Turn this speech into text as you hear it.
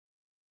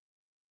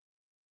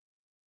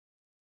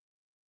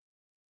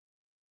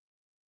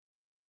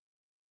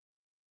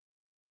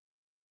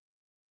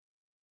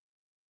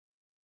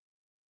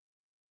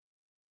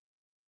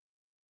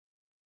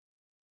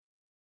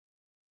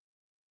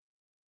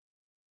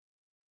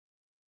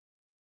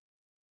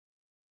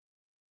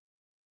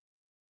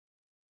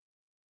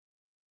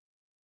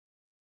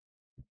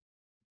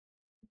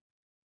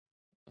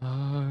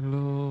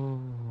Hello.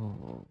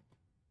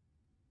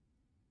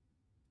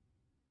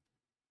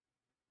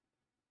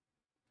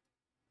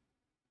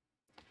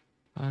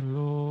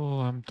 Hello,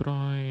 I'm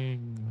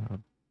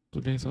drawing.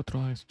 Today's a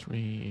drawing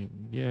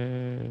stream.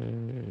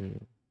 Yay.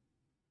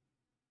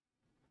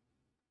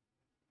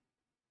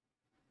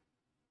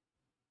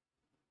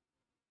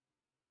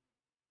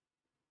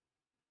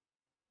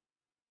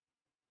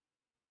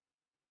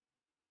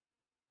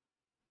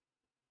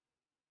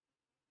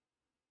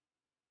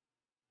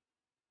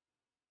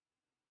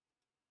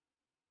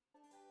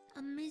 I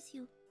miss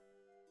you.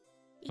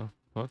 The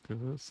fuck is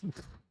this?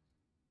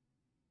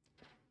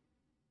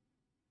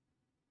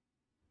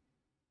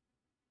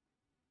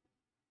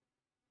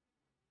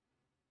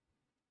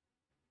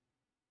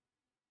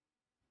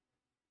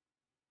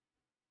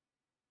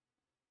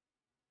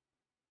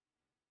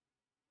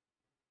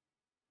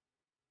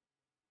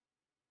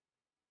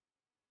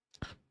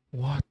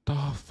 What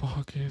the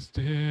fuck is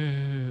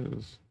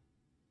this?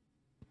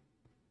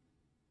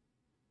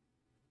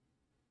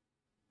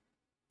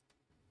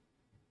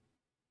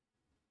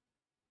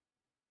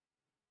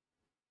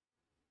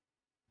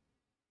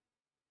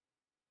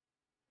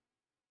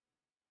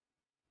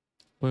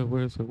 Wait,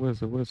 where is it? Where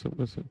is it? Where is it?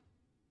 Where is it?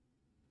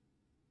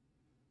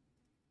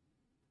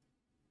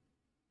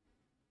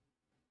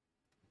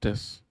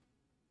 This.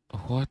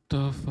 What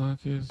the fuck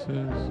is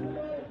this?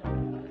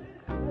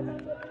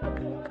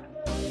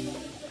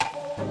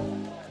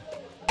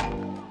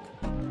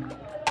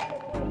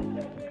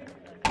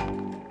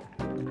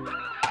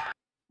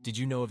 Did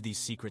you know of these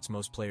secrets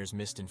most players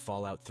missed in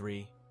Fallout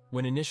 3?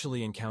 When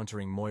initially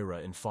encountering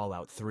Moira in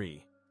Fallout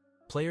 3,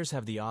 players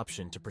have the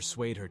option to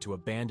persuade her to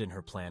abandon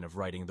her plan of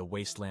writing the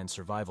Wasteland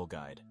Survival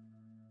Guide.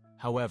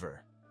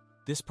 However,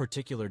 this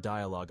particular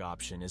dialogue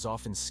option is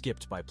often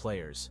skipped by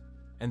players,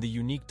 and the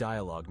unique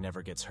dialogue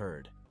never gets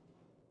heard.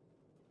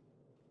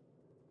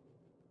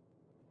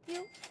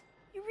 You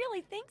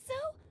really think so?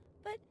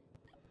 But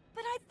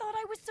I thought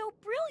I was so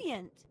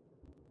brilliant.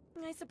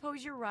 I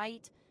suppose you're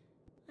right.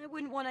 I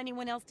wouldn't want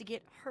anyone else to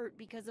get hurt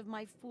because of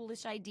my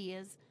foolish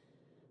ideas.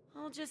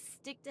 I'll just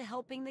stick to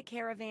helping the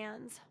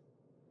caravans.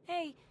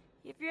 Hey,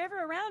 if you're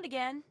ever around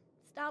again,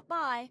 stop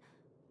by.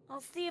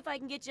 I'll see if I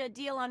can get you a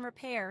deal on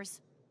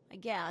repairs, I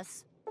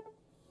guess.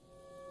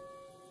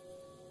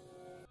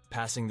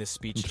 Passing this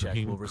speech check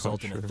will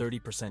result in a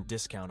 30%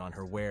 discount on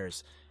her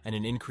wares and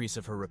an increase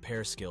of her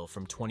repair skill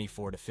from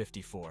 24 to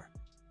 54.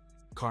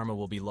 Karma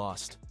will be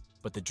lost,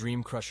 but the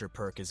Dream Crusher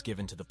perk is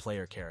given to the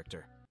player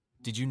character.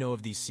 Did you know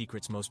of these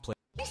secrets most players...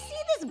 You see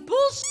this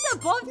bullshit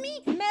above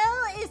me?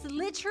 Mel is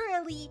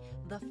literally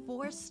the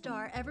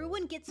 4-star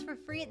everyone gets for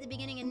free at the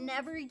beginning and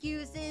never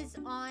uses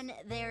on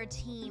their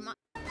team.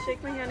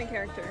 Shake my hand in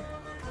character.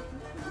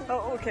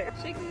 Oh, okay.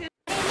 Shake my hand.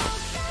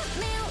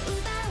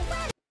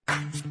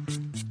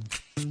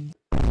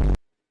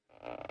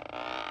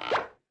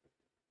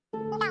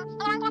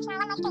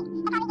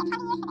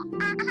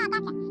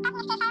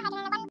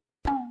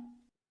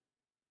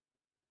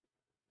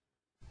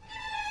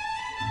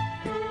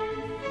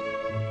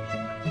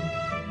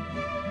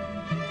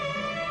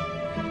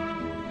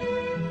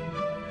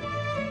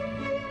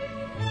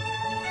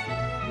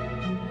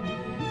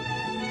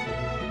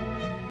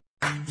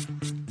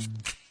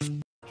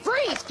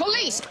 Freeze!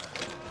 Police!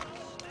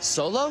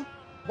 Solo?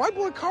 White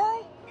boy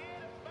Carl?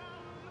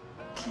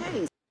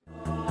 Okay.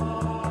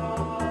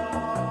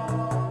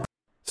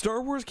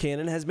 Star Wars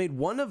canon has made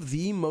one of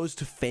the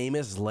most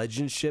famous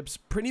legend ships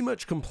pretty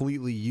much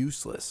completely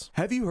useless.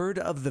 Have you heard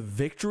of the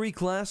Victory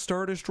class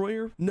Star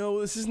Destroyer?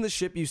 No, this isn't the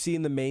ship you see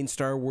in the main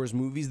Star Wars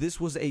movies. This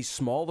was a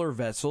smaller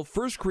vessel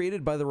first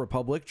created by the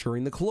Republic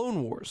during the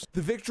Clone Wars.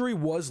 The Victory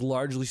was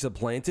largely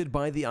supplanted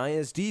by the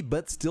ISD,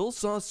 but still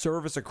saw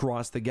service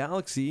across the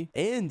galaxy,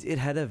 and it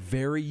had a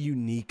very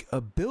unique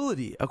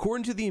ability.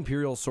 According to the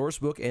Imperial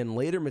Sourcebook and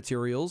later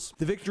materials,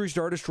 the Victory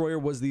Star Destroyer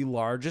was the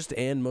largest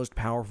and most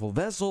powerful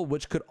vessel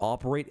which could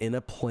operate in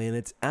a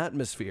planet's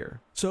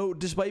atmosphere. So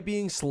despite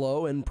being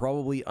slow and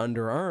probably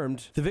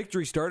underarmed, the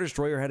Victory Star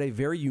Destroyer had a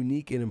very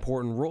unique and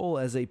important role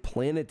as a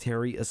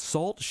planetary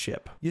assault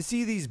ship. You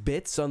see these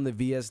bits on the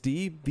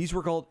VSD? These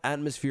were called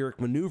atmospheric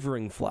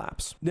maneuvering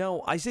flaps.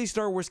 Now, I say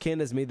Star Wars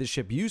canon has made the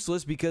ship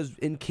useless because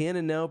in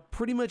canon now,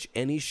 pretty much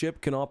any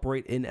ship can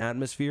operate in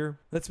atmosphere.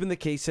 That's been the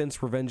case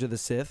since Revenge of the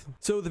Sith.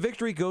 So the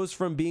Victory goes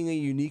from being a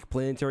unique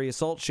planetary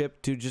assault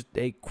ship to just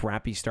a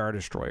crappy Star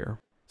Destroyer.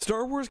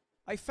 Star Wars...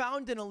 I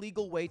found an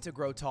illegal way to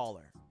grow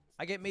taller.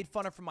 I get made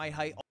fun of for my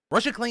height.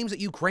 Russia claims that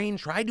Ukraine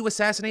tried to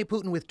assassinate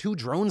Putin with 2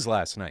 drones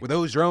last night, with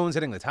those drones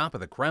hitting the top of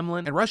the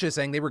Kremlin, and Russia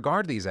saying they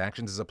regard these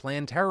actions as a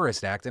planned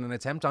terrorist act and an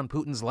attempt on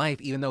Putin's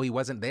life even though he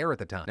wasn't there at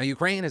the time. Now,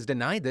 Ukraine has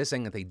denied this,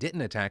 saying that they didn't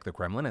attack the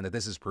Kremlin and that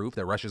this is proof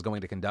that Russia is going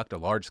to conduct a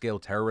large-scale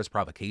terrorist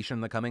provocation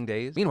in the coming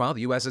days. Meanwhile,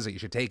 the US says that you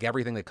should take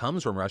everything that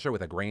comes from Russia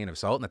with a grain of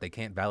salt and that they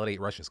can't validate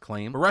Russia's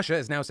claim. But Russia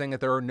is now saying that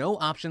there are no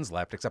options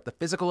left except the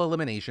physical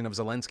elimination of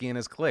Zelensky and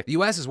his clique. The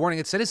US is warning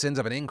its citizens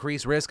of an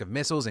increased risk of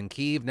missiles in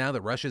Kyiv now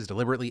that Russia is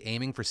deliberately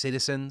aiming for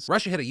citizens.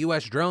 Russia hit a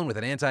US drone with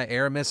an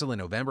anti-air missile in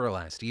November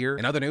last year.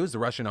 In other news, the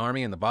Russian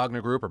army and the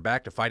Wagner Group are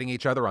back to fighting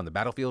each other on the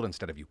battlefield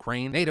instead of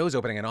Ukraine. NATO's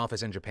opening an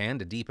office in Japan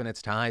to deepen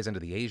its ties into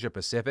the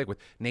Asia-Pacific, with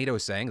NATO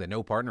saying that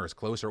no partner is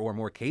closer or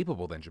more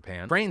capable than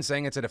Japan. Ukraine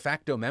saying it's a de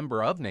facto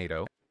member of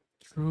NATO.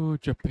 True,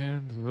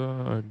 Japan's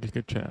a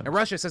giga chance. And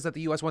Russia says that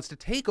the US wants to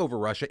take over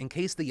Russia in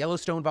case the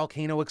Yellowstone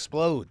volcano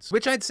explodes.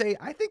 Which I'd say,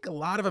 I think a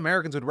lot of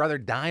Americans would rather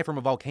die from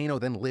a volcano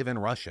than live in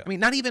Russia. I mean,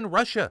 not even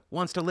Russia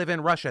wants to live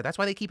in Russia. That's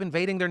why they keep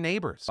invading their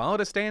neighbors. Follow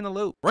to stay in the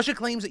loop. Russia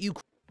claims that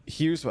Ukraine.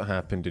 Here's what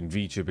happened in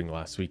VTubing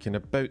last week in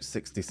about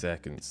 60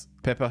 seconds.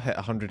 Pippa hit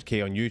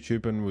 100k on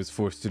YouTube and was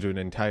forced to do an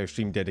entire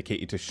stream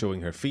dedicated to showing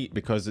her feet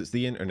because it's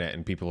the internet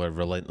and people are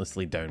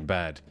relentlessly down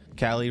bad.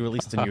 Callie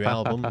released a new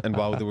album, and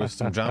while there was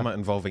some drama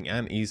involving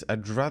aunties,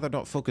 I'd rather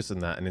not focus on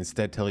that and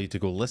instead tell you to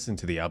go listen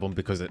to the album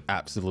because it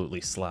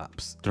absolutely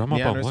slaps. Drama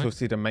about Neanners what?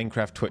 hosted a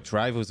Minecraft Twitch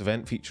Rivals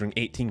event featuring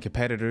 18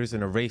 competitors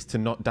in a race to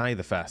not die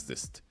the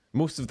fastest.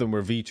 Most of them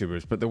were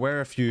VTubers, but there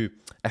were a few,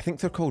 I think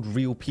they're called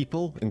real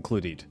people,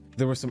 included.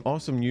 There were some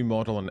awesome new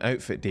model and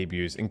outfit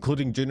debuts,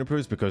 including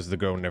Juniper's because the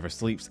girl never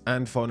sleeps,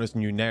 and Fauna's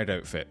new nerd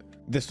outfit.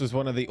 This was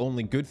one of the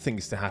only good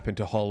things to happen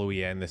to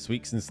HoloEN this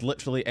week, since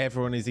literally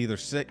everyone is either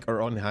sick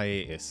or on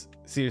hiatus.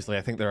 Seriously,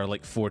 I think there are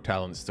like 4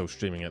 talents still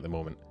streaming at the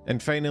moment.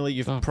 And finally,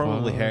 you've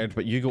probably heard,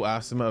 but Yugo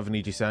Asuma of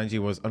Niji Sanji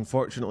was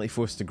unfortunately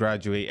forced to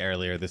graduate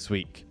earlier this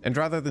week. And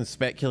rather than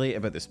speculate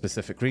about the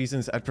specific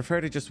reasons, I'd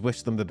prefer to just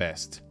wish them the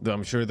best, though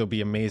I'm sure they'll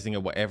be amazing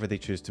at whatever they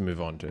choose to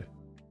move on to.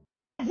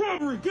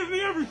 Robbery, give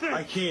me everything!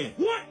 I can't.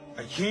 What?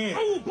 I can't. I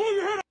will blow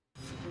your head off!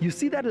 You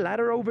see that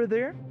ladder over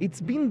there? It's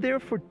been there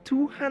for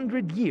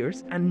 200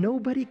 years and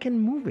nobody can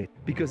move it.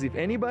 Because if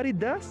anybody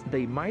does,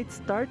 they might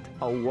start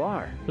a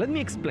war. Let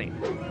me explain.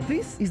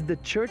 This is the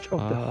Church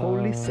of the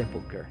Holy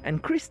Sepulchre,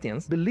 and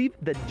Christians believe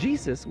that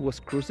Jesus was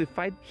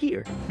crucified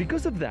here.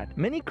 Because of that,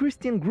 many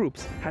Christian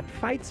groups had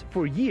fights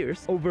for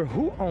years over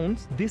who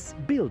owns this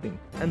building.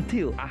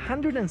 Until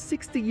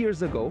 160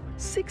 years ago,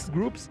 6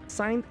 groups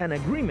signed an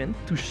agreement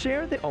to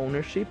share the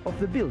ownership of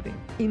the building.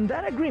 In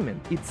that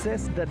agreement, it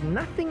says that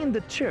nothing in the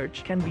church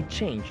can be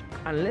changed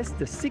unless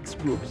the 6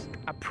 groups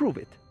approve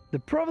it. The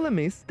problem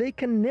is they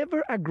can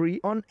never agree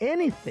on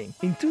anything.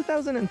 In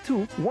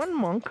 2002, one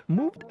monk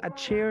moved a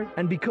chair,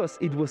 and because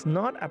it was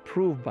not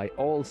approved by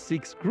all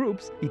 6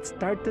 groups, it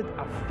started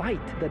a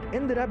fight that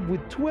ended up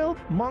with 12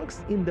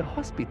 monks in the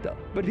hospital.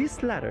 But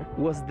this ladder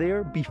was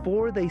there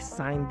before they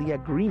signed the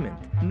agreement.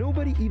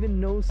 Nobody even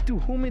knows to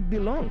whom it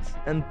belongs.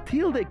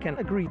 Until they can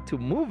agree to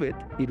move it,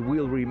 it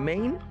will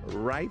remain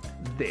right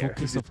there. What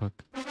the fuck?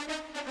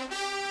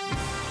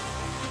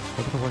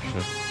 How did I watch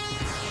this?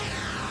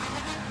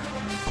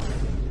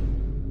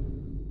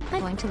 I'm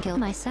going to kill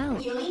myself.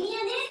 I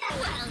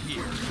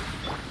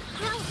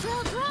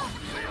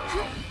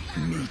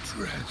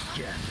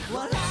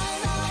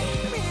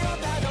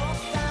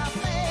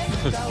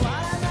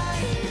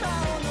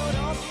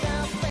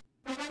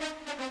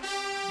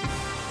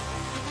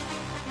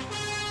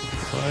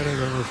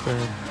don't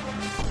understand.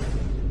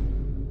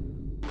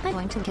 I'm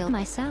going to kill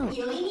myself.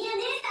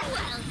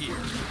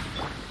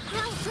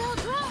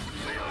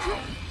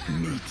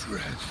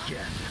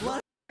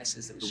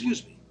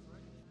 Excuse me.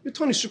 You're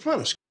Tony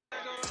Sopranos.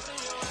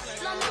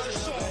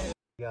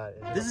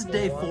 This is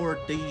day 4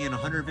 digging in a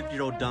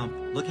 150-year-old dump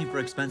looking for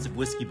expensive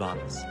whiskey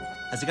bottles.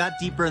 As I got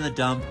deeper in the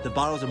dump, the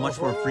bottles are much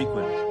more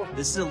frequent.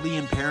 This is a Lee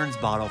and Perrins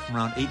bottle from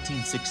around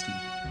 1860.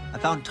 I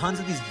found tons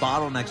of these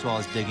bottlenecks while I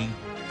was digging,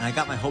 and I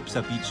got my hopes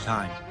up each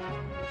time.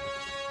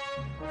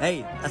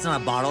 Hey, that's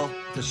not a bottle,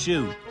 it's a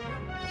shoe.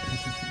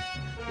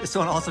 This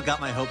one also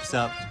got my hopes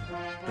up,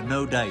 but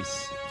no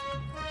dice.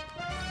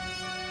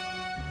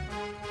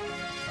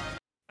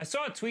 I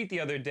saw a tweet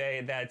the other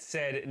day that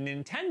said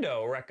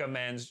Nintendo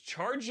recommends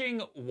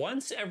charging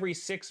once every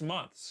 6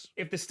 months.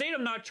 If the state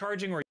of not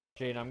charging or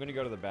Jane, I'm gonna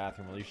go to the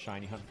bathroom. Will you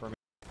shiny hunt for me?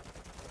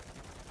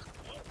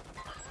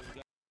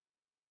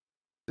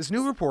 This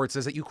new report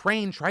says that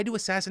Ukraine tried to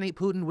assassinate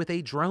Putin with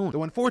a drone,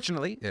 though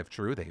unfortunately, if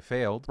true, they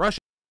failed. Russia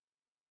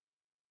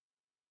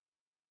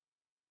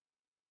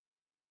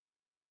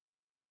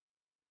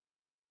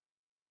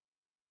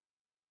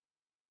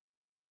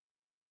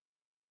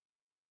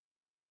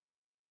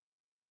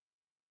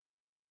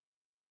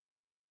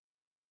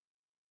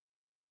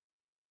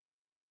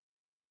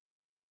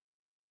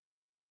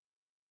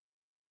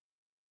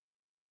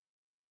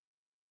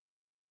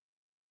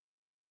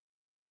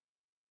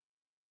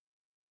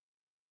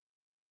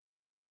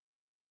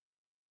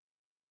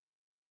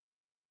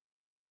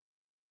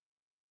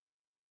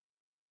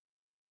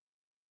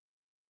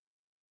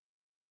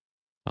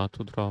How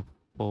to drop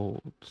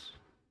boats.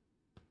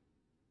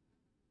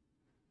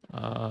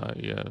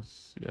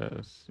 Yes,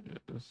 yes,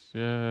 yes,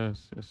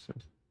 yes, yes,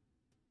 yes.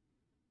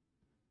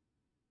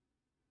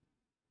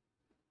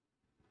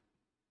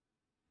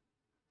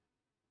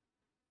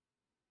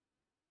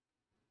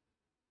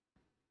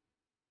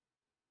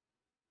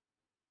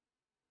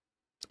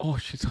 Oh,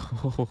 she's...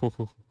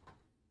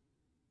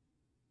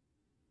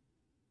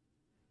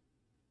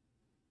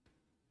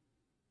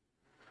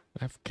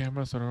 have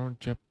cameras around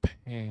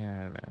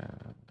Japan.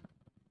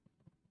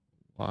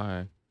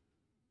 Why?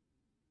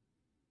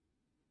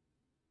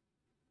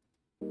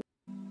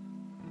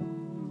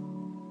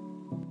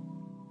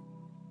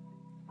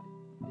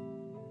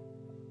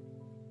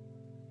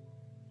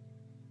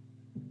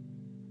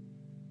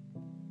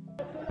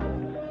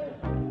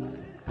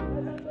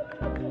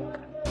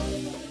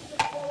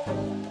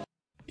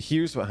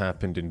 Here's what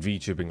happened in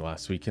VTubing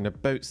last week in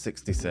about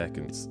 60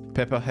 seconds.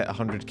 Pippa hit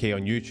 100k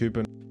on YouTube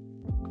and...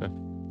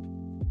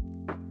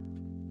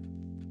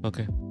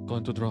 Okay,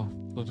 going to draw.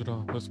 Go to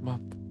draw. Where's map?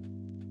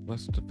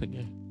 Where's the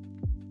thingy?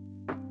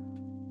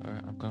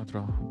 Alright, I'm gonna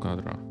draw. I'm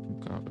gonna draw. I'm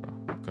gonna draw.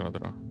 I'm gonna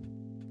draw.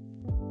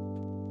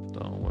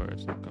 Don't worry,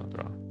 I'm gonna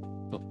draw.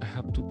 So I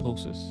have 2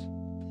 poses.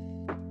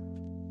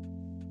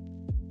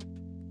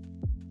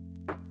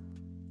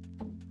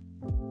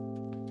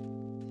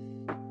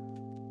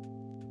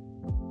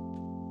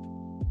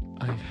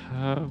 I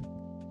have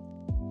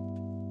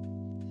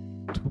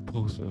 2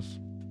 poses.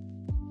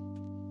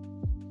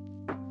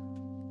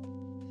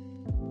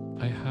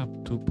 I have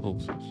 2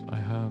 poses. I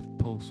have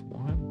pose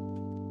 1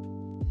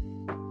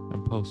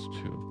 and pose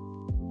 2.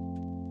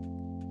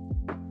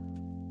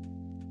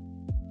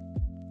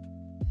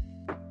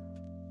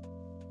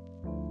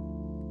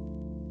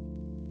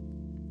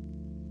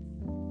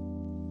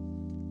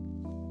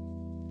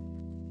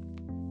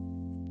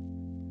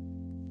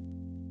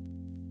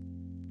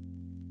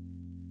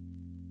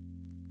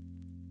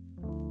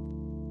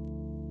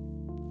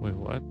 Wait,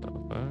 what the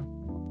fuck?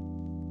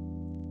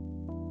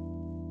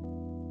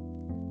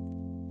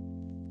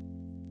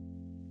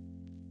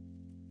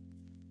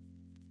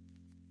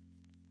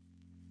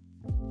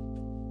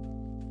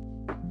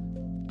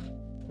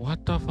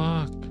 What the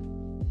fuck?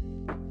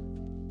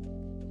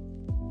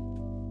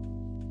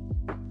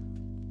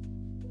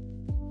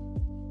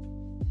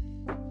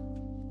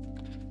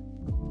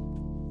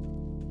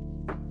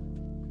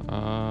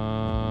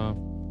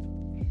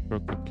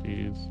 Shortcut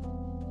keys.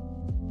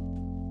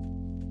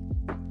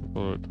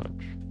 Color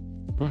touch.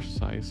 Brush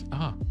size.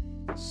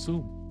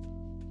 Zoom.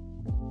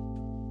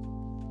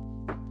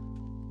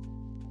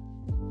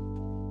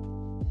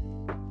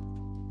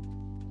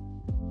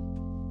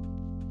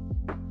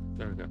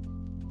 There we go.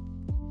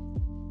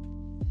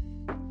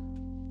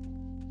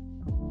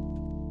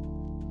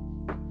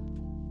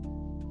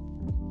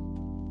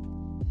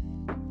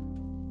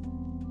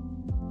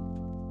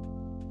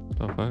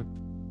 The fuck?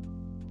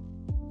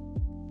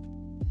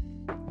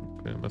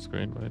 Okay, my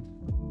screen, right?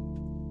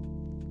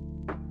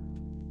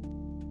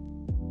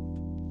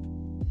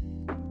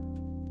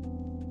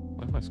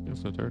 Why my skin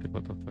so dirty?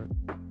 What the fuck?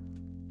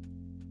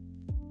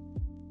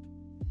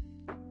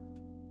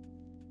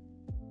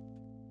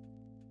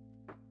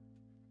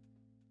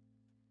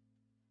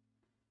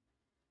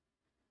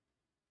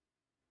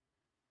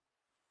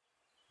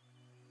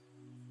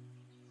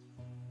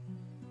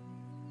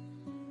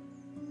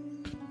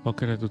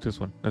 Okay, let's do this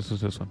one. Let's do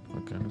this one.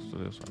 Okay, let's do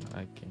this one.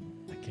 I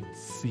can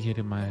see it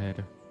in my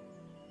head.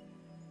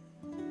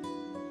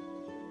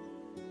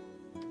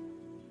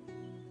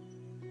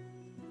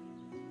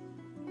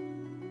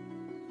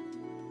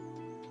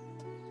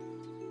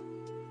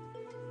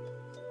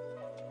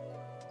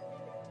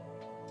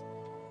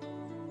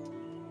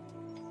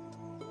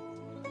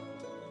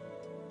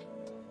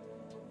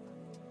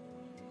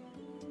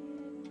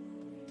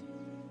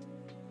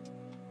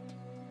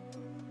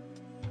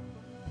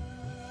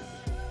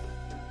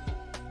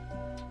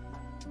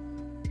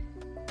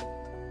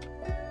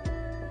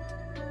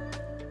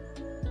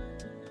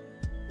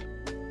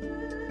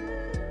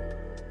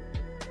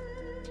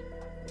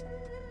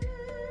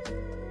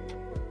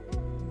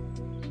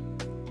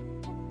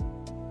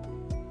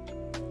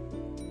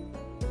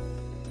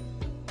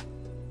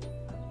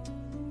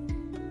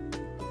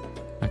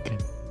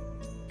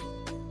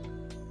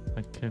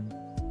 I can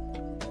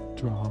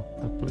draw.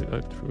 I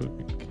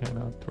truly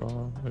cannot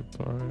draw. I'm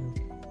sorry.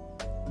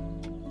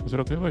 Is it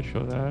okay if I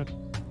show that?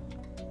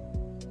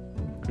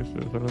 Increase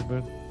it a little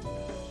bit.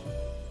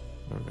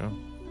 There we go.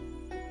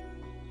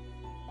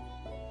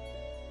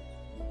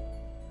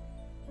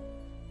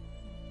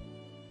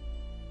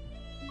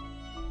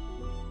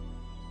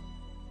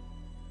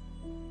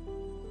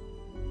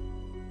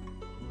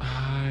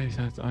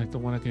 I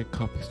don't want to get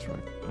copy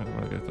strike. I don't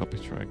want to get copy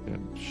strike.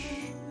 Then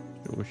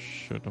it was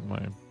shit on my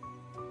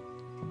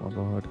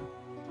board.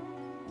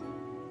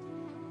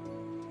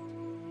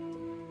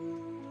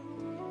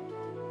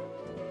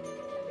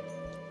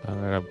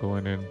 Alright, I'm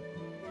going in.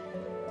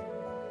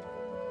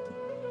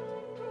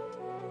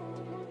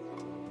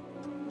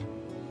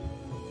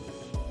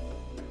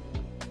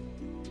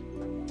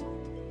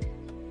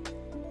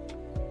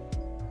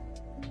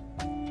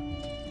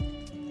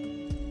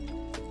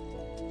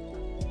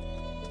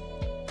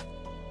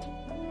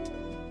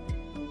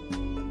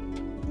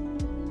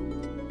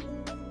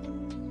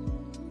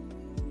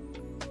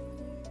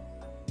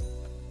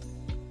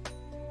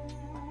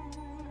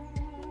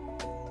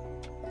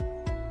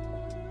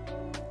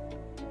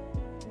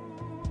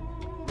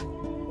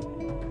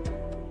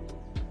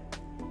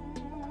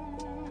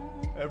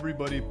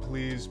 everybody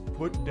please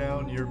put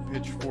down your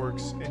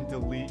pitchforks and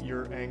delete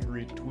your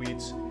angry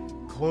tweets.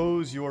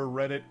 Close your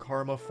Reddit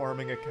karma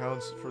farming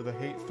accounts for the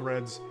hate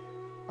threads.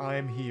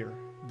 I'm here.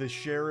 The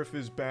sheriff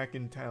is back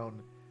in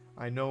town.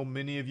 I know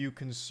many of you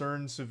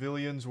concerned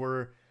civilians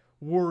were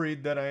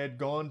worried that I had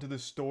gone to the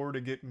store to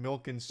get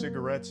milk and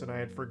cigarettes and I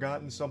had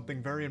forgotten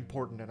something very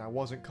important and I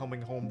wasn't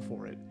coming home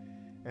for it.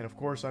 And of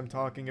course I'm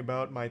talking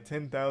about my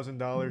 $10,000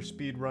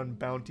 speedrun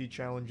bounty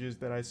challenges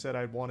that I said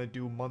I'd want to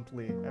do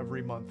monthly,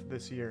 every month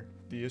this year.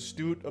 The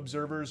astute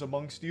observers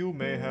amongst you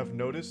may have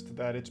noticed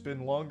that it's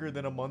been longer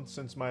than a month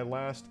since my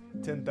last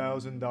 $10,000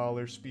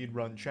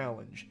 speedrun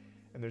challenge.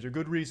 And there's a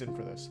good reason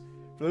for this.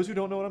 For those who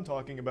don't know what I'm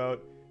talking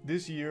about,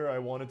 this year I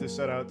wanted to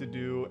set out to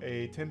do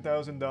a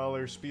 $10,000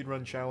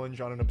 speedrun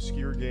challenge on an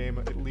obscure game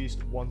at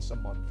least once a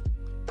month.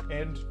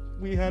 And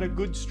we had a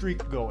good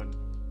streak going,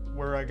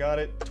 where I got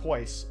it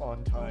twice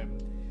on time.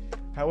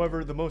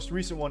 However, the most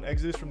recent one,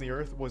 Exodus from the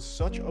Earth, was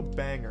such a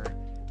banger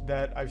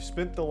that I've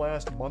spent the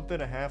last month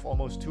and a half,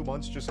 almost 2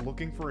 months, just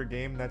looking for a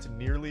game that's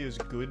nearly as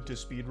good to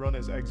speedrun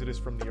as Exodus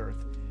from the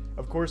Earth.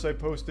 Of course, I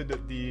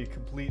posted the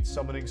complete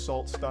Summoning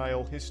Salt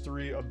style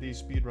history of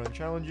these speedrun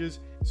challenges,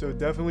 so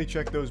definitely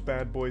check those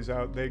bad boys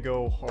out, they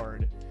go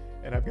hard.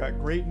 And I've got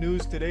great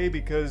news today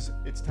because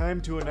it's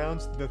time to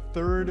announce the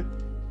third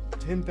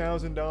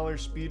 $10,000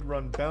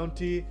 speedrun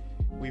bounty.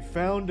 We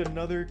found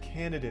another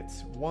candidate,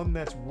 one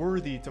that's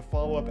worthy to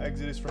follow up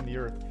Exodus from the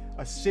Earth,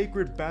 a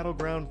sacred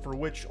battleground for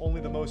which only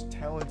the most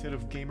talented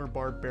of gamer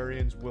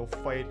barbarians will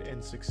fight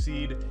and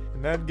succeed.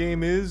 And that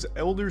game is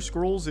Elder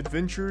Scrolls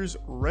Adventures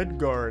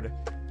Redguard.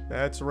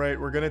 That's right,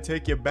 we're gonna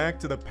take you back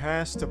to the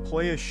past to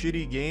play a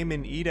shitty game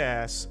and eat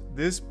ass.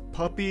 This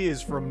puppy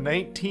is from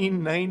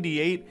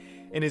 1998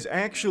 and is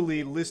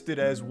actually listed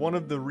as one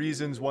of the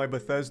reasons why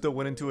Bethesda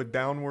went into a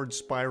downward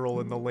spiral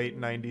in the late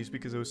 90s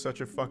because it was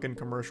such a fucking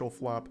commercial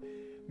flop.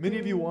 Many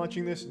of you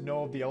watching this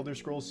know of the Elder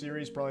Scrolls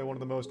series, probably one of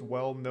the most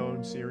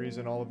well-known series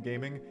in all of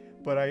gaming,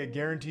 but I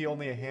guarantee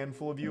only a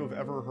handful of you have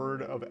ever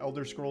heard of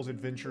Elder Scrolls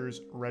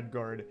Adventures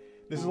Redguard.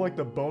 This is like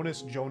the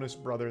bonus Jonas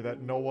brother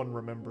that no one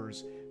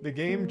remembers. The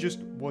game just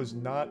was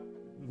not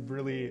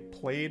really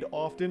played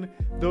often,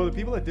 though the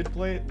people that did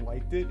play it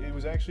liked it. It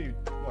was actually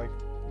like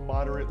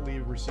moderately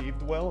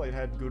received well. It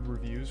had good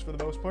reviews for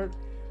the most part.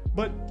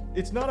 But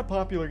it's not a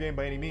popular game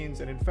by any means,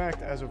 and in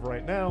fact, as of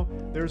right now,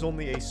 there's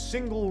only a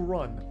single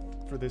run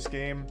for this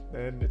game,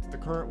 and it's the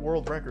current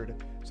world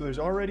record. So there's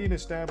already an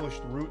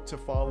established route to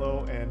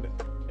follow, and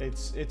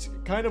it's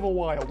kind of a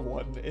wild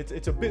one.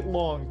 It's a bit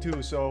long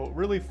too, so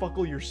really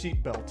buckle your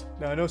seatbelt.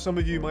 Now I know some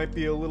of you might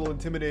be a little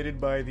intimidated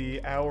by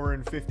the hour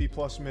and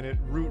 50+ minute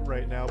route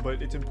right now,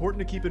 but it's important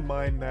to keep in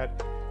mind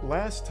that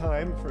last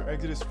time for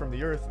Exodus from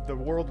the Earth, the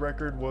world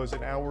record was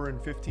an hour and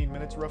 15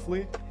 minutes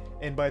roughly,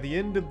 and by the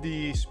end of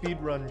the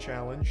speedrun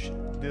challenge,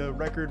 the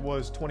record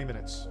was 20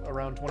 minutes,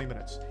 around 20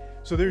 minutes.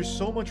 So there's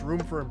so much room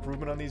for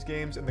improvement on these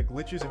games, and the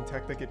glitches and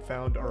tech that get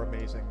found are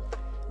amazing.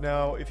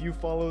 Now, if you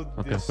followed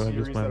this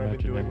series that I've been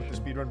doing with the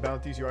speedrun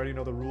bounties, you already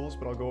know the rules,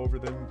 but I'll go over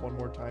them one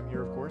more time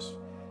here, of course.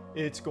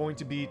 It's going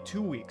to be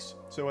 2 weeks.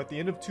 So at the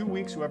end of 2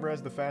 weeks, whoever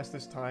has the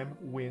fastest time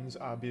wins,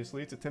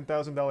 obviously. It's a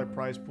 $10,000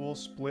 prize pool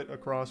split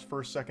across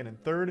first, second,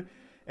 and third.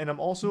 And I'm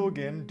also,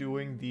 again,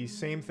 doing the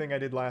same thing I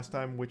did last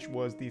time, which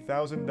was the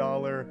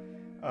 $1,000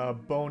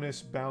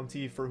 bonus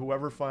bounty for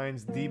whoever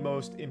finds the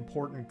most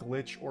important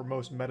glitch or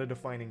most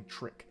meta-defining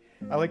trick.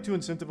 I like to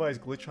incentivize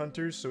glitch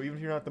hunters, so even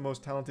if you're not the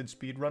most talented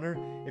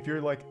speedrunner, if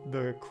you're like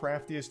the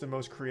craftiest and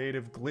most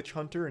creative glitch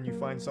hunter and you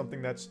find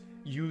something that's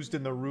used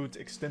in the route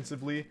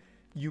extensively,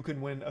 you can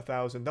win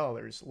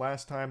 $1,000.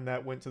 Last time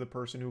that went to the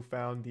person who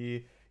found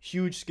the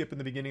huge skip in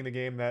the beginning of the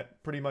game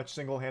that pretty much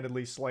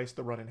single-handedly sliced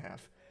the run in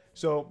half.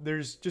 So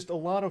there's just a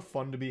lot of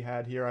fun to be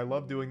had here. I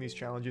love doing these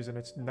challenges, and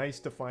it's nice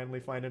to finally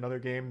find another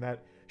game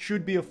that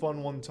should be a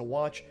fun one to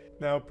watch.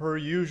 Now, per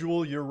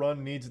usual, your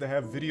run needs to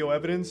have video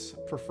evidence,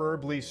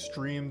 preferably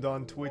streamed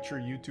on Twitch or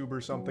YouTube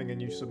or something,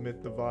 and you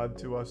submit the VOD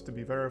to us to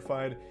be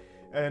verified.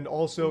 And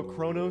also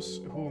Kronos,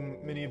 whom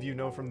many of you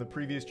know from the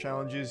previous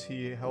challenges,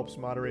 he helps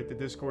moderate the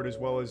Discord as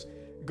well as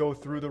go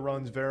through the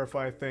runs,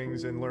 verify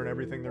things, and learn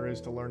everything there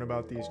is to learn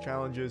about these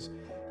challenges.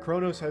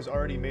 Kronos has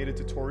already made a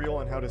tutorial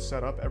on how to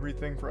set up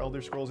everything for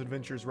Elder Scrolls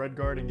Adventures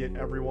Redguard and get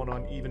everyone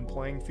on even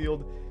playing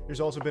field.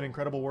 There's also been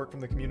incredible work from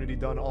the community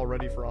done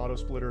already for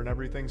Autosplitter and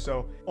everything,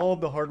 so all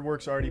of the hard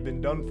work's already been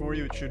done for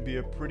you. It should be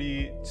a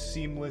pretty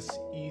seamless,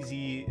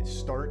 easy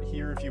start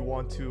here if you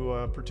want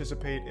to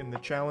participate in the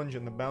challenge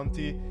and the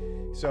bounty.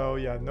 So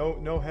yeah,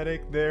 no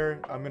headache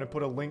there. I'm going to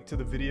put a link to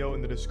the video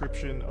in the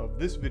description of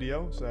this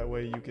video, so that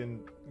way you can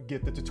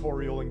get the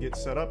tutorial and get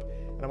set up.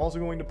 And I'm also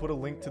going to put a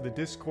link to the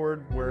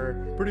Discord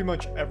where pretty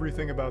much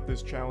everything about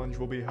this challenge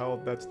will be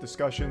held. That's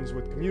discussions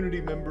with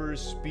community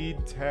members,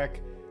 speed tech,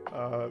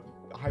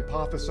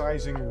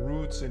 hypothesizing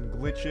routes and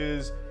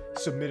glitches,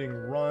 submitting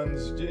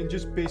runs, and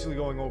just basically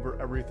going over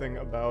everything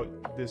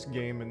about this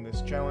game and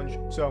this challenge.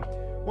 So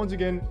once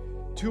again,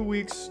 2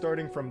 weeks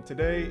starting from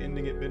today,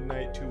 ending at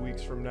midnight 2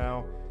 weeks from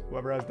now.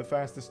 Whoever has the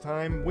fastest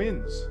time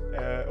wins.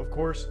 Of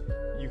course,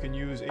 you can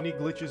use any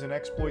glitches and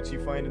exploits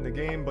you find in the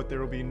game, but there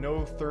will be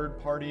no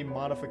third-party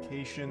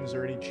modifications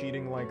or any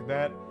cheating like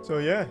that. So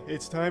yeah,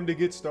 it's time to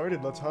get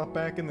started. Let's hop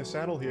back in the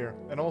saddle here.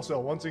 And also,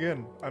 once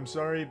again, I'm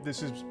sorry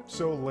this is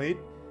so late.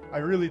 I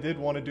really did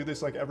want to do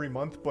this like every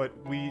month, but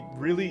we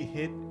really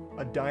hit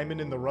a diamond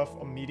in the rough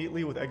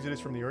immediately with Exodus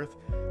from the Earth.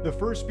 The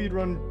first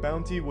speedrun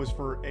bounty was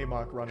for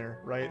Amok Runner,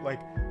 right? Like,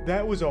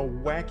 that was a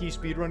wacky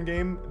speedrun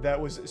game that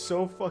was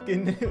so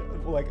fucking,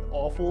 like,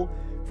 awful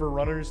for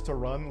runners to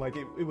run. Like,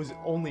 it was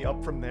only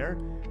up from there.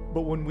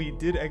 But when we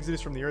did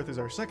Exodus from the Earth as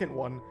our second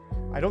one,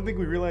 I don't think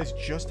we realized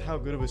just how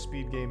good of a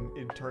speed game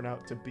it'd turn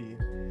out to be.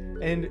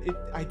 And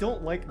I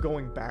don't like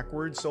going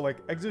backwards, so like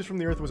Exodus from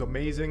the Earth was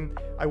amazing.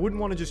 I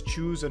wouldn't want to just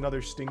choose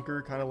another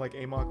stinker, kind of like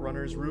Amok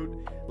Runner's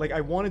route. Like,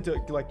 I wanted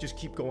to like just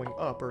keep going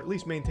up, or at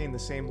least maintain the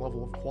same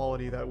level of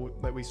quality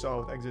that we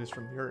saw with Exodus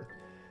from the Earth.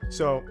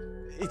 So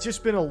it's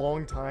just been a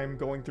long time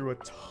going through a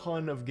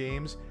ton of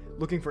games,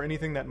 looking for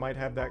anything that might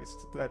have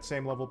that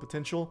same level of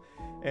potential.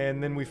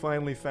 And then we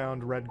finally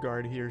found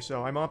Redguard here,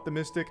 so I'm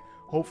optimistic.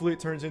 Hopefully it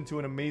turns into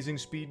an amazing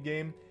speed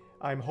game.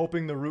 I'm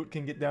hoping the route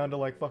can get down to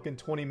like fucking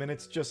 20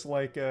 minutes just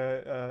like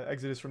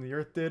Exodus from the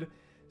Earth did.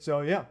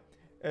 So yeah,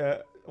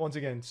 once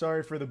again,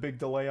 sorry for the big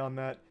delay on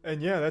that.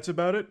 And yeah, that's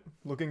about it.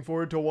 Looking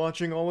forward to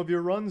watching all of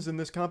your runs in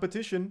this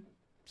competition.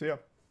 See ya.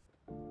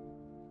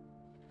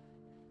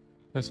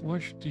 Let's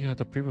watch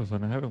the previous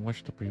one. I haven't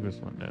watched the previous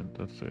one yet.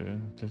 Let's see.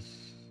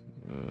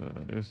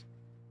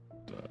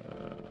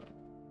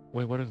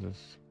 Wait, what is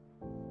this?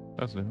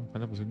 That's new. I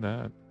never seen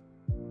that.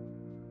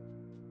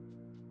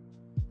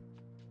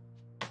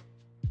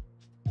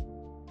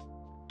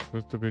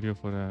 What's the video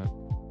for that?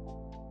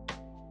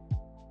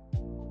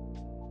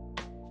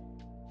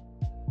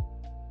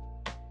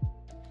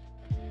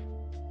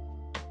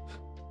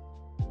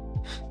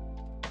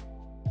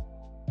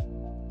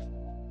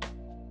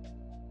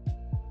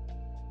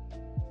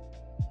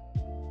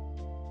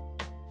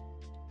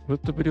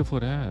 What's the video for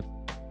that?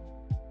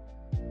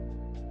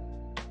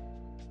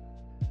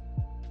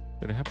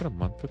 Did it happen a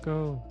month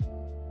ago?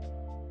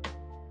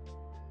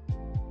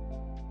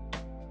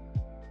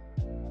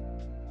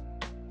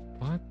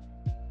 What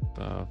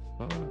the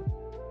fuck?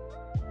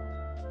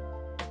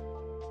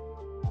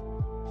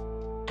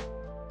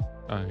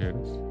 Ah, here it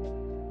is.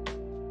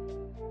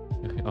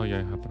 Oh yeah,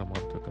 it happened a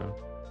month ago.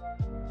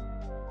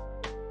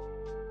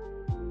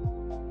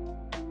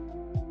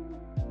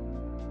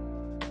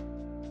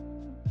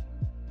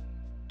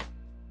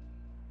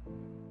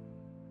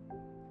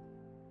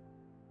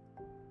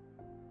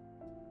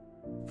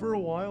 For a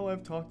while,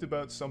 I've talked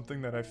about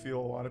something that I feel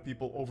a lot of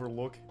people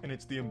overlook, and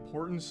it's the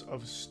importance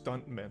of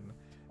stuntmen.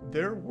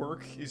 Their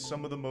work is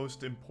some of the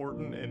most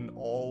important in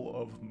all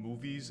of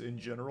movies in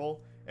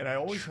general, and I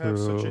always have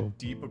such a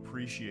deep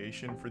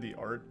appreciation for the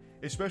art.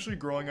 Especially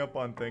growing up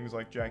on things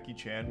like Jackie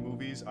Chan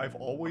movies, I've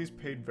always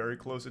paid very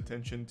close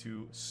attention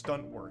to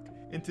stunt work.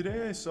 And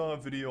today I saw a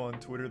video on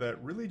Twitter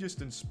that really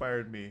just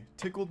inspired me,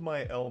 tickled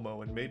my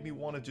Elmo, and made me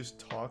want to just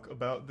talk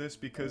about this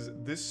because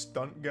this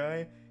stunt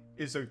guy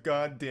is a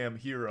goddamn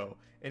hero,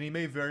 and he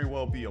may very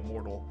well be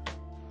immortal.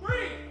 3,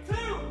 2,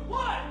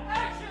 1,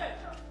 action!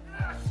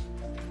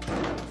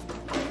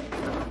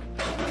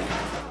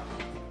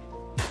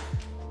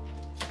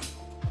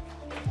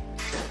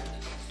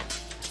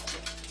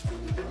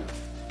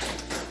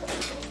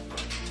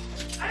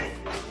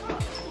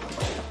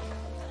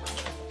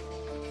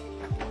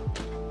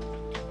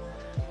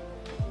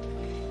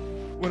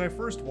 When I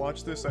first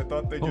watched this, I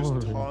thought they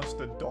just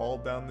tossed a doll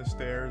down the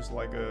stairs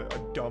like a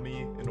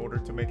dummy in order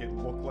to make it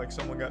look like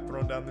someone got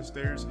thrown down the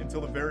stairs.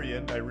 Until the very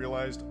end, I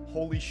realized,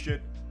 holy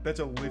shit,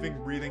 that's a living,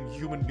 breathing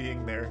human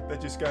being there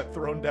that just got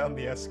thrown down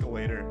the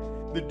escalator.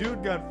 The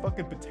dude got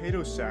fucking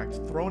potato sacked,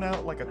 thrown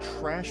out like a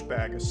trash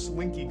bag, a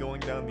slinky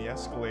going down the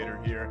escalator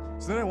here.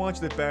 So then I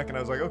watched it back and I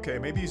was like, okay,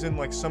 maybe he's in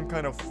like some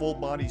kind of full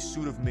body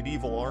suit of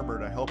medieval armor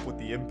to help with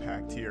the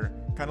impact here.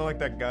 Kind of like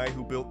that guy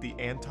who built the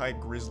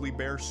anti-grizzly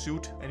bear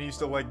suit, and he used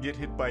to like get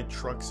hit by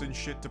trucks and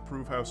shit to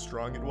prove how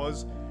strong it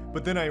was.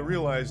 But then I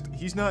realized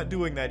he's not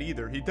doing that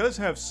either. He does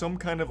have some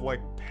kind of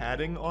like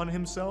padding on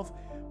himself,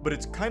 but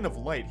it's kind of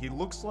light. He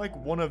looks like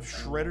one of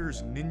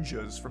Shredder's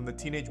ninjas from the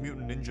Teenage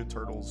Mutant Ninja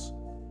Turtles.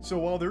 So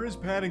while there is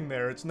padding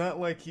there, it's not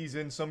like he's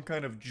in some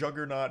kind of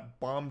juggernaut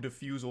bomb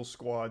defusal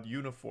squad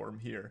uniform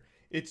here.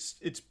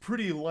 It's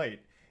pretty light.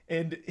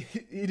 And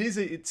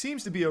it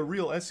seems to be a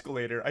real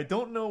escalator. I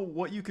don't know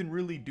what you can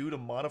really do to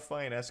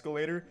modify an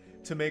escalator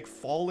to make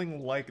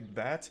falling like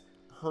that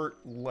hurt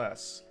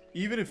less.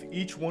 Even if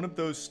each one of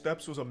those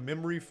steps was a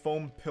memory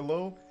foam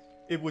pillow,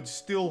 it would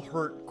still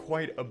hurt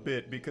quite a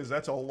bit because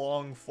that's a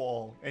long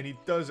fall, and he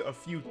does a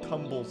few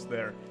tumbles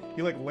there.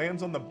 He like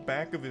lands on the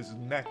back of his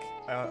neck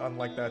on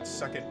like that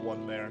second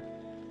one there.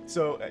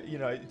 So, you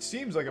know, it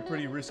seems like a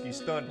pretty risky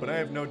stunt, but I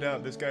have no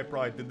doubt this guy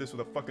probably did this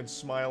with a fucking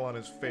smile on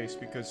his face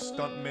because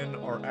stuntmen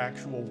are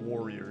actual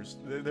warriors.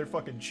 They're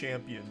fucking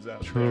champions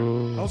out there.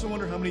 I also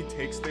wonder how many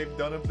takes they've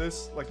done of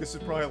this. Like, this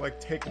is probably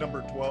like take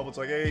number 12. It's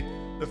like, hey,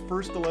 the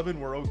first 11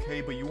 were okay,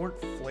 but you weren't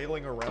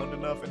flailing around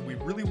enough, and we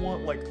really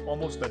want like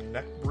almost a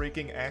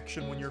neck-breaking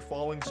action when you're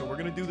falling, so we're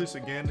gonna do this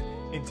again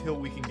until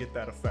we can get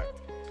that effect.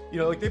 You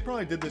know, like, they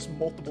probably did this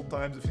multiple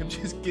times of him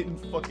just getting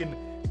fucking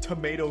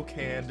tomato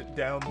canned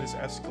down this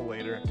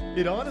escalator.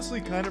 It honestly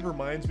kind of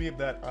reminds me of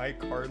that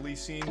iCarly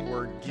scene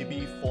where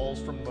Gibby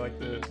falls from like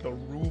the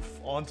roof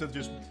onto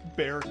just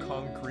bare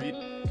concrete.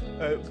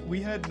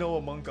 We had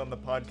Noah Monk on the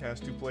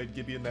podcast who played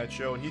Gibby in that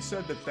show, and he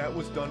said that that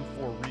was done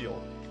for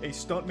real. A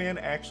stuntman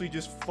actually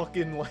just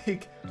fucking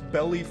like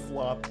belly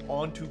flopped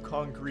onto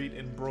concrete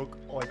and broke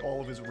like all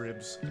of his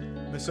ribs.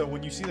 So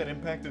when you see that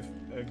impact of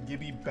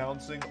Gibby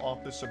bouncing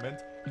off the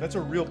cement, that's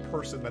a real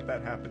person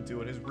that happened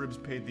to, and his ribs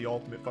paid the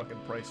ultimate fucking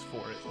price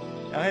for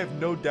it. I have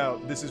no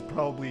doubt this is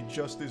probably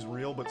just as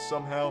real, but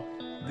somehow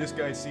this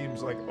guy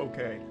seems like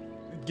okay.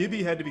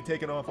 Gibby had to be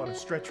taken off on a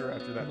stretcher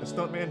after that. The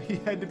stuntman, he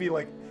had to be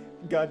like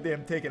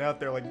goddamn taken out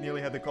there, like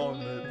nearly had to call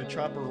in the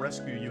chopper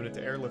rescue unit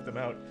to airlift him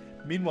out.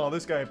 Meanwhile,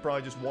 this guy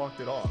probably just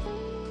walked it off,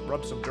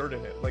 rubbed some dirt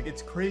in it. Like,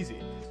 it's crazy.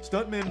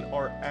 Stuntmen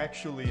are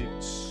actually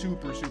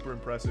super, super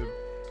impressive,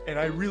 and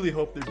I really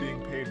hope they're being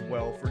paid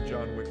well for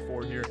John Wick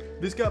 4 here.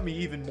 This got me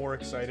even more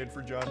excited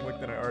for John Wick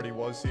than I already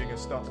was seeing a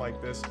stunt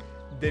like this.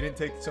 They didn't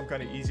take some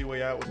kind of easy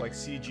way out with like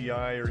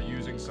CGI or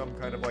using some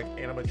kind of like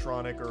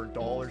animatronic or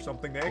doll or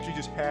something. They actually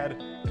just had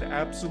an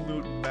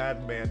absolute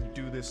madman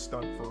do this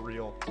stunt for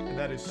real, and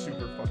that is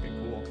super fucking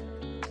cool.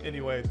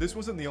 Anyway, this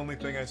wasn't the only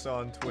thing I saw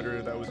on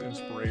Twitter that was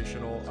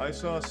inspirational. I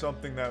saw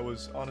something that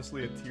was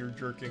honestly a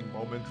tear-jerking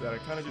moment that I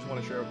kind of just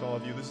want to share with all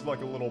of you. This is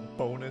like a little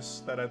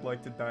bonus that I'd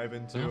like to dive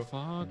into. The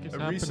fuck is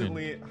happening?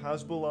 Recently,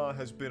 Hasbullah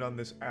has been on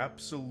this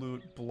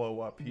absolute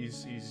blow-up.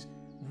 He's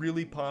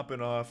really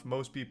popping off.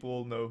 Most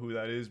people know who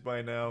that is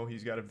by now.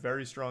 He's got a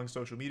very strong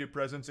social media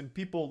presence, and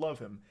people love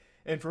him.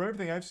 And from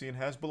everything I've seen,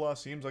 Hasbullah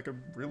seems like a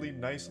really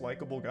nice,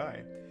 likable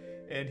guy.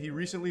 And he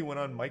recently went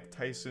on Mike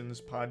Tyson's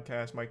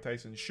podcast, Mike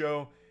Tyson's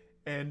show,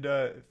 and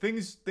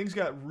things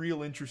got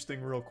real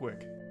interesting real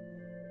quick.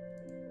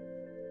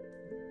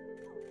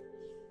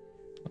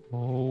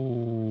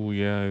 Oh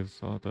yeah, I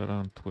saw that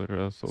on Twitter.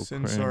 That's so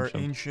Since cringe. our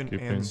I'm ancient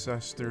skipping.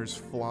 ancestors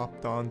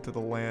flopped onto the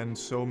land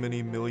so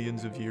many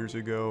millions of years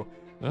ago,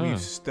 Ah,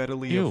 we've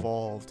steadily ew.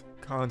 evolved,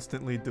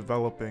 constantly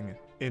developing,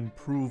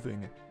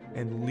 improving,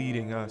 and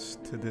leading us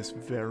to this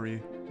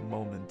very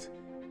moment.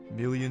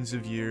 Millions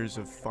of years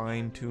of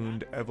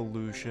fine-tuned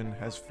evolution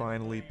has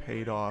finally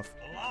paid off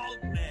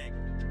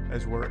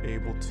as we're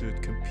able to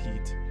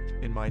compete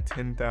in my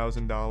 $10,000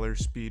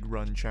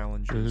 speedrun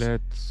challenges.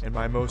 And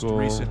my most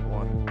recent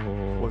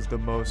one was the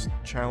most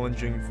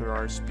challenging for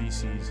our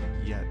species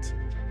yet.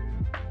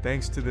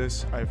 Thanks to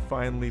this, I've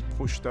finally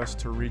pushed us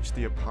to reach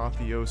the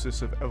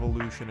apotheosis of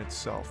evolution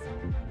itself.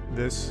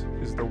 This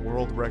is the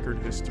world record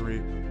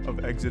history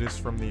of Exodus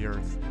from the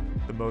Earth,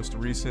 the most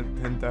recent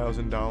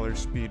 $10,000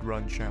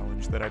 speedrun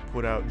challenge that I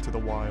put out into the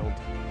wild.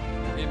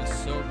 The game is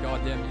so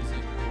goddamn easy.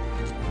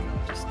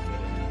 Just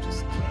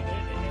get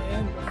it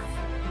in.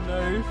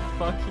 No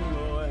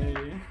fucking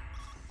way.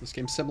 This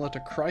game's similar to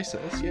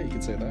Crysis, yeah, you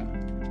could say that.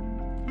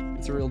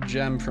 It's a real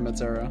gem from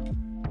its era.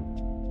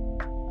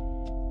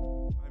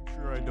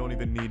 I don't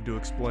even need to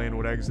explain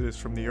what Exodus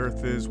from the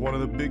Earth is, one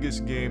of the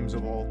biggest games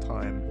of all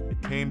time.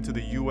 It came to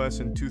the US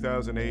in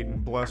 2008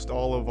 and blessed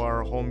all of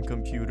our home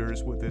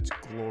computers with its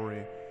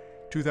glory.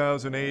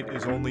 2008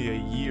 is only a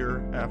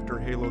year after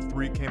Halo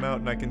 3 came out,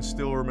 and I can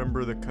still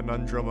remember the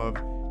conundrum of,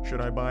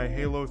 should I buy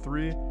Halo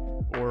 3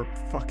 or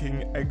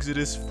fucking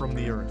Exodus from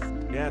the Earth?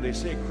 Yeah, they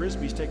say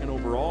Crispy's taken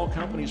over all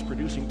companies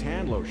producing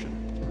tan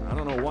lotion. I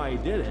don't know why he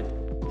did it.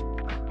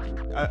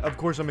 Of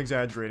course I'm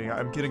exaggerating,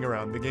 I'm kidding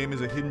around. The game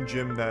is a hidden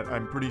gem that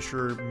I'm pretty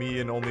sure me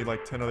and only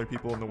like 10 other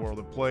people in the world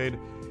have played.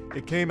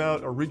 It came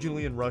out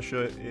originally in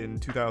Russia in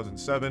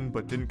 2007,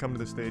 but didn't come to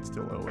the States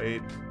till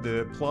 2008.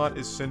 The plot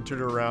is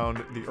centered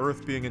around the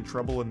Earth being in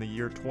trouble in the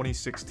year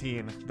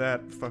 2016,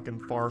 that fucking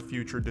far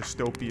future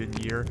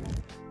dystopian year.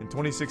 In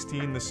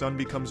 2016, the sun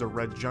becomes a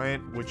red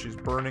giant, which is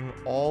burning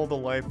all the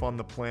life on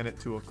the planet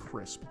to a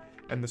crisp.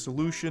 And the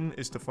solution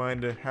is to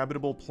find a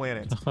habitable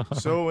planet.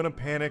 So in a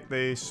panic,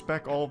 they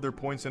spec all of their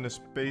points into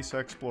space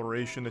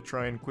exploration to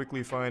try and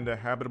quickly find a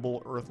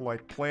habitable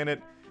Earth-like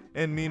planet.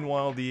 And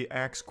meanwhile, the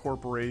Axe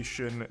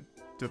Corporation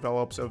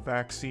develops a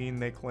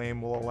vaccine they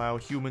claim will allow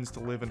humans to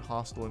live in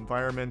hostile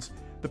environments.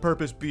 The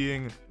purpose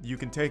being, you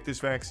can take this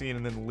vaccine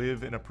and then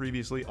live in a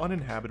previously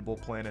uninhabitable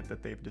planet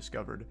that they've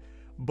discovered.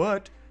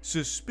 But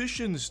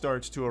suspicion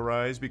starts to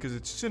arise because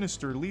its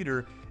sinister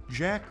leader,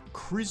 Jack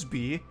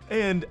Crisby,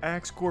 and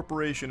Axe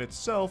Corporation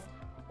itself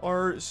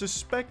are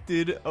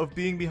suspected of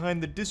being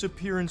behind the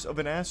disappearance of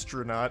an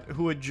astronaut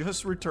who had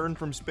just returned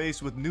from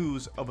space with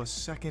news of a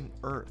second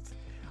Earth.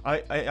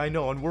 I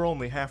know, and we're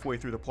only halfway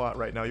through the plot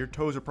right now. Your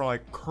toes are probably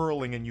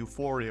curling in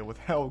euphoria with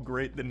how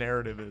great the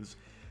narrative is.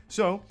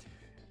 So,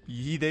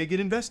 they get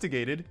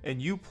investigated,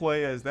 and you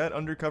play as that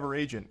undercover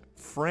agent,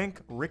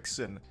 Frank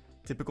Rickson.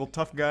 Typical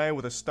tough guy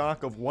with a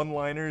stock of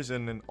one-liners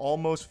and an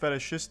almost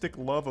fetishistic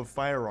love of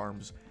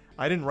firearms.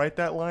 I didn't write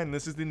that line,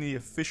 this is in the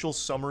official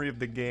summary of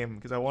the game,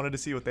 because I wanted to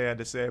see what they had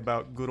to say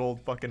about good old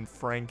fucking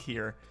Frank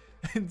here.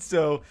 And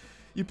so,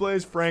 you play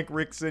as Frank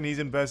Rickson, he's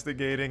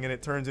investigating, and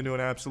it turns into an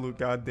absolute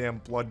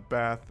goddamn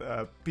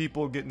bloodbath.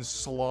 People getting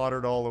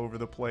slaughtered all over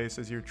the place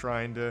as you're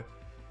trying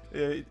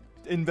to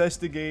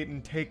investigate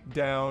and take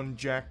down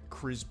Jack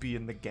Crisby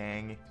and the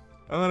gang.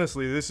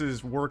 Honestly, this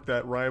is work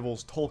that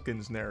rivals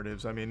Tolkien's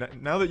narratives. I mean,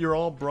 now that you're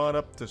all brought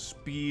up to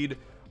speed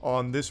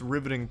on this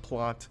riveting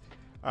plot,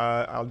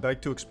 I'd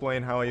like to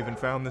explain how I even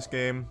found this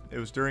game. It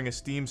was during a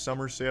Steam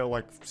summer sale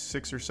like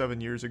 6 or 7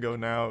 years ago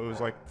now. It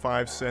was like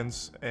 5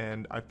 cents,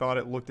 and I thought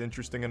it looked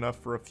interesting enough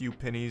for a few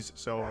pennies,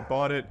 so I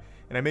bought it,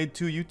 and I made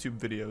 2 YouTube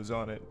videos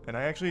on it, and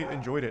I actually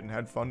enjoyed it and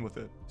had fun with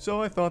it.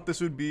 So I thought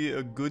this would be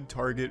a good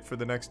target for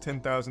the next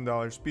 $10,000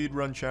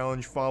 speedrun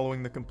challenge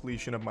following the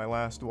completion of my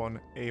last one,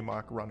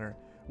 Amok Runner,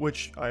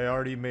 which I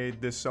already made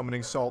this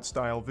Summoning Salt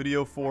style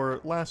video for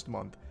last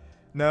month.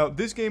 Now,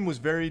 this game was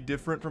very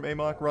different from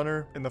Amok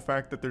Runner in the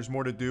fact that there's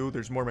more to do,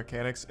 there's more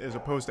mechanics, as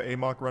opposed to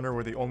Amok Runner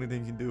where the only thing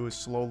you can do is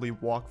slowly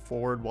walk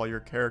forward while your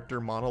character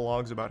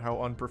monologues about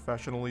how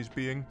unprofessional he's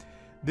being.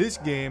 This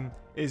game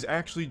is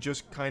actually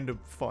just kind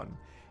of fun.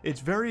 It's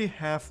very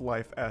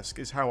Half-Life-esque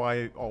is how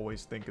I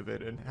always think of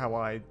it and how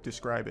I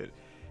describe it.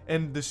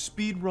 And the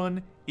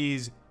speedrun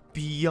is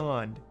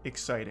beyond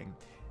exciting.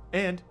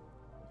 And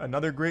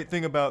another great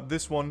thing about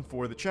this one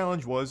for the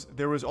challenge was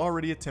there was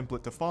already a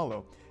template to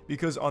follow.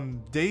 Because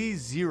on day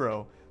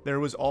 0, there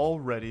was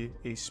already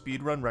a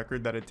speedrun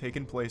record that had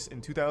taken place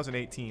in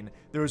 2018.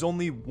 There was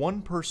only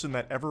one person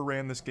that ever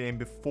ran this game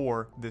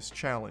before this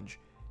challenge.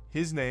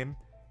 His name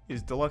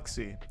is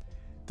Deluxy.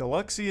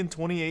 Deluxy in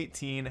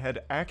 2018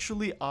 had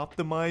actually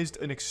optimized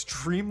an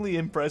extremely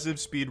impressive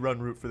speedrun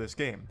route for this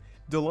game.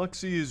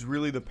 Deluxy is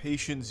really the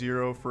patient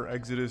zero for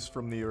Exodus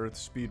from the Earth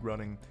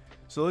speedrunning.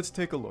 So let's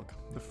take a look.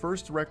 The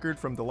first record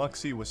from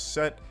Deluxy was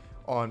set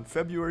on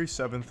February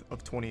 7th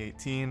of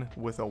 2018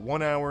 with a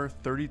 1 hour,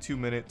 32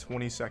 minute,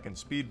 20 second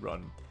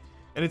speedrun.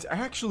 And it's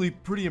actually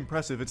pretty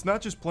impressive. It's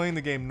not just playing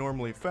the game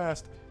normally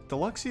fast.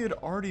 Deluxy had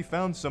already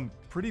found some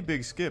pretty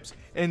big skips,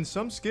 and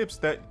some skips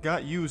that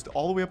got used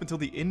all the way up until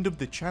the end of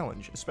the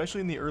challenge, especially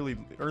in the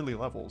early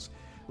levels.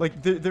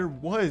 Like, there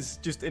was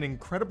just an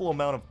incredible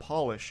amount of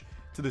polish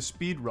to the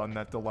speedrun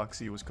that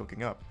Deluxy was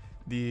cooking up.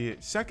 The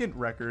second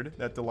record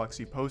that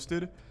Deluxy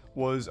posted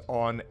was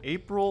on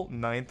April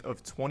 9th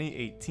of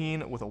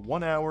 2018 with a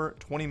 1 hour,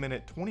 20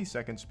 minute, 20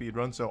 second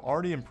speedrun, so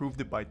already improved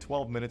it by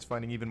 12 minutes,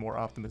 finding even more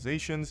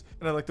optimizations.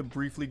 And I'd like to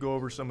briefly go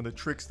over some of the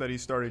tricks that he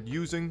started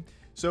using.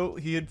 So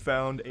he had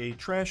found a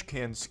trash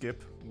can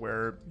skip,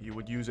 where you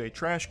would use a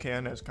trash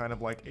can as kind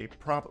of like a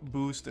prop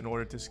boost in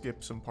order to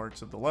skip some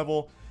parts of the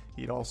level.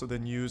 He'd also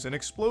then use an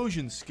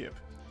explosion skip.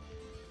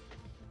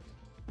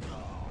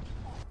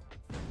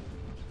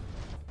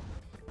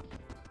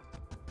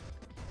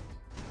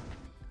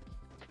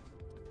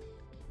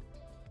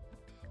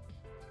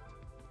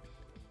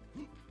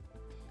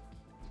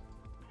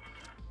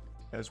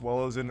 As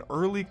well as an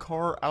early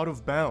car out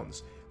of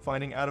bounds.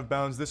 Finding out of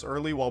bounds this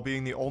early while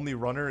being the only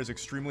runner is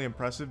extremely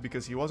impressive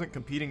because he wasn't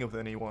competing with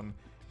anyone.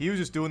 He was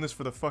just doing this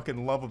for the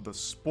fucking love of the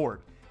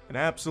sport. An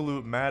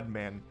absolute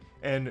madman.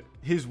 And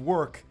his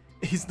work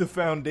is the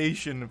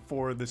foundation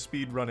for the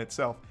speedrun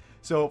itself.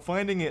 So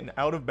finding it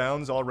out of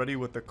bounds already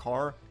with the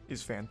car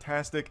is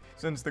fantastic,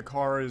 since the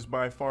car is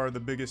by far the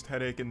biggest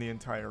headache in the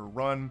entire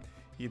run.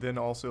 He then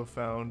also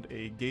found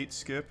a gate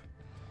skip,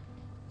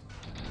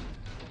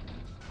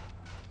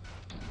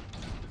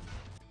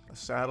 a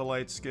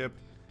satellite skip,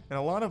 and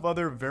a lot of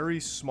other very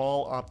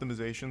small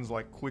optimizations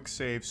like quick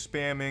save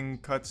spamming,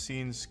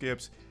 cutscene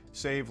skips,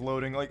 save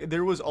loading. Like,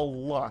 there was a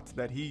lot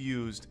that he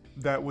used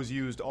that was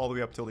used all the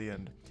way up till the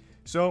end.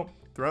 So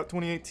throughout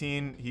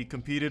 2018, he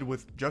competed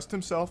with just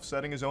himself,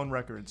 setting his own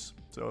records.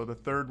 So the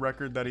third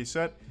record that he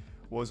set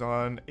was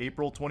on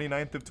April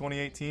 29th of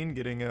 2018,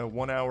 getting a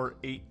 1 hour,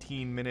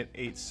 18 minute,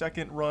 8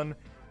 second run.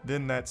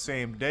 Then that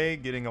same day,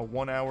 getting a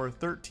 1 hour,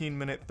 13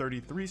 minute,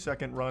 33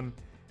 second run.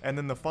 And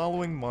then the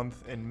following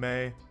month, in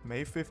May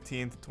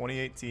 15th,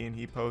 2018,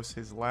 he posts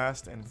his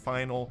last and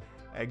final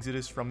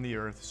Exodus from the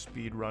Earth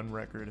speedrun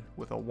record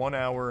with a 1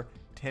 hour,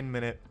 10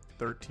 minute,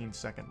 13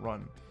 second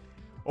run.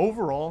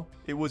 Overall,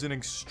 it was an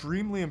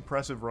extremely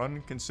impressive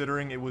run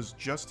considering it was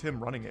just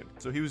him running it,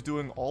 so he was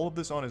doing all of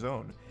this on his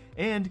own.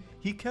 And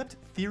he kept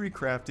theory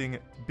crafting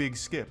big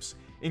skips,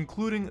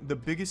 including the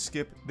biggest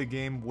skip the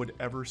game would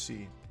ever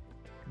see,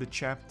 the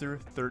Chapter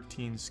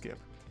 13 skip.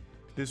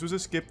 This was a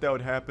skip that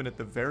would happen at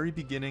the very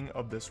beginning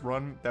of this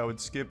run, that would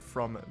skip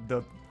from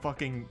the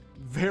fucking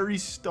very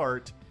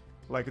start,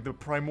 like the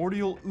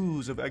primordial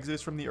ooze of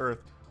Exodus from the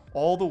Earth,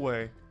 all the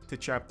way to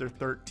Chapter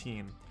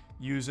 13,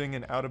 using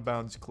an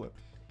out-of-bounds clip.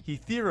 He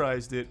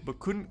theorized it, but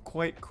couldn't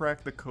quite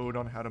crack the code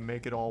on how to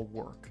make it all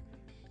work.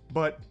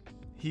 But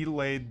he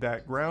laid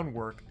that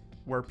groundwork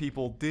where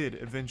people did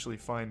eventually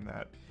find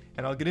that.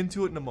 And I'll get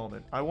into it in a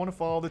moment. I want to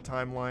follow the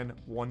timeline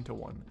one to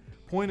one.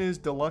 Point is,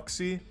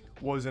 Deluxy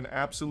was an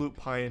absolute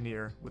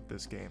pioneer with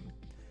this game.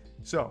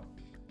 So,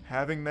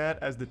 having that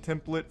as the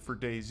template for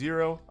day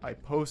 0, I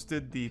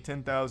posted the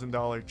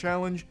 $10,000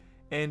 challenge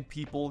and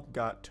people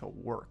got to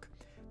work.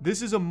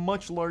 This is a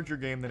much larger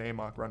game than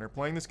Amok Runner.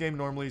 Playing this game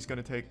normally is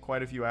going to take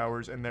quite a few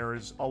hours and there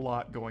is a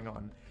lot going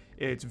on.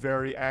 It's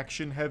very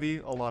action heavy,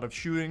 a lot of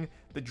shooting.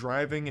 The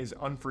driving is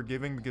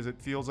unforgiving because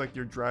it feels like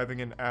you're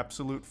driving an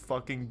absolute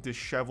fucking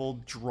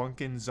disheveled,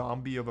 drunken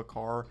zombie of a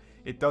car.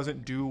 It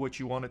doesn't do what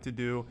you want it to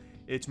do.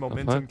 Its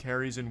momentum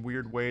carries in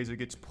weird ways. It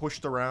gets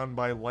pushed around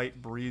by light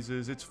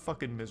breezes. It's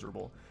fucking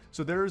miserable.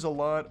 So there's a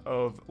lot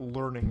of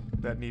learning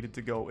that needed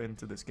to go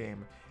into this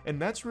game. And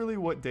that's really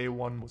what day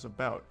 1 was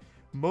about.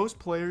 Most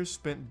players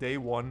spent day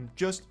 1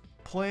 just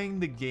playing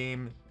the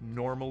game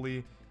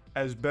normally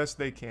as best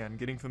they can,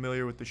 getting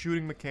familiar with the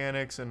shooting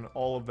mechanics and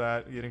all of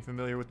that, getting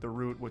familiar with the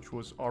route, which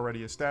was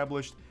already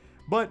established.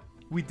 But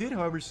we did,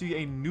 however, see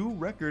a new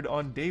record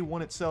on day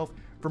 1 itself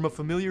from a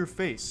familiar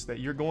face that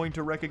you're going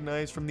to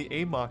recognize from the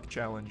Amok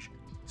challenge,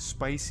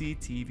 Spicy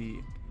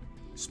TV.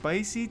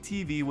 Spicy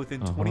TV,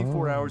 within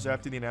 24 hours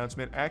after the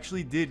announcement,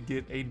 actually did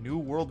get a new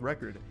world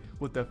record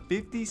with a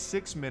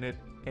 56-minute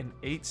and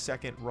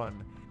 8-second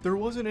run. There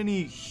wasn't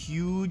any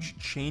huge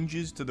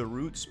changes to the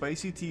route.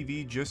 Spicy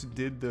TV just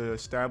did the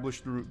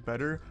established route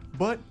better,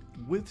 but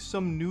with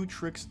some new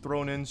tricks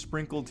thrown in,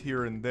 sprinkled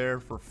here and there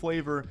for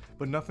flavor,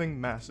 but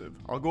nothing massive.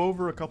 I'll go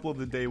over a couple of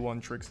the day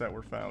 1 tricks that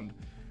were found.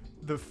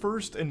 The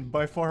first and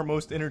by far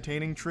most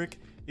entertaining trick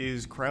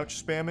is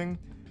crouch spamming.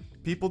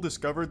 People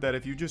discovered that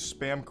if you just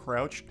spam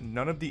crouch,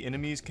 none of the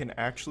enemies can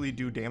actually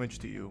do damage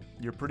to you.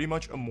 You're pretty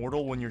much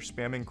immortal when you're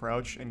spamming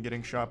crouch and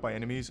getting shot by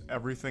enemies.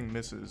 Everything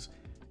misses.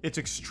 It's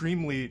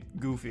extremely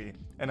goofy,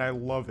 and I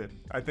love it.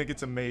 I think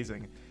it's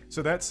amazing.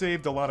 So that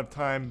saved a lot of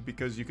time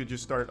because you could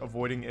just start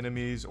avoiding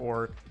enemies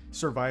or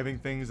surviving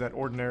things that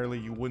ordinarily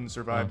you wouldn't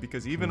survive,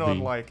 because even on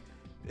like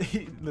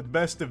the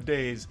best of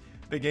days,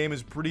 the game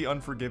is pretty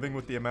unforgiving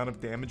with the amount of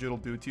damage it'll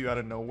do to you out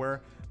of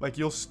nowhere. Like,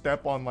 you'll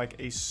step on like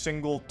a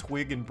single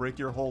twig and break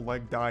your whole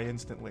leg, die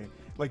instantly.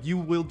 Like, you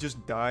will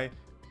just die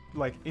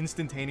like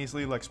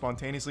instantaneously, like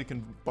spontaneously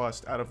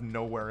combust out of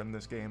nowhere in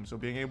this game. So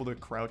being able to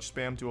crouch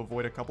spam to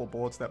avoid a couple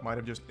bullets that might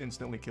have just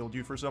instantly killed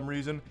you for some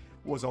reason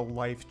was a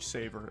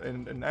lifesaver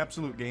and an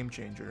absolute game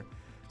changer.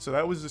 So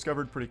that was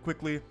discovered pretty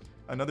quickly.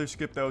 Another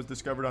skip that was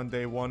discovered on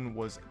day 1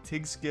 was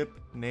Tig skip,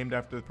 named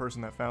after the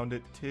person that found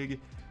it, Tig.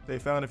 They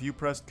found if you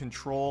pressed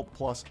Control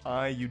plus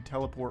I, you'd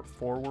teleport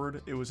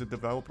forward. It was a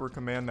developer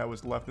command that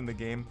was left in the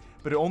game,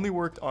 but it only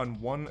worked on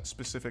one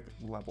specific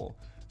level.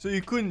 So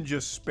you couldn't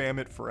just spam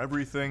it for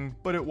everything,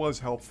 but it was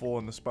helpful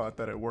in the spot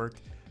that it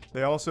worked.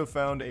 They also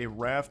found a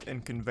raft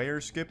and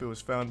conveyor skip. It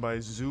was found by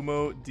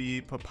Zumo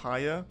di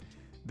Papaya.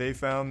 They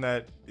found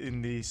that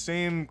in the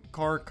same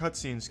car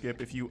cutscene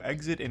skip, if you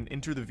exit and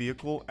enter the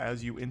vehicle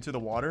as you enter the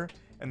water,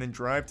 and then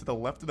drive to the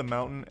left of the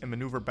mountain and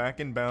maneuver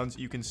back in bounds,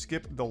 you can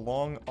skip the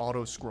long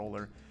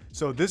auto-scroller.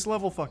 So this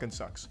level fucking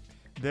sucks.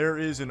 There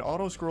is an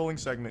auto-scrolling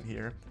segment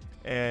here,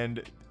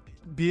 and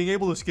being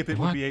able to skip it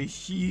would be a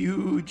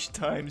huge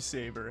time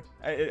saver.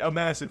 A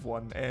massive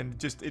one, and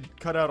just it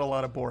cut out a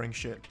lot of boring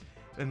shit.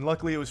 And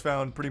luckily it was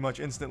found pretty much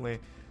instantly.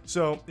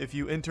 So if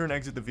you enter and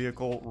exit the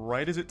vehicle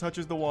right as it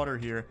touches the water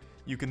here,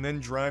 you can then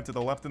drive to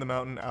the left of the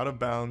mountain out of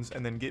bounds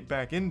and then get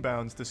back in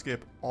bounds to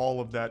skip all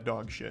of that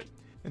dog shit.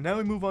 And now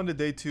we move on to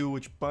day 2,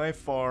 which by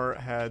far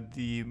had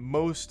the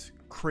most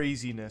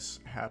craziness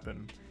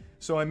happen.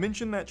 So I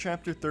mentioned that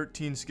chapter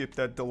 13 skip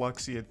that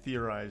Deluxy had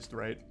theorized,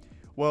 right?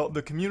 Well,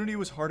 the community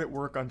was hard at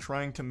work on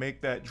trying to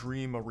make that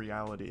dream a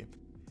reality.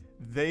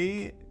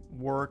 They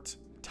worked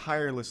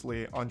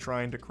tirelessly on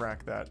trying to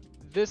crack that.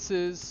 This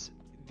is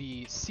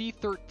the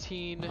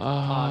C13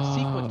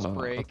 sequence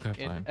break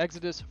in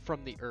Exodus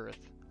from the Earth.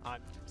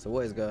 So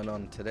what is going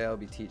on? Today I'll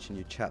be teaching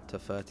you chapter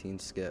 13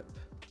 skip.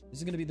 This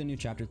is going to be the new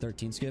chapter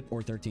 13 skip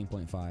or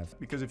 13.5.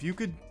 Because if you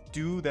could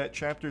do that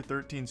chapter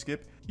 13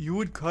 skip, you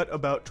would cut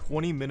about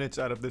 20 minutes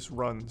out of this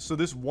run. So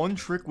this one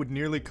trick would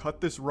nearly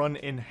cut this run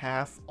in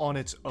half on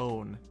its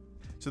own.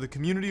 So the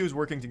community was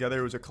working together.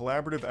 It was a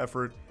collaborative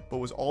effort, but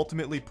was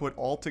ultimately put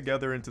all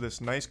together into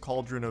this nice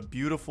cauldron of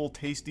beautiful,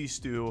 tasty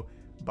stew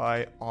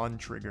by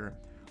OnTrigger.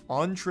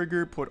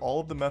 OnTrigger put all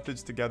of the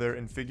methods together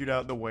and figured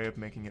out the way of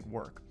making it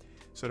work.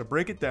 So to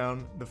break it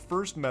down, the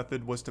first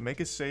method was to make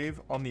a save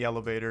on the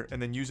elevator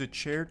and then use a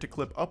chair to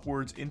clip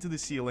upwards into the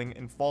ceiling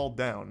and fall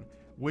down,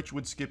 which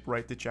would skip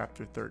right to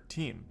chapter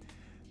 13.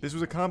 This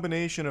was a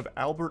combination of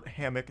Albert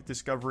Hammock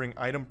discovering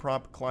item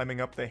prop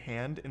climbing up the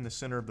hand in the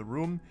center of the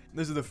room.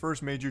 This is the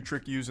first major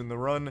trick used in the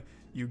run.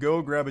 You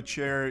go grab a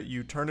chair,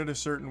 you turn it a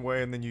certain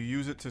way, and then you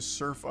use it to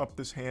surf up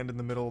this hand in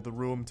the middle of the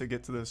room to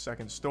get to the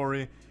second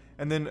story.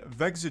 And then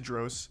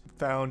Vexidros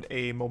found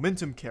a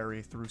momentum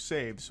carry through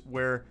saves,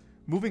 where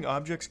moving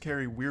objects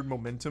carry weird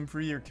momentum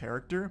for your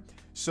character.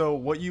 So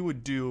what you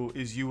would do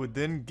is you would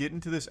then get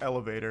into this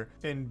elevator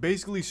and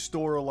basically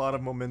store a lot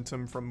of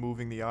momentum from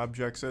moving the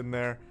objects in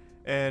there.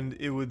 and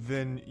it would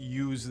then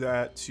use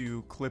that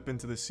to clip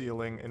into the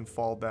ceiling and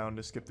fall down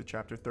to skip to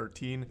chapter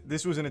 13.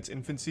 This was in its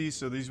infancy,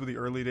 so these were the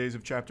early days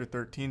of chapter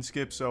 13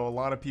 skip, so a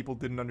lot of people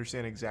didn't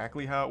understand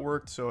exactly how it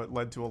worked, so it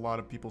led to a lot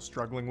of people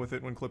struggling with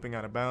it when clipping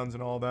out of bounds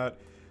and all that.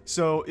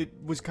 So it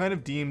was kind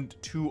of deemed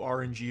too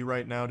RNG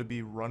right now to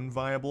be run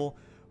viable,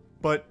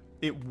 but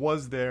it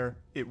was there,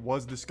 it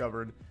was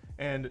discovered,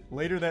 and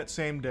later that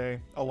same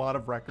day, a lot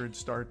of records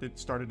started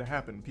to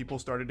happen. People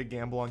started to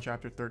gamble on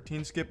chapter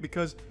 13 skip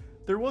because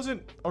there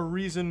wasn't a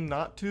reason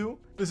not to.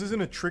 This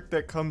isn't a trick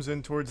that comes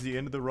in towards the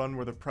end of the run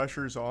where the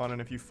pressure's on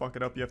and if you fuck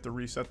it up you have to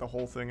reset the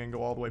whole thing and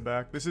go all the way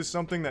back. This is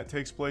something that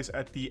takes place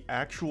at the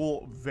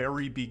actual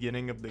very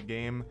beginning of the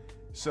game.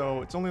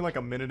 So it's only like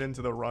a minute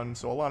into the run,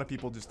 so a lot of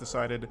people just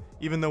decided,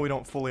 even though we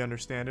don't fully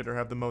understand it or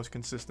have the most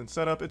consistent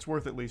setup, it's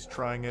worth at least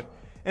trying it.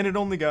 And it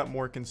only got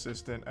more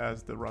consistent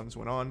as the runs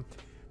went on.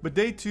 But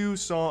day 2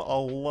 saw a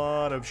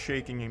lot of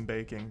shaking and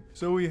baking.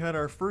 So we had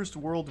our first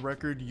world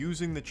record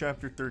using the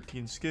chapter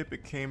 13 skip.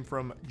 It came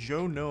from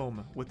Joe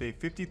Gnome with a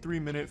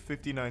 53-minute,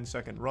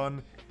 59-second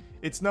run.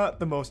 It's not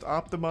the most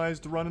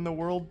optimized run in the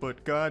world,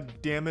 but god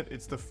damn it,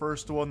 it's the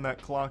first one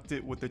that clocked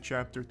it with the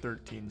chapter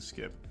 13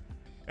 skip.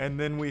 And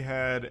then we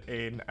had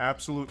an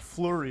absolute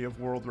flurry of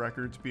world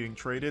records being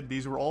traded.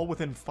 These were all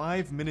within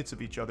 5 minutes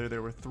of each other.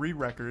 There were 3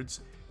 records.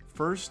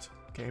 First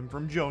came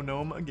from Joe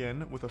Gnome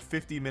again with a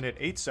 50-minute,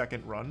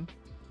 8-second run.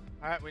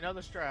 Alright, we know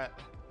the strat.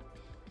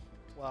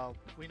 Well,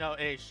 we know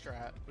a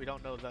strat. We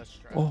don't know the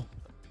strat. Oh.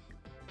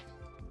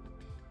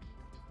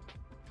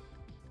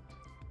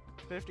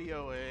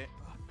 50:08.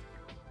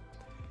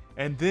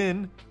 And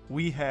then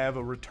we have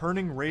a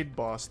returning raid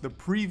boss, the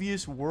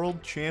previous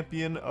world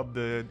champion of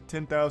the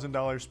 $10,000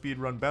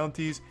 speedrun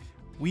bounties,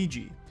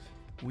 Ouija.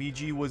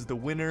 Ouija was the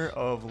winner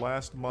of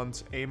last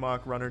month's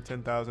AMOC Runner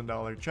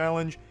 $10,000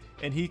 challenge,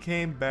 and he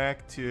came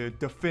back to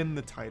defend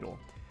the title.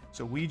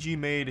 So Ouija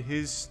made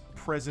his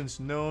presence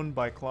known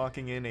by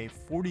clocking in a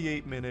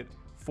 48-minute,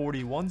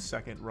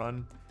 41-second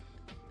run.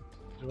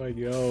 There I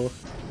go.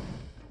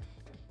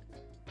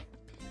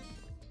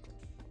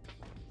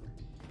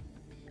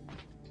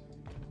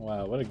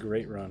 Wow, what a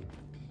great run.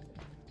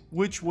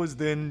 Which was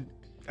then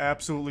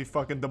absolutely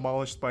fucking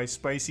demolished by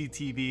Spicy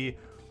TV,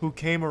 who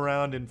came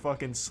around and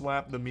fucking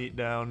slapped the meat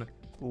down,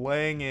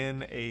 laying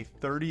in a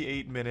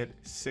 38-minute,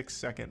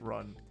 6-second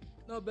run.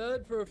 Not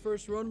bad for a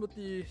first run with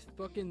the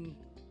fucking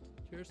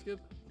chair skip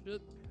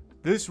shit.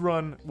 This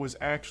run was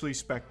actually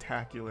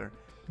spectacular.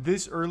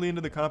 This early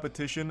into the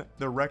competition,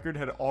 the record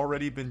had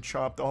already been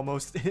chopped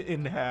almost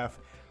in half,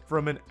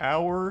 from an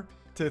hour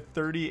to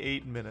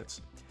 38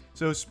 minutes.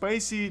 So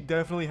Spicy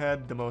definitely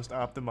had the most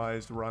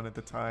optimized run at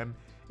the time,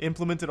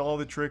 implemented all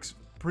the tricks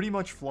pretty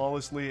much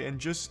flawlessly, and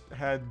just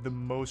had the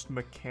most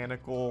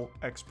mechanical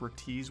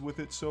expertise with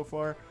it so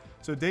far.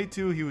 So day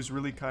 2 he was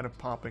really kind of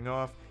popping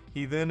off.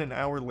 He then an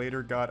hour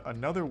later got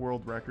another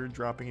world record,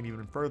 dropping it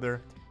even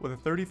further, with a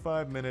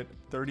 35-minute,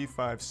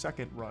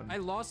 35-second run. I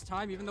lost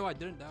time even though I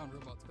didn't down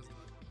robots because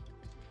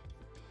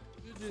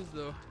of that. GG's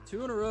though.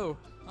 2 in a row.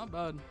 Not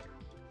bad.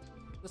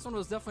 This one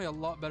was definitely a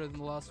lot better than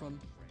the last one.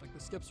 Like the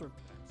skips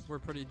were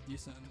pretty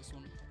decent in this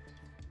one.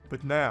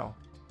 But now,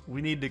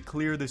 we need to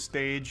clear the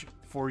stage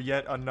for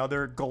yet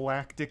another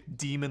galactic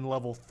demon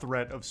level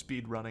threat of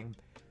speedrunning.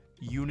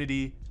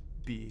 Unity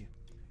B.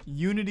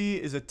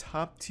 Unity is a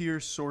top tier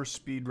source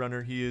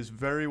speedrunner. He is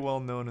very well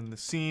known in the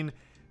scene.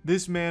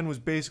 This man was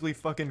basically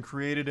fucking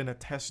created in a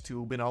test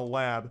tube in a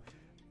lab,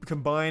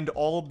 combined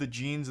all of the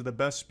genes of the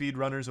best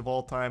speedrunners of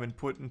all time and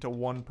put into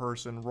one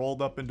person,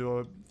 rolled up into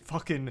a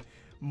fucking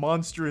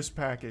monstrous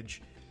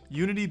package.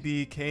 Unity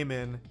B came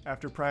in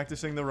after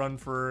practicing the run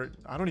for,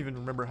 I don't even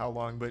remember how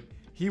long, but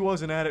he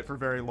wasn't at it for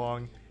very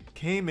long,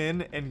 came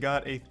in and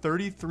got a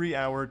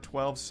 33-hour,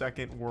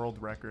 12-second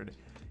world record.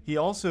 He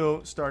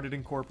also started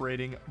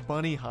incorporating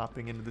bunny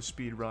hopping into the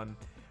speed run.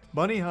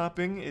 Bunny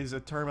hopping is a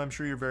term I'm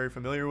sure you're very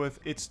familiar with.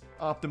 It's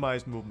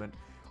optimized movement.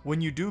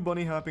 When you do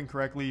bunny hopping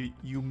correctly,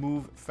 you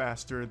move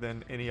faster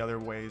than any other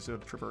ways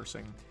of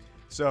traversing.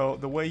 So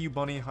the way you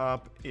bunny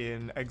hop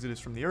in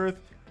Exodus from the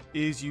Earth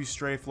is you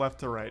strafe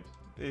left to right.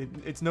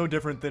 It's no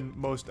different than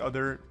most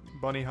other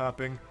bunny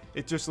hopping.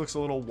 It just looks a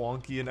little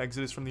wonky in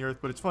Exodus from the Earth,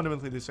 but it's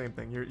fundamentally the same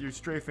thing. You're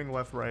strafing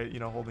left, right, you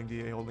know, holding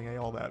DA, holding A,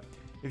 all that.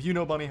 If you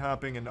know bunny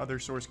hopping in other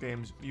Source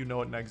games, you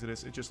know it in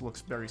Exodus. It just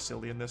looks very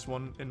silly in this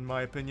one, in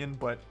my opinion,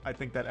 but I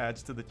think that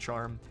adds to the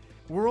charm.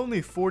 We're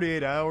only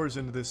 48 hours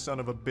into this son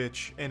of a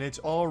bitch, and it's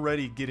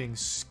already getting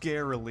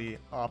scarily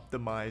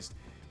optimized.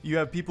 You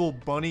have people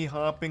bunny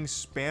hopping,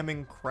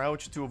 spamming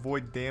crouch to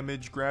avoid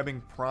damage,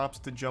 grabbing props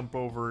to jump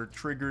over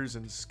triggers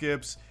and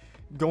skips,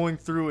 going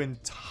through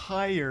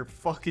entire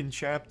fucking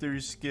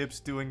chapters,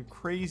 skips, doing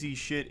crazy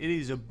shit. It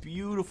is a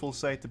beautiful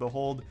sight to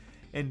behold.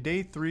 And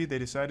day 3, they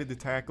decided to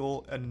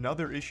tackle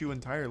another issue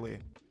entirely.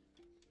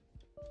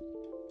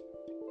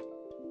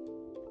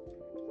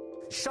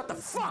 Shut the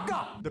fuck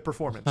up! The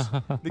performance.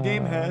 The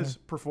game has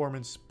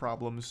performance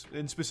problems,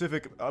 in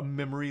specific a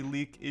memory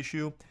leak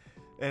issue.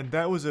 And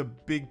that was a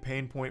big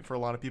pain point for a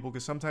lot of people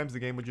because sometimes the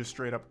game would just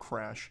straight up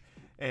crash.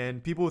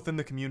 and people within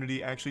the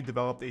community actually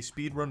developed a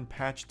speedrun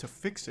patch to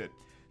fix it.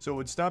 So it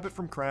would stop it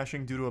from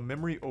crashing due to a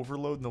memory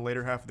overload in the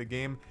later half of the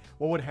game.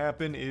 What would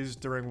happen is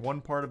during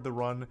one part of the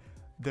run,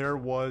 there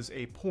was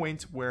a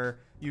point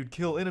where you'd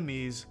kill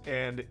enemies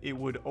and it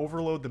would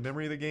overload the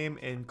memory of the game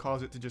and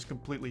cause it to just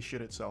completely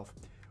shit itself,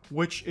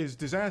 which is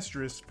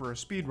disastrous for a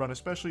speedrun,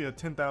 especially a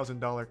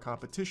 $10,000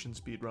 competition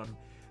speedrun.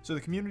 So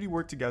the community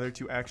worked together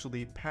to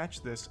actually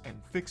patch this and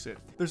fix it.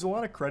 There's a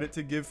lot of credit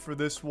to give for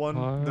this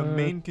one. The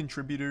main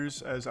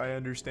contributors, as I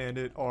understand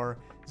it, are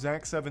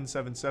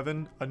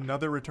Zach777,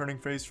 another returning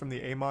face from the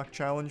AMOC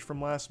challenge from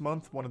last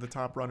month, one of the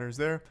top runners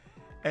there,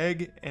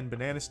 Egg and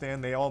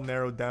Bananistan, they all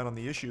narrowed down on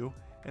the issue,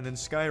 and then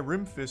Sky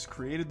Rimfist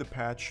created the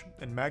patch,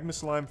 and Magma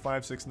Slime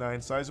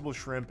 569, Sizable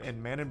Shrimp,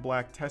 and Man in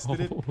Black tested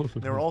it.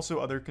 There were also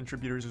other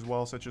contributors as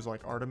well, such as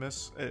like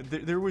Artemis.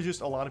 There was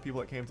just a lot of people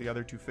that came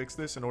together to fix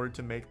this in order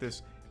to make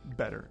this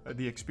better,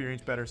 the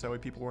experience better, so that way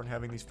people weren't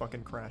having these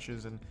fucking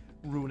crashes and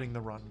ruining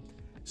the run.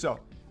 So,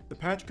 the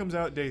patch comes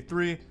out day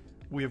 3.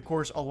 We of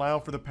course allow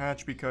for the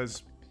patch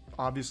because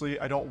obviously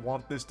I don't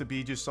want this to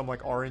be just some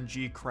like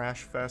RNG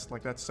crash fest,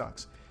 like that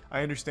sucks.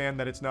 I understand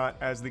that it's not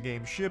as the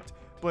game shipped,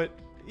 but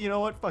you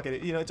know what, fuck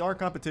it, you know, it's our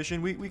competition,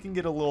 we can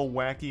get a little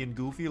wacky and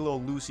goofy, a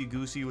little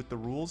loosey-goosey with the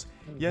rules.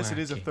 Yes, it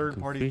is a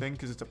third-party thing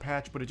because it's a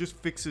patch, but it just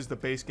fixes the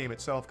base game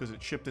itself because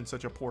it's shipped in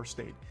such a poor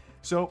state.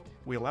 So,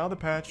 we allow the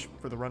patch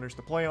for the runners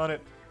to play on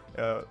it,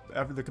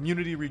 after the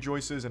community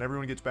rejoices and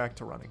everyone gets back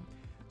to running.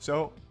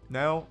 So,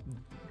 now,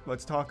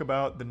 let's talk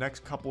about the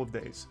next couple of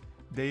days.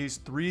 Days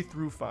 3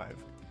 through 5.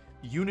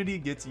 Unity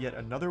gets yet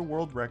another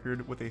world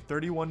record with a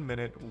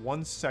 31-minute,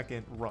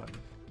 1-second run.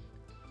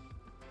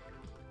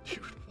 Dude,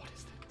 what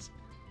is this?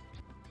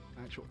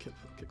 Actual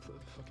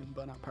kickflip, fucking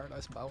Burnout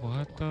Paradise Battle.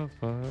 What the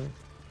fuck?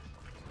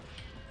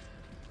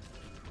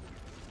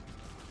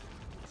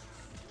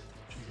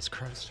 Jesus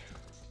Christ.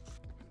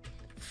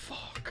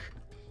 Fuck.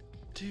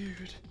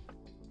 Dude.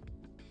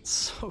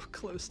 So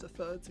close to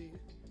 30.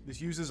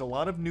 This uses a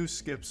lot of new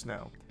skips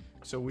now.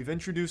 So we've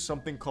introduced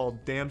something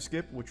called Dam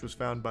Skip, which was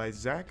found by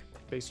Zach.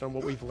 Based on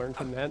what we've learned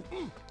from that.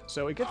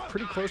 So it gets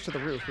pretty close to the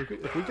roof.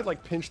 If we could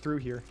like pinch through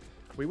here,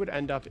 we would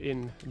end up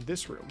in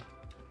this room.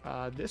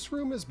 This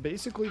room is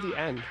basically the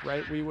end,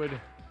 right? We would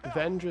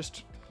then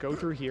just go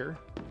through here,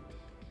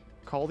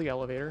 call the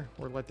elevator,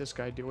 or let this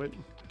guy do it,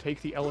 take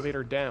the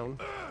elevator down,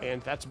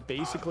 and that's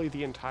basically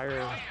the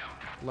entire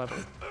level.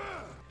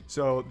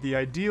 So the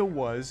idea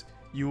was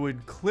you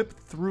would clip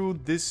through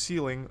this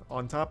ceiling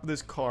on top of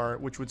this car,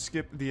 which would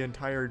skip the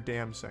entire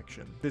dam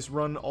section. This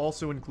run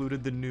also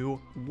included the new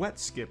wet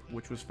skip,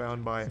 which was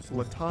found by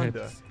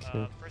Latonda.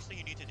 First thing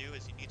you need to do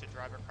is you need to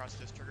drive across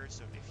this trigger,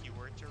 so if you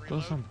were to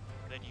reload,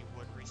 then you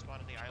would respawn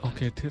on the island.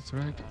 Okay, that's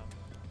right.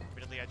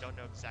 Admittedly, I don't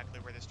know exactly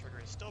where this trigger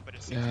is still, but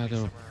it seems to be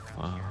somewhere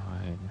around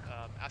here.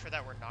 After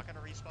that, we're not going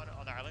to respawn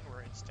on the island.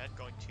 We're instead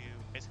going to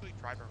basically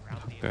drive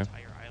around the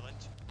entire island.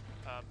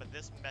 But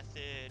this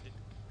method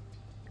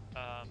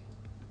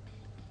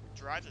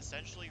drives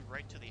essentially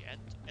right to the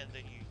end, and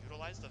then you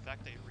utilize the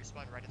fact that you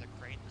respawn right in the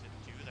crane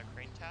to do the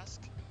crane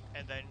task,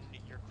 and then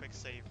your quick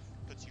save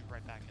puts you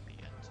right back in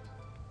the end.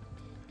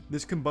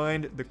 This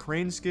combined the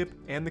crane skip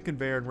and the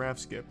conveyor and raft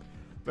skip.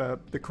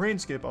 The crane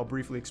skip, I'll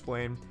briefly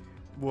explain,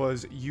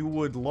 was you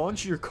would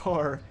launch your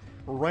car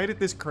right at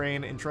this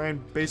crane and try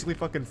and basically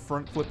fucking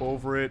front flip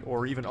over it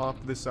or even off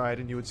to the side,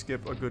 and you would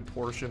skip a good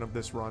portion of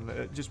this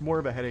run. Just more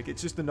of a headache.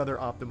 It's just another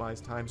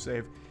optimized time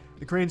save.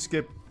 The crane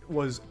skip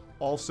was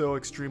also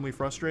extremely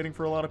frustrating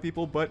for a lot of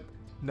people, but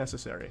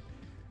necessary.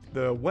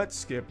 The wet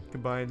skip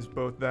combines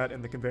both that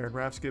and the conveyor and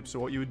raft skip, so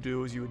what you would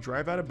do is you would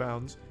drive out of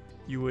bounds,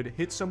 you would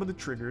hit some of the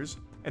triggers,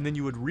 and then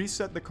you would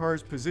reset the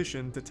car's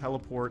position to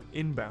teleport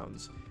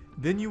inbounds.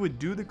 Then you would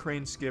do the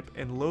crane skip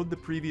and load the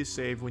previous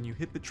save when you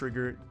hit the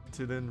trigger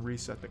to then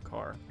reset the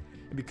car.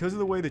 And because of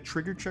the way the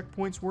trigger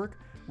checkpoints work,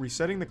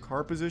 resetting the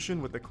car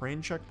position with the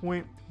crane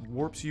checkpoint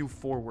warps you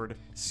forward,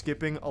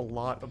 skipping a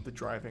lot of the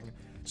driving.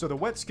 So the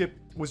wet skip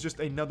was just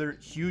another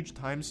huge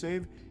time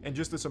save, and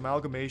just this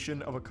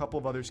amalgamation of a couple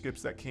of other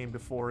skips that came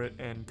before it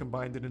and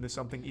combined it into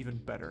something even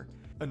better.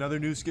 Another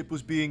new skip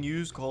was being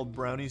used called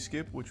Brownie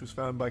Skip, which was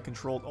found by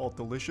Controlled Alt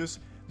Delicious.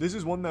 This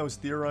is one that was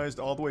theorized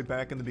all the way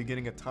back in the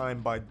beginning of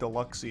time by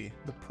Deluxy,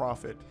 the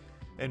Prophet.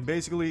 And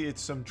basically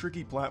it's some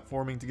tricky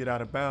platforming to get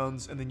out of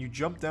bounds, and then you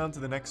jump down to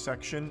the next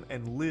section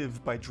and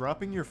live by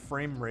dropping your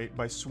frame rate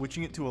by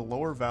switching it to a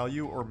lower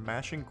value or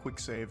mashing quick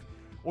save,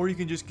 or you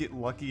can just get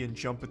lucky and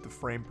jump at the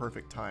frame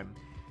perfect time.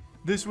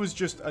 This was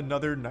just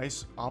another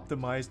nice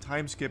optimized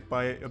time skip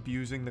by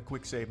abusing the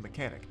quick save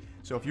mechanic.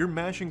 So if you're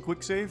mashing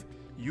quick save,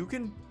 you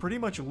can pretty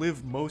much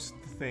live most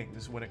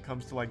things when it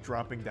comes to like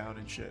dropping down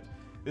and shit.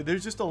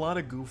 There's just a lot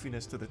of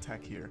goofiness to the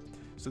tech here.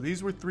 So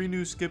these were 3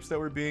 new skips that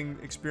were being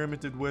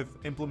experimented with,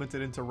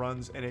 implemented into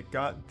runs, and it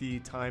got the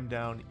time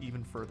down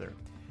even further.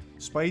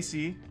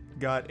 Spicy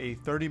got a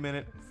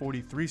 30-minute,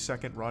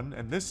 43-second run,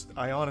 and this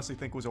I honestly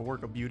think was a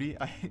work of beauty.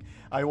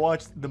 I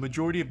watched the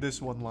majority of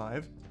this one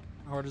live.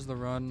 How hard is the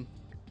run?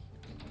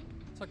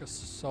 It's like a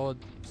solid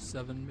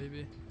 7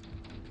 maybe.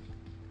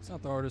 It's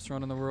not the hardest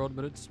run in the world,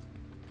 but it's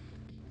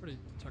Pretty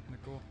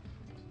technical.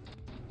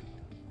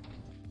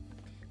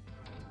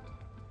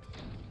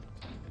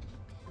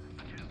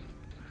 That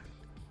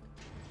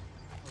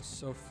was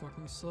so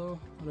fucking slow.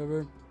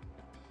 Whatever.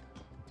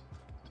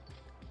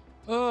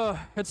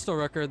 Hit still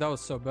record. That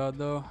was so bad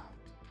though.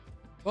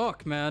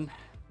 Fuck, man.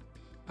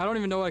 I don't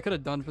even know what I could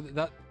have done for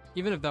that.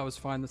 Even if that was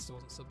fine, that still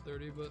wasn't sub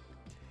 30, but.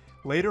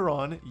 Later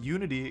on,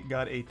 Unity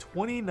got a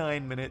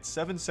 29-minute,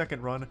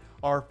 7-second run,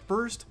 our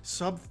first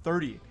sub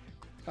 30.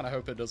 Kind of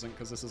hope it doesn't,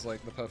 because this is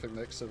like the perfect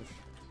mix of,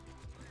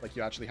 like,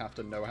 you actually have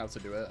to know how to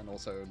do it and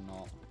also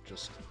not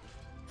just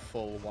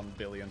full 1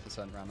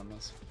 billion%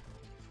 randomness.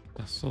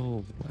 That's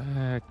so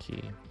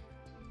wacky.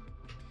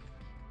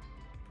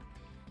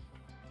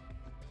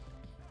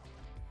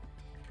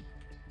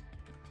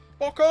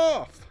 Fuck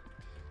off!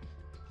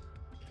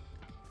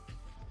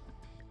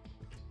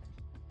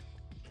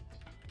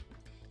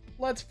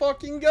 Let's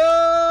fucking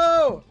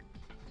go!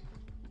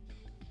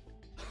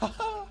 That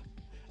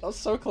was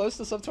so close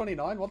to sub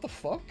 29, what the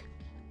fuck?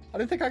 I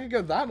didn't think I could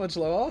go that much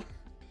lower.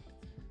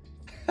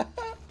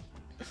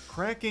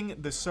 Cracking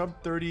the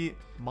sub 30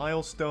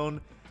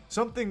 milestone,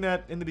 something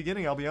that in the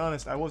beginning, I'll be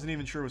honest, I wasn't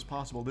even sure was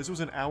possible. This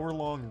was an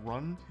hour-long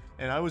run,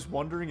 and I was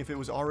wondering if it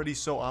was already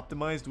so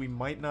optimized we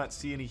might not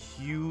see any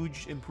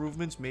huge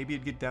improvements. Maybe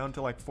it'd get down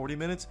to like 40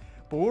 minutes,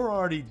 but we're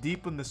already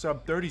deep in the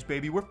sub 30s,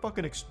 baby. We're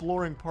fucking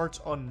exploring parts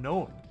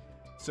unknown.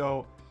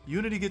 So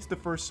Unity gets the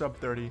first sub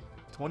 30,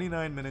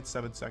 29 minutes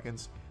 7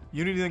 seconds.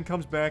 Unity then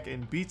comes back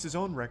and beats his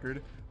own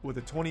record with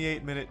a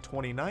 28-minute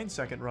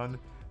 29-second run,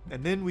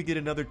 and then we get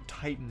another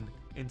titan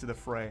into the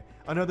fray,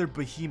 another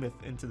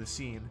behemoth into the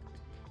scene,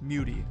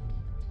 Muty.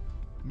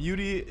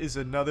 Muty is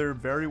another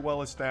very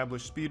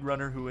well-established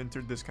speedrunner who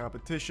entered this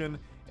competition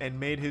and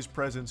made his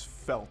presence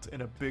felt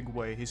in a big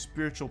way. His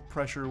spiritual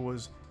pressure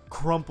was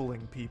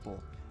crumpling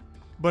people.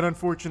 But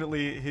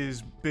unfortunately,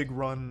 his big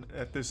run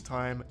at this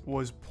time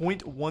was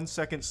 0.1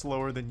 second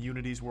slower than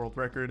Unity's world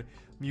record.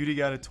 Muty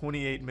got a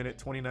 28-minute,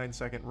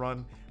 29-second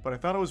run, but I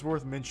thought it was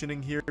worth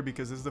mentioning here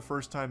because this is the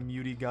first time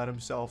Muty got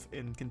himself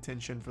in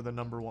contention for the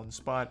 #1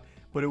 spot,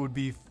 but it would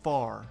be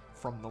far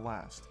from the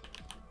last.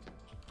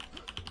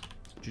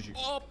 GG.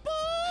 Not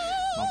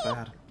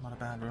bad. Not a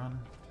bad run.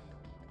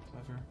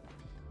 Clever.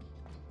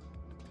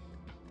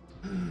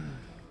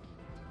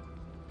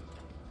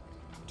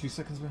 2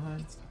 seconds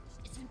behind.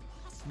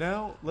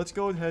 Now, let's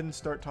go ahead and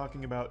start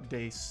talking about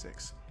Day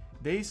 6.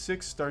 Day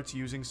 6 starts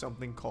using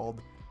something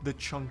called the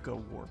Chunka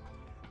Warp.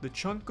 The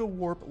Chunka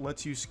Warp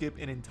lets you skip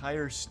an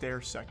entire stair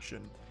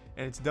section,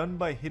 and it's done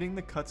by hitting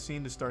the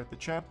cutscene to start the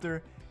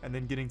chapter, and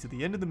then getting to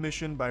the end of the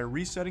mission by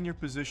resetting your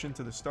position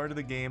to the start of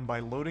the game by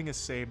loading a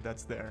save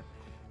that's there.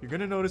 You're going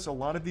to notice a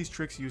lot of these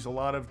tricks use a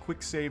lot of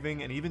quick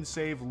saving and even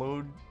save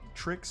load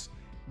tricks,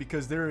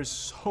 because there is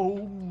so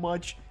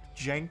much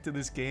jank to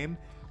this game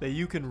that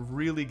you can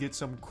really get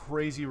some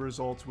crazy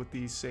results with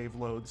these save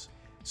loads.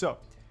 So,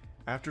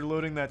 after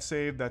loading that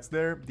save that's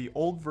there, the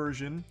old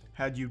version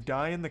had you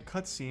die in the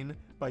cutscene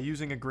by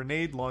using a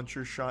grenade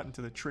launcher shot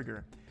into the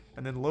trigger,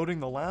 and then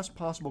loading the last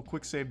possible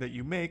quick save that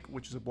you make,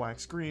 which is a black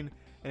screen,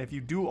 and if you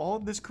do all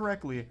of this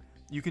correctly,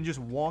 you can just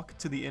walk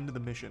to the end of the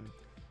mission.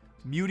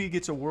 Muty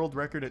gets a world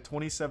record at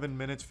 27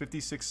 minutes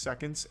 56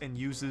 seconds and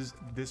uses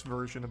this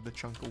version of the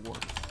Chunka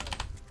Warp.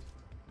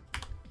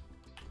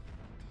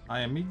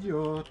 I am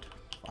idiot.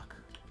 Fuck.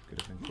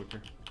 Could have been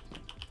quicker.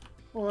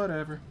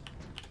 Whatever.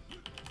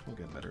 We'll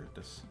get better at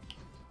this.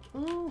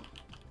 Ooh.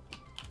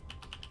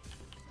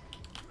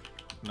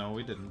 No,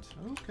 we didn't.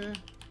 Okay.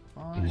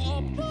 Fine.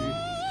 Yummy.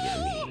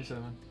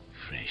 27.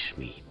 Fresh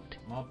meat.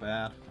 Not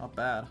bad. Not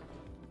bad.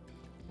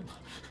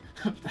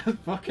 That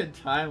fucking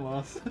time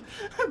loss.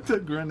 The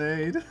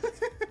grenade.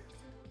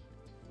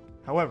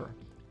 However,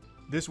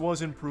 this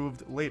was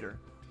improved later.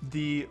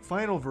 The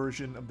final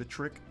version of the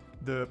trick,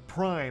 the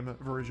Prime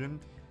version,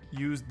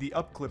 used the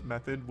upclip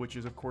method, which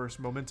is of course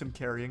momentum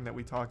carrying that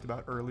we talked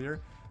about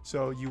earlier.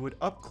 So you would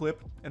upclip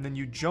and then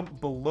you jump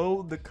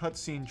below the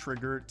cutscene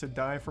trigger to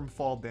die from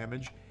fall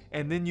damage,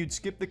 and then you'd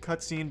skip the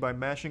cutscene by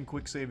mashing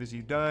quick save as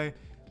you die,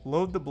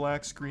 load the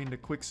black screen to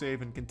quick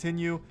save and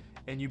continue,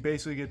 and you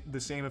basically get the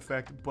same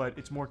effect, but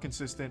it's more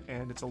consistent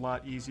and it's a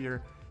lot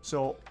easier.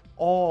 So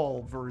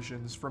all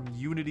versions from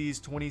Unity's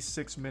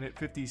 26-minute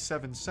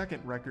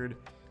 57-second record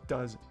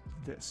does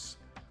this.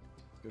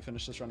 Go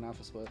finish this run now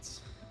for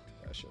splits.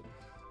 I should.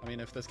 I mean,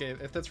 if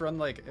this run,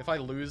 like, if I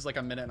lose like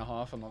a minute and a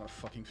half, I'm not gonna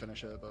fucking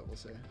finish it, but we'll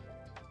see.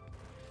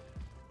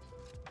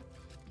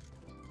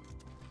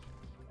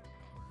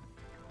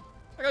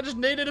 That guy just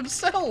naded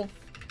himself!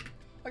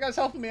 That guy's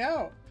helping me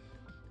out!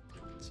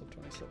 Sub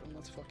 27,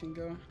 let's fucking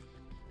go.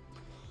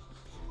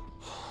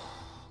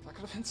 That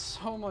could have been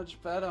so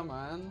much better,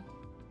 man.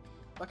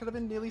 That could have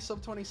been nearly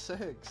sub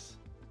 26.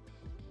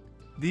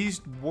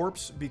 These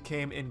warps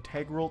became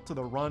integral to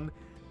the run.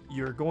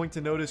 You're going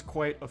to notice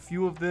quite a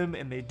few of them,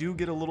 and they do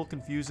get a little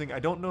confusing. I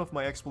don't know if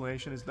my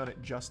explanation has done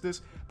it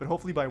justice, but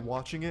hopefully by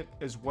watching it,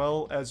 as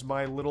well as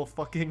my little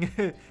fucking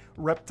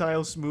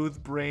reptile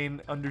smooth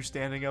brain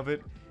understanding of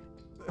it,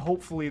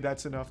 hopefully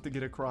that's enough to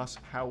get across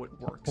how it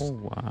works. Oh,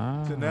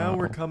 wow. So now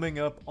we're coming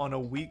up on a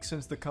week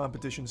since the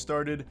competition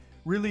started.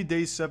 Really,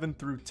 days 7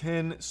 through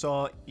 10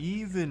 saw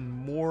even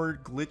more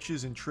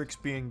glitches and tricks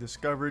being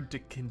discovered to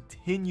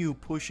continue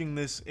pushing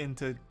this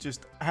into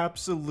just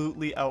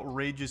absolutely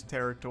outrageous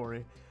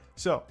territory.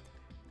 So,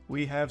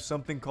 we have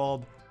something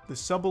called the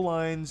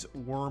Suballine's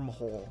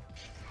Wormhole.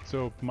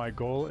 So my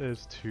goal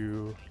is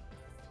to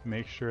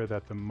make sure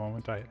that the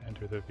moment I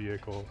enter the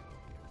vehicle,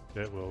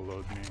 it will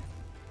load me.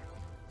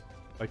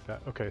 Like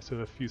that. Okay, so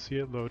if you see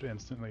it load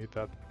instantly,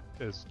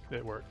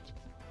 it worked.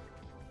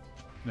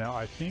 Now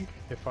I think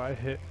if I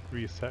hit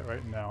reset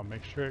right now,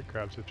 make sure it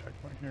grabs a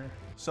checkpoint here.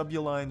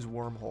 Suballine's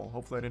Wormhole.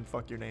 Hopefully I didn't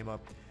fuck your name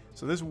up.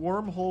 So this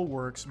wormhole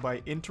works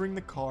by entering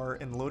the car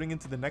and loading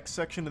into the next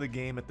section of the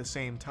game at the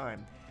same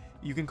time.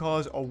 You can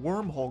cause a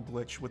wormhole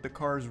glitch with the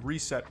car's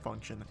reset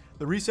function.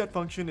 The reset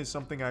function is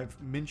something I've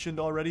mentioned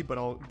already, but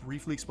I'll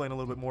briefly explain a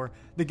little bit more.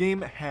 The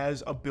game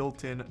has a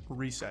built-in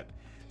reset.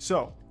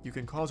 So, you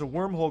can cause a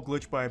wormhole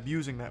glitch by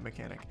abusing that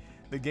mechanic.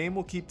 The game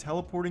will keep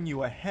teleporting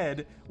you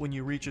ahead when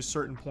you reach a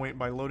certain point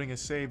by loading a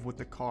save with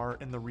the car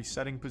in the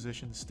resetting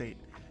position state.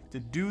 To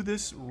do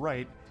this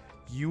right,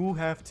 you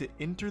have to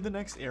enter the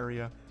next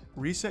area,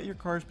 reset your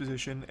car's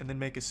position, and then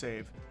make a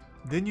save.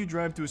 Then you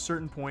drive to a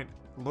certain point,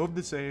 load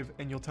the save,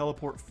 and you'll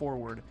teleport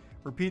forward.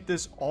 Repeat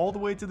this all the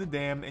way to the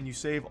dam, and you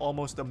save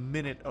almost a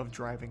minute of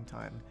driving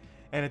time.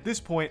 And at this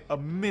point, a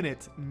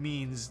minute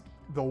means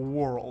the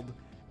world.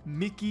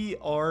 Mickey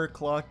R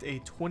clocked a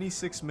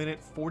 26-minute,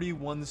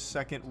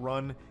 41-second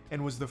run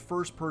and was the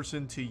first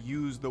person to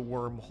use the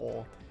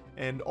wormhole.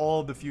 And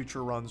all the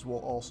future runs will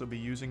also be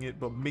using it,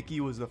 but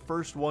Mickey was the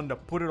first one to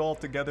put it all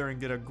together and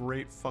get a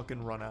great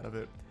fucking run out of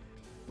it.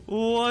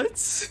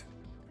 What?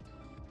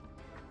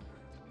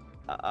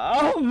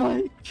 Oh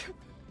my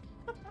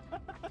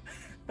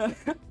god.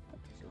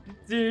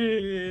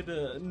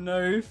 Dude,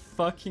 no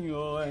fucking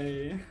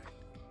way.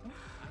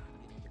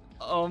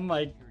 Oh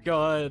my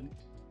god.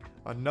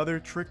 Another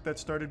trick that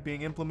started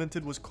being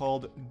implemented was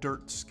called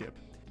Dirt Skip.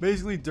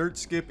 Basically, Dirt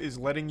Skip is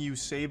letting you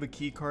save a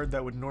keycard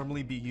that would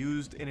normally be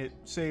used, and it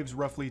saves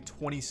roughly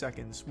 20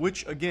 seconds,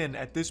 which again,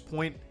 at this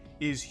point,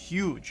 is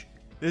huge.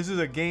 This is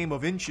a game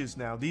of inches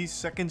now. These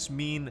seconds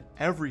mean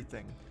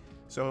everything.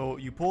 So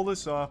you pull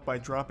this off by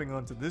dropping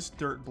onto this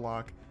dirt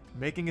block,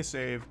 making a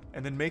save,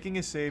 and then making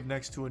a save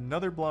next to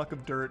another block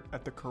of dirt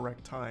at the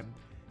correct time.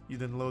 You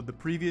then load the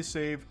previous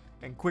save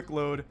and quick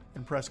load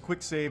and press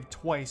quick save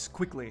twice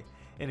quickly.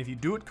 And if you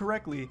do it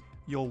correctly,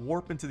 you'll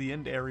warp into the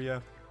end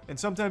area, and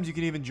sometimes you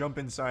can even jump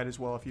inside as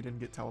well if you didn't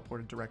get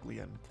teleported directly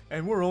in.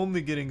 And we're only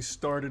getting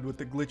started with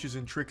the glitches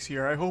and tricks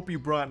here. I hope you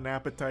brought an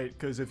appetite,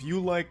 because if you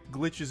like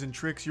glitches and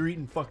tricks, you're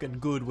eating fucking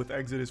good with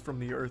Exodus from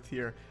the Earth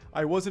here.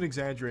 I wasn't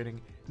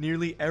exaggerating.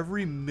 Nearly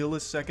every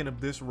millisecond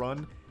of this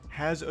run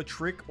has a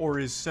trick or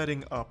is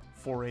setting up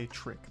for a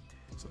trick.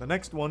 So the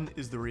next one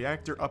is the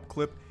reactor up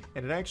clip,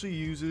 and it actually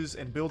uses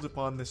and builds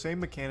upon the same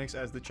mechanics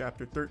as the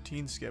chapter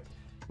 13 skip,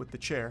 with the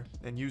chair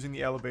and using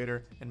the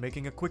elevator and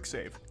making a quick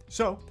save.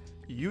 So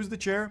you use the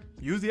chair,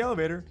 use the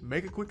elevator,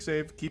 make a quick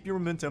save, keep your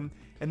momentum,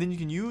 and then you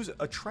can use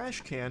a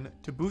trash can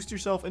to boost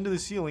yourself into the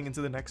ceiling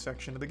into the next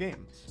section of the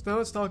game. So now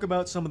let's talk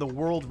about some of the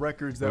world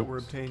records that were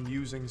obtained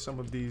using some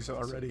of these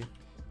already.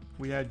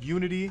 We had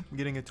Unity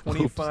getting a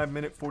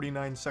 25-minute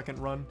 49-second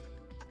run.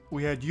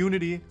 We had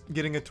Unity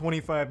getting a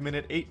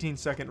 25-minute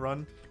 18-second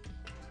run.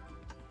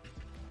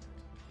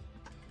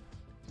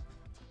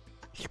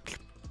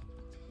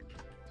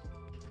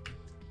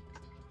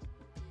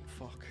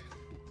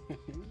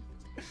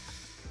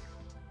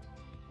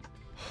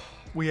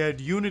 We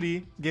had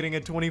Unity getting a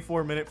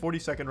 24-minute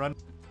 40-second run.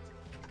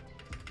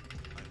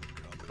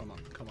 Come on.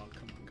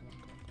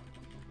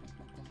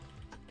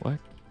 What?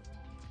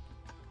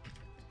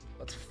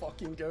 Let's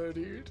fucking go,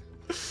 dude.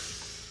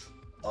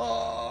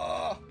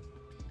 Oh!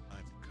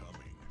 I'm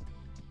coming.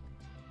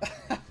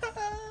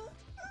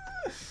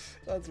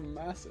 That's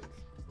massive.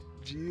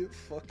 G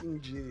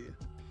fucking G.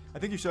 I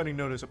think you're starting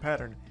to notice a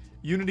pattern.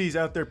 Unity's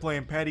out there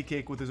playing patty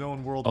cake with his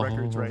own world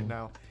records right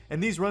now. And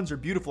these runs are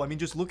beautiful. I mean,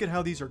 just look at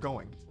how these are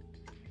going.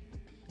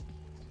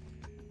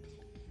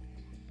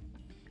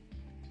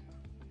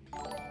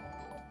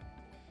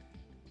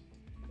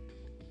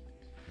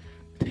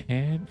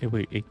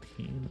 Wait,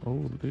 18.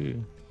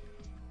 Holy.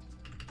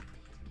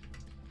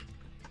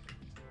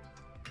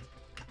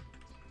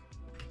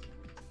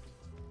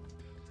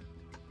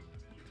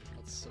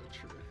 That's so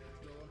true.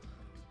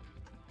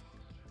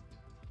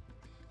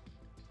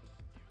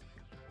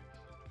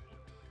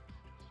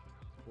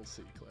 We'll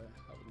see, Claire.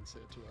 I wouldn't say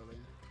it too early.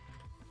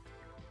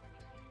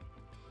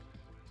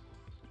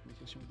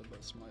 Making sure with the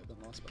best smite than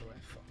lost, by the way.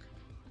 Fuck.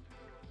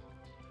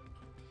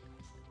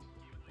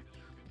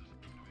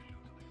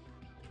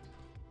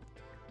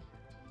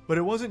 But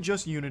it wasn't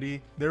just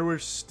Unity. There were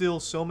still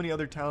so many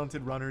other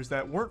talented runners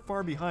that weren't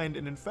far behind,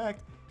 and in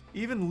fact,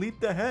 even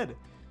leaped ahead.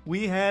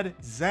 We had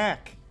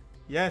Zach.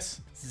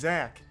 Yes,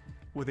 Zach.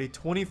 With a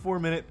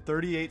 24-minute,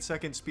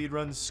 38-second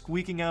speedrun,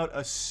 squeaking out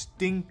a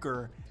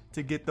stinker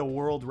to get the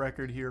world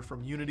record here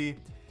from Unity.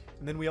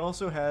 And then we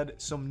also had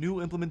some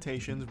new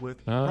implementations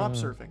with prop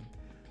surfing.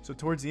 So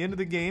towards the end of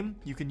the game,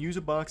 you can use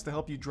a box to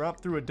help you drop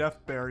through a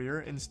depth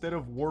barrier instead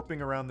of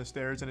warping around the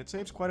stairs, and it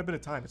saves quite a bit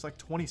of time. It's like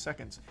 20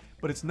 seconds.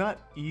 But it's not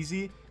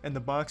easy, and the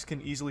box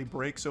can easily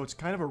break, so it's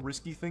kind of a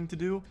risky thing to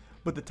do.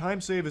 But the time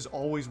save is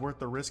always worth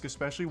the risk,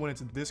 especially when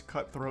it's this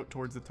cutthroat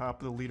towards the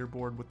top of the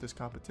leaderboard with this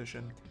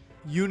competition.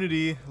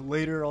 Unity,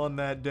 later on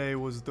that day,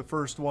 was the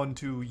first one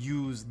to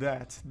use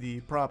that, the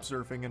prop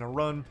surfing, in a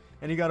run,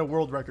 and he got a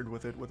world record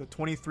with it, with a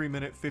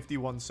 23-minute,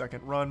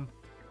 51-second run.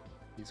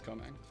 He's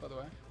coming, by the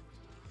way.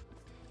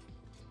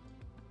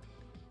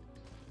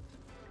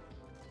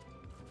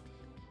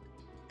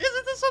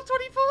 Isn't this up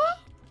 24?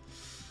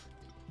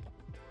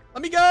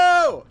 Let me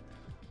go!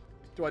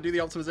 Do I do the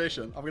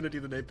optimization? I'm gonna do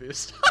the nade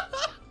boost.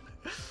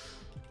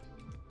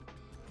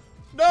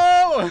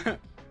 No!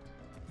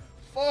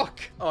 Fuck!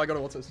 Oh, I got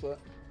an auto split.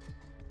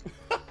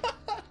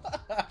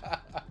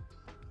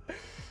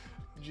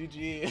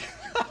 GG.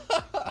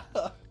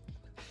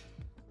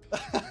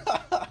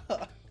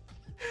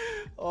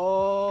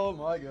 Oh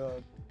my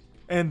god.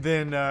 And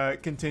then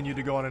continued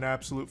to go on an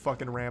absolute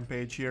fucking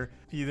rampage here.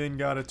 He then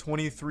got a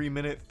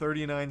 23-minute,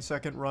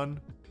 39-second run.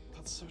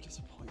 That's so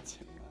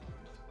disappointing, man.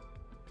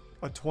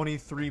 A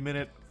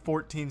 23-minute,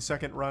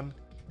 14-second run.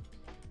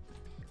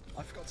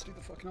 I forgot to do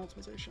the fucking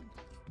optimization.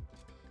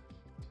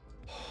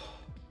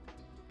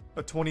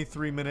 A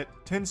 23-minute,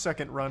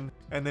 10-second run,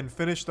 and then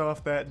finished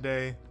off that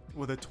day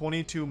with a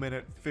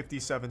 22-minute,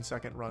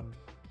 57-second run.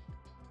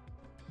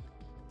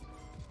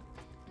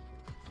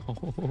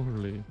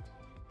 Holy.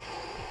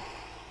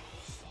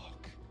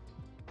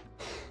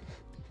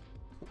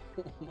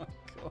 Oh my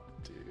god,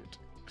 dude.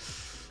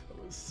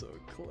 That was so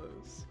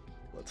close.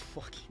 Let's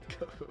fucking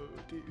go,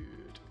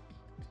 dude.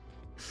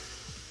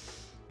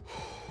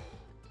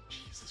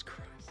 Jesus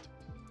Christ.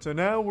 So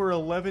now we're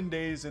 11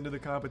 days into the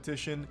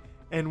competition,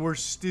 and we're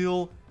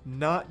still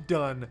not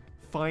done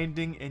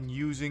finding and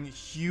using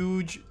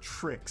huge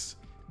tricks.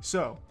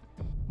 So,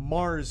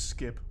 Mars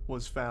skip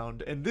was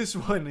found, and this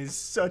one is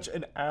such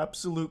an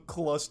absolute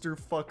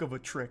clusterfuck of a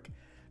trick.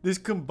 This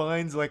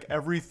combines like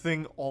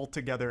everything all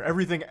together.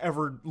 Everything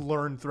ever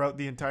learned throughout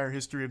the entire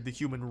history of the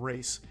human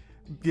race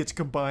gets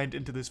combined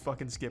into this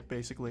fucking skip,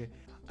 basically.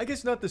 I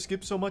guess not the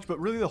skip so much, but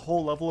really the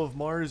whole level of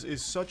Mars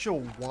is such a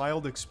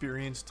wild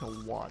experience to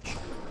watch,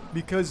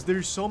 because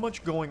there's so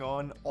much going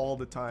on all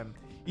the time.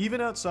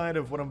 Even outside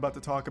of what I'm about to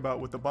talk about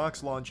with the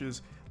box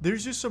launches,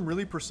 there's just some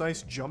really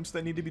precise jumps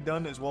that need to be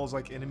done, as well as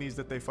like enemies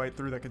that they fight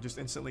through that could just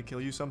instantly kill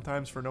you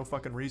sometimes for no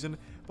fucking reason.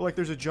 But like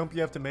there's a jump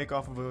you have to make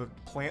off of a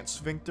plant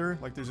sphincter,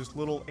 like there's this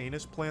little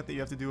anus plant that you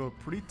have to do a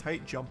pretty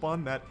tight jump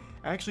on that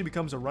actually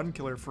becomes a run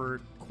killer for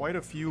quite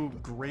a few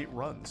great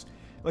runs.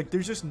 Like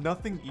there's just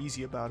nothing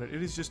easy about it.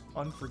 It is just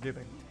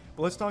unforgiving.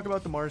 But let's talk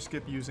about the Mars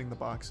skip using the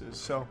boxes.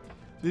 So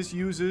this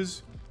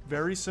uses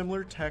very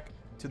similar tech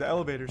to the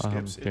elevator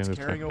skips. It's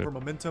carrying over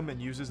momentum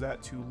and uses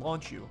that to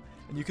launch you.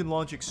 And you can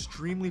launch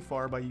extremely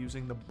far by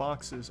using the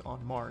boxes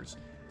on Mars.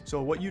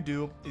 So what you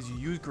do is you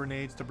use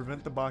grenades to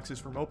prevent the boxes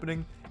from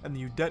opening, and then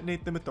you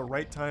detonate them at the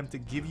right time to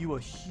give you a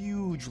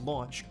huge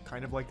launch,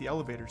 kind of like the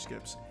elevator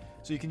skips.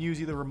 So you can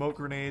use either remote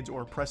grenades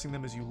or pressing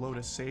them as you load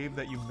a save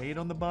that you made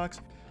on the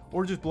box,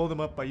 or just blow them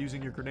up by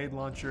using your grenade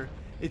launcher.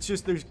 It's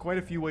just there's quite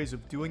a few ways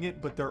of doing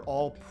it, but they're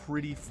all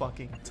pretty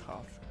fucking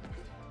tough.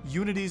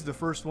 Unity's the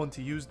first one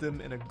to use them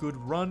in a good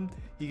run.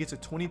 He gets a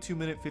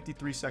 22-minute,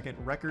 53-second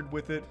record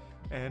with it,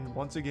 and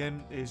once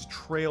again is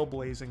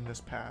trailblazing this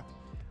path.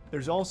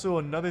 There's also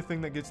another thing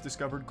that gets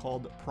discovered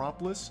called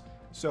propless.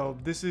 So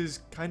this is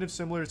kind of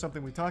similar to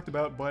something we talked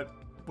about, but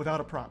without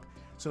a prop.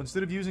 So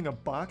instead of using a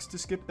box to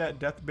skip that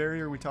death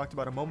barrier we talked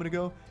about a moment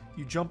ago,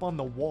 you jump on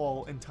the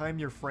wall and time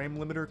your frame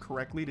limiter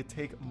correctly to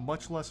take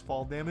much less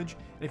fall damage.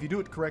 And if you do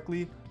it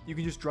correctly, you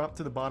can just drop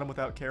to the bottom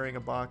without carrying a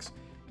box.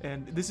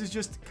 And this is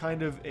just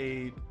kind of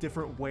a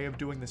different way of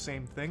doing the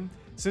same thing.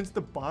 Since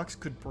the box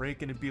could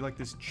break and it'd be like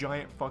this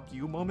giant fuck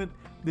you moment,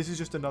 this is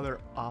just another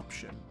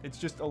option. It's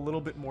just a little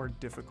bit more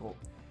difficult.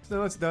 So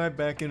now let's dive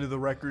back into the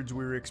records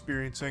we were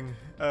experiencing.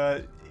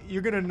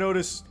 You're gonna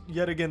notice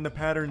yet again the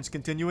patterns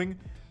continuing.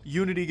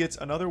 Unity gets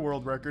another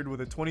world record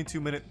with a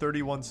 22-minute,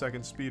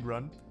 31-second speed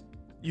run.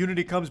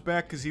 Unity comes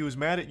back because he was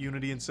mad at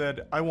Unity and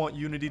said, I want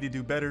Unity to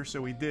do better,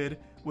 so he did,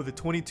 with a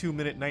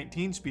 22-minute,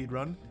 19 speed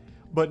run.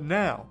 But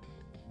now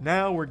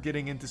we're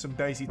getting into some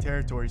dicey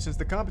territory. Since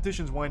the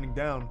competition's winding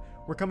down,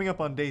 we're coming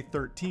up on day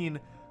 13.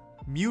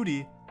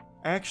 Muty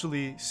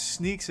actually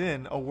sneaks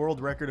in a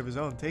world record of his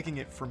own, taking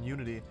it from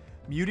Unity.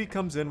 Muty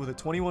comes in with a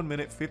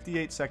 21-minute,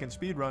 58-second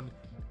speedrun.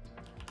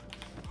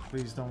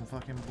 Please don't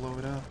fucking blow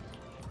it up.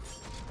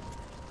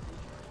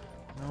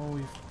 No,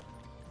 we've...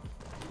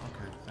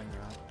 Okay, thank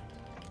God.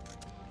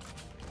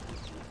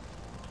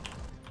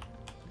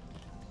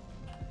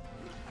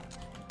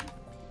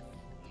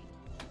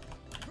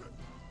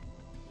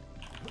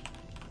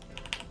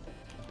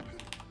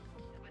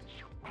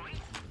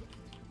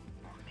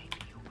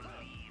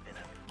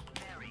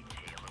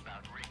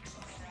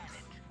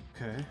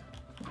 Okay.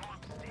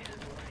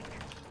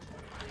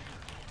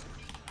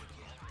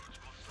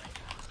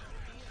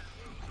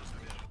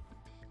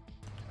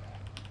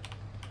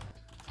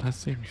 That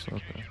seems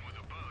okay.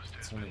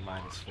 It's only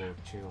 -4,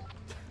 chill.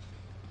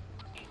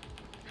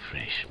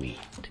 Fresh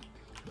meat.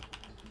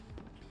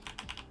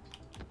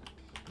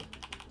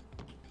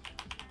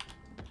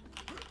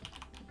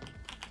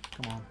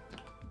 Come on.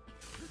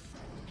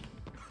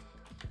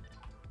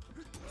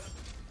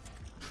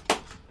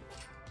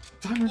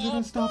 Timer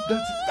didn't stop.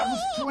 That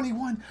was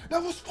 21.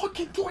 That was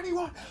fucking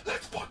 21.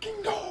 Let's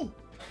fucking go.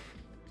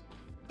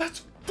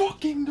 Let's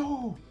fucking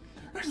go.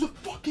 There's a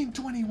fucking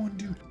 21,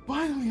 dude.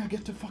 Finally, I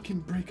get to fucking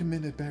break a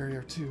minute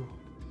barrier too.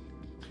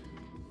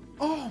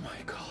 Oh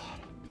my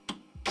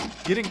god.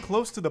 Getting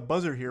close to the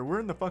buzzer here. We're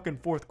in the fucking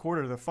fourth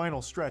quarter, the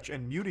final stretch,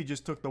 and Muty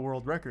just took the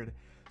world record.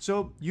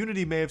 So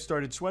Unity may have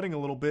started sweating a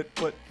little bit,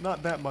 but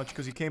not that much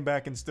because he came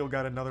back and still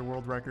got another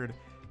world record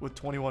with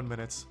 21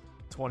 minutes,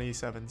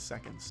 27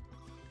 seconds.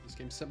 This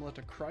game's similar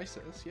to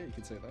Crisis. Yeah, you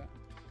could say that.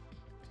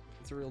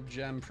 It's a real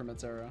gem from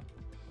its era.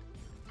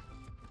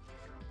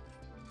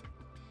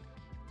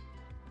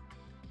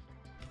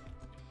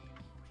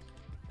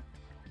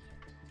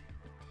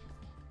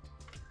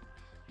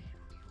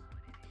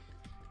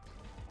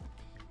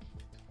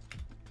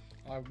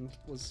 I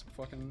was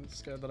fucking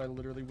scared that I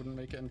literally wouldn't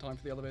make it in time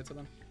for the elevator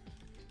then.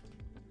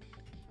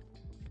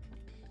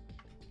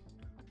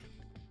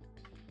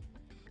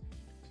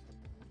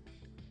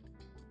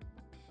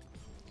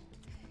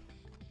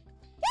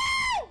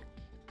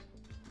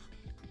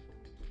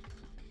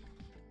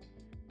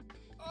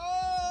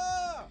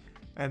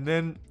 And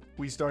then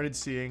we started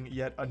seeing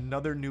yet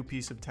another new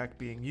piece of tech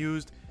being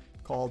used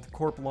called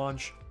Corp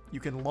Launch. You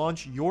can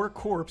launch your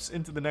corpse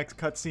into the next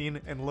cutscene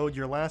and load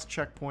your last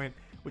checkpoint,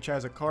 which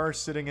has a car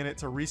sitting in it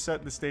to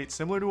reset the state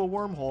similar to a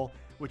wormhole,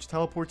 which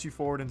teleports you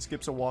forward and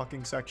skips a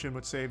walking section,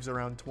 which saves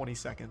around 20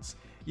 seconds.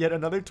 Yet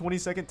another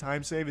 20-second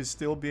time save is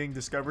still being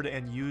discovered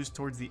and used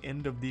towards the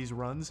end of these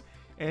runs,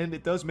 and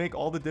it does make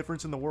all the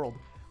difference in the world.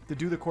 To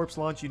do the corpse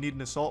launch, you need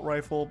an assault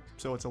rifle,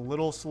 so it's a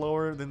little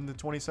slower than the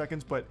 20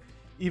 seconds, but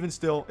even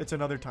still, it's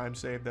another time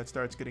save that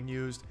starts getting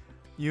used.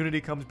 Unity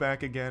comes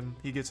back again.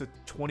 He gets a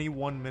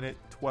 21-minute,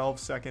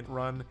 12-second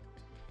run.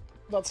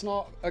 That's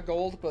not a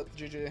gold, but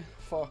GG.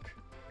 Fuck.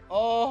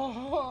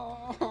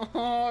 Oh,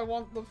 I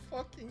want the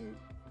fucking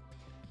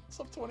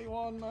sub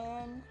 21,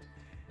 man.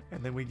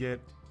 And then we get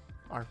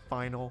our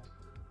final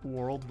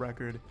world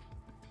record.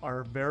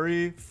 Our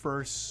very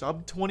first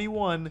sub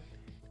 21.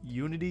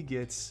 Unity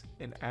gets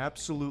an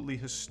absolutely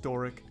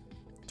historic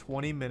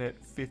 20-minute,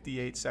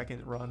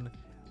 58-second run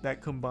that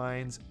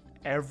combines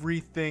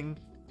everything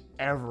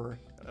ever.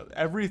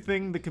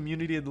 Everything the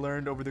community had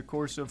learned over the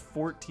course of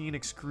 14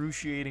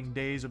 excruciating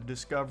days of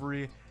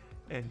discovery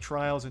and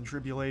trials and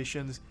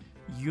tribulations.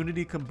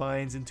 Unity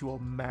combines into a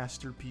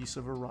masterpiece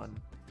of a run.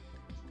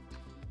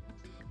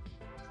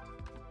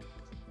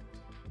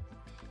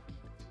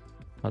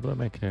 How do I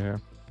make hair?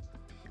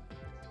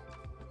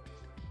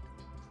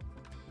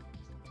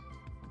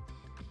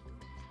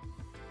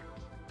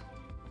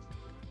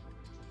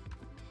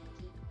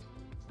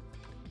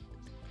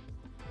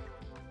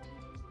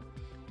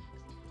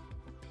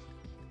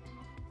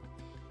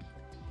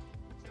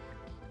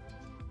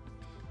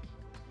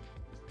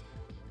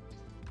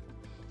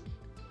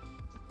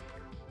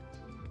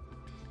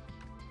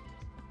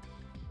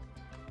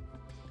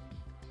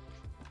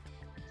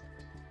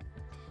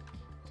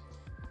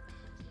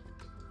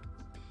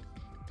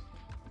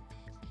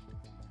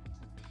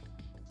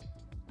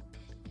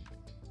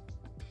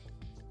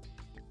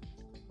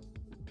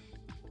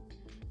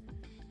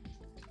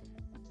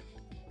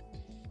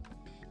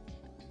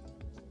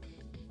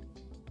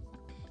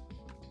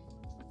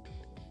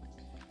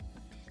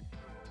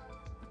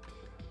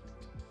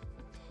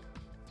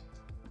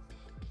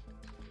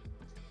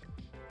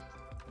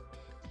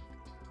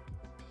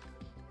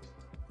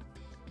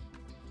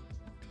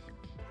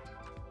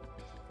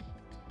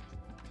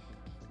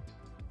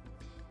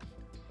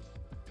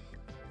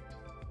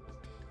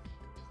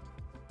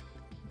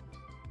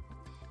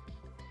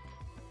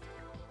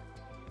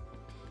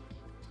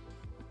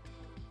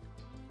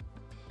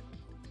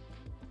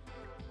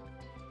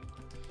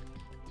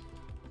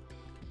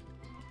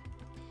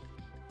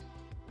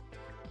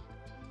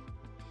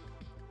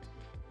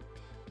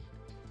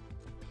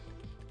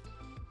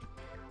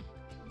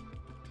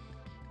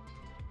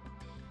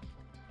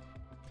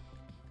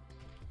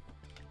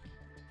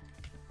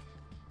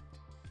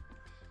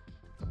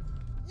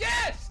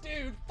 Yes,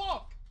 dude!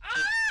 Fuck!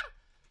 Ah!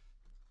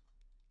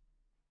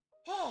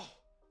 Oh!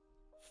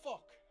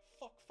 Fuck.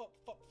 Fuck, fuck,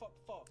 fuck, fuck,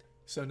 fuck.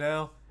 So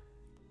now,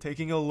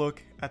 taking a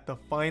look at the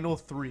final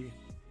three.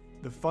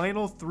 The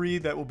final three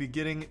that will be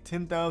getting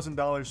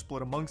 $10,000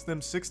 split amongst them.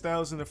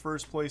 $6,000 to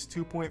first place,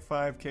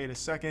 $2.5K to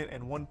second,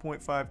 and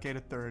 $1.5K to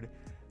third.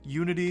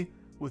 Unity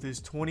with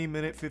his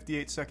 20-minute,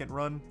 58-second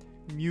run.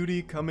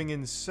 Muty coming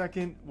in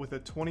second with a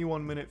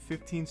 21-minute,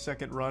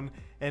 15-second run.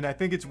 And I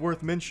think it's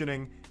worth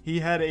mentioning, he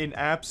had an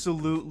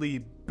absolutely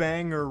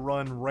banger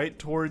run right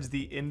towards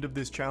the end of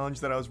this challenge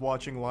that I was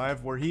watching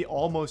live, where he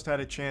almost had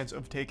a chance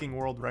of taking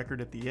world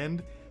record at the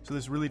end. So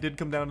this really did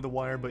come down to the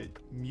wire, but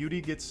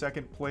Muty gets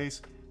second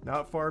place,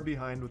 not far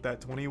behind with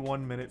that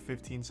 21-minute,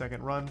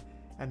 15-second run.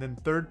 And then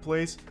third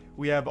place,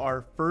 we have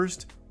our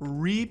first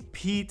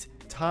repeat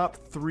top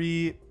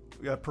 3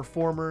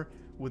 performer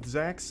with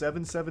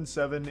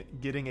Zach777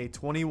 getting a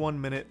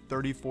 21-minute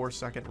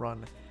 34-second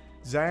run.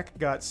 Zach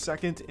got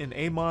second in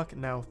AMOC,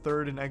 now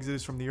third in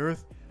Exodus from the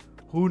Earth.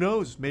 Who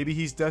knows? Maybe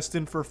he's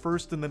destined for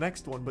first in the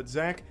next one. But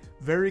Zach,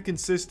 very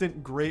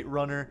consistent, great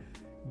runner,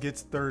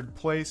 gets third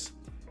place.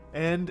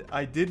 And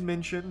I did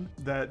mention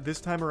that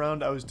this time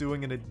around I was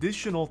doing an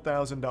additional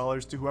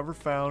 $1,000 to whoever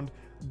found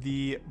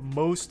the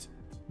most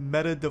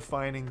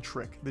meta-defining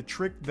trick. The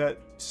trick that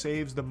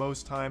saves the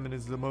most time and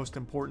is the most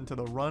important to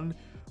the run,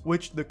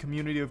 which the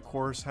community, of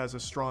course, has a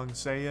strong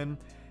say in.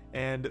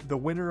 And the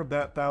winner of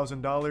that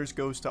 $1,000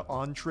 goes to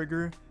On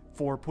Trigger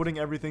for putting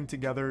everything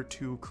together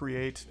to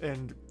create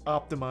and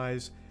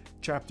optimize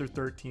Chapter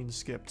 13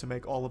 Skip to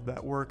make all of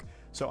that work.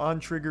 So On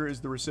Trigger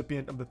is the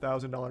recipient of the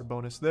 $1,000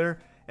 bonus there.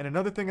 And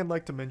another thing I'd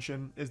like to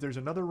mention is there's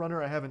another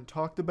runner I haven't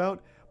talked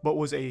about, but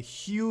was a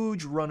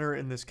huge runner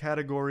in this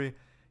category,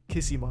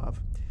 Kisimov.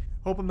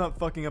 Hope I'm not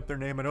fucking up their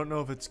name. I don't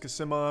know if it's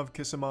Kisimov.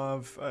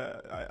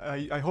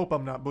 I hope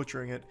I'm not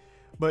butchering it.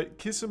 But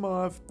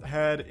Kisimov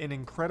had an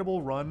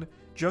incredible run,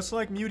 just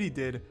like Muty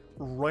did,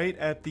 right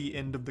at the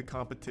end of the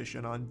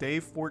competition. On day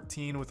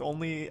 14, with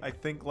only, I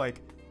think,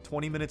 like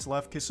 20 minutes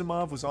left,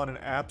 Kisimov was on an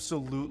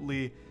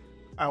absolutely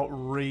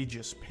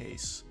outrageous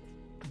pace.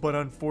 But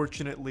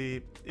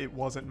unfortunately, it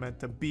wasn't meant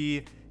to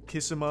be.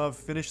 Kisimov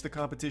finished the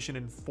competition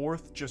in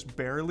 4th, just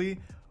barely.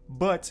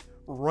 But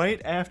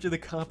right after the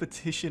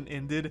competition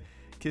ended,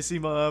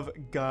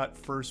 Kisimov got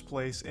first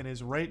place and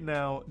is right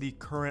now the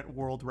current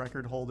world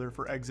record holder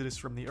for Exodus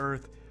from the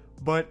Earth.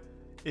 But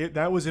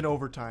that was in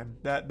overtime.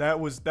 That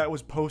was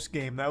post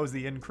game. That was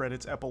the end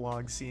credits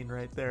epilogue scene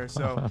right there.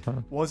 So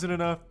wasn't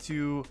enough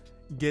to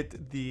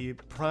get the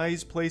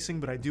prize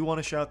placing, but I do want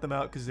to shout them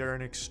out because they're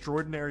an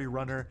extraordinary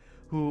runner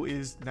who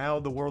is now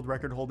the world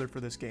record holder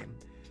for this game.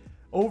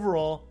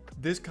 Overall,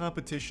 this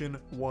competition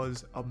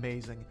was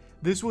amazing.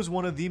 This was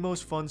one of the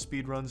most fun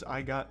speedruns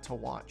I got to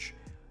watch.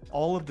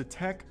 All of the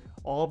tech,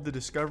 all of the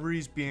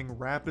discoveries being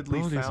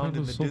rapidly found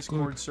in the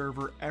Discord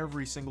server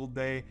every single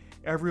day,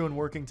 everyone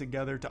working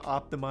together to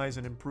optimize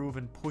and improve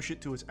and push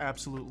it to its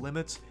absolute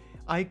limits.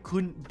 I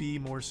couldn't be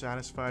more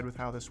satisfied with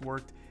how this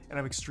worked, and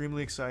I'm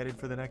extremely excited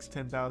for the next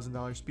 $10,000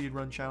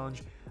 speedrun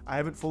challenge. I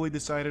haven't fully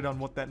decided on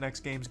what that next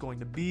game is going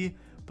to be,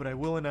 but I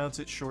will announce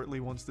it shortly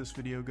once this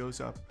video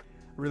goes up.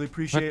 I really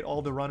appreciate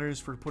all the runners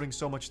for putting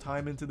so much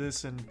time into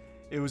this, and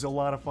it was a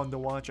lot of fun to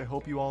watch. I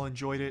hope you all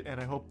enjoyed it,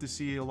 and I hope to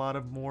see a lot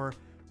of more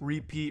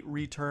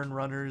return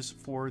runners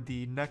for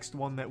the next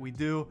one that we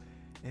do.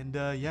 And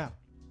yeah,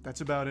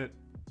 that's about it.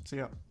 See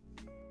ya.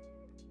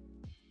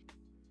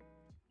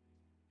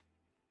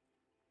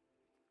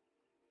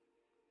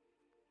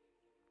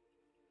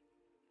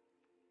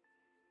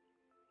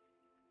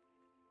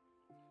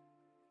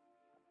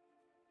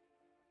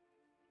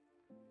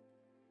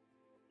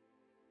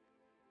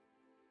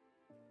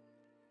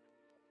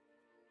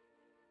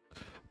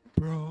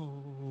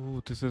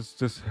 Bro, this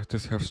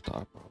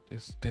hairstyle, bro.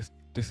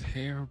 This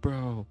hair,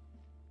 bro.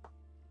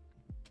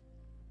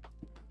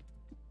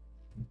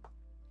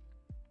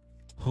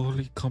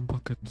 Holy cum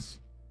buckets.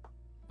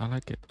 I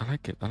like it. I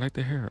like it. I like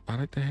the hair. I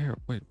like the hair.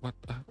 Wait, what?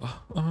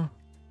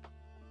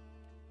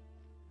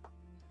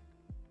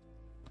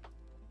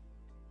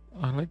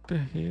 I like the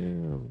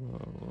hair,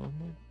 bro. Oh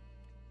my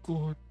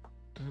god.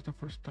 This is the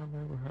first time it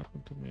ever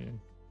happened to me.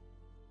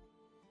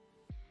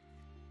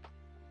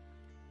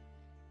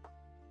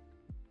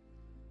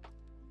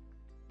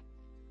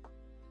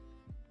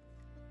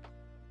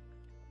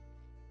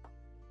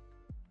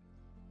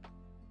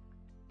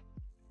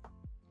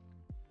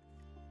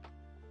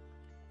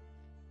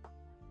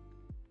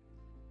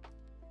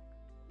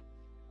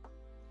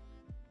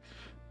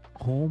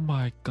 Oh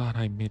my god,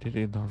 I made it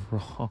in the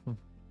wrong.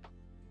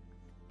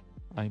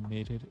 I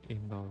made it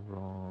in the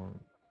wrong.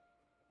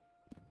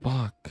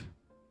 Fuck.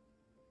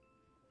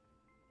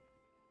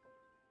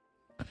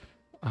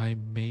 I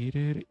made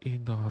it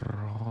in the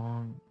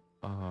wrong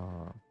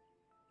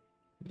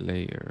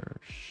layer.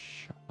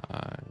 Shit.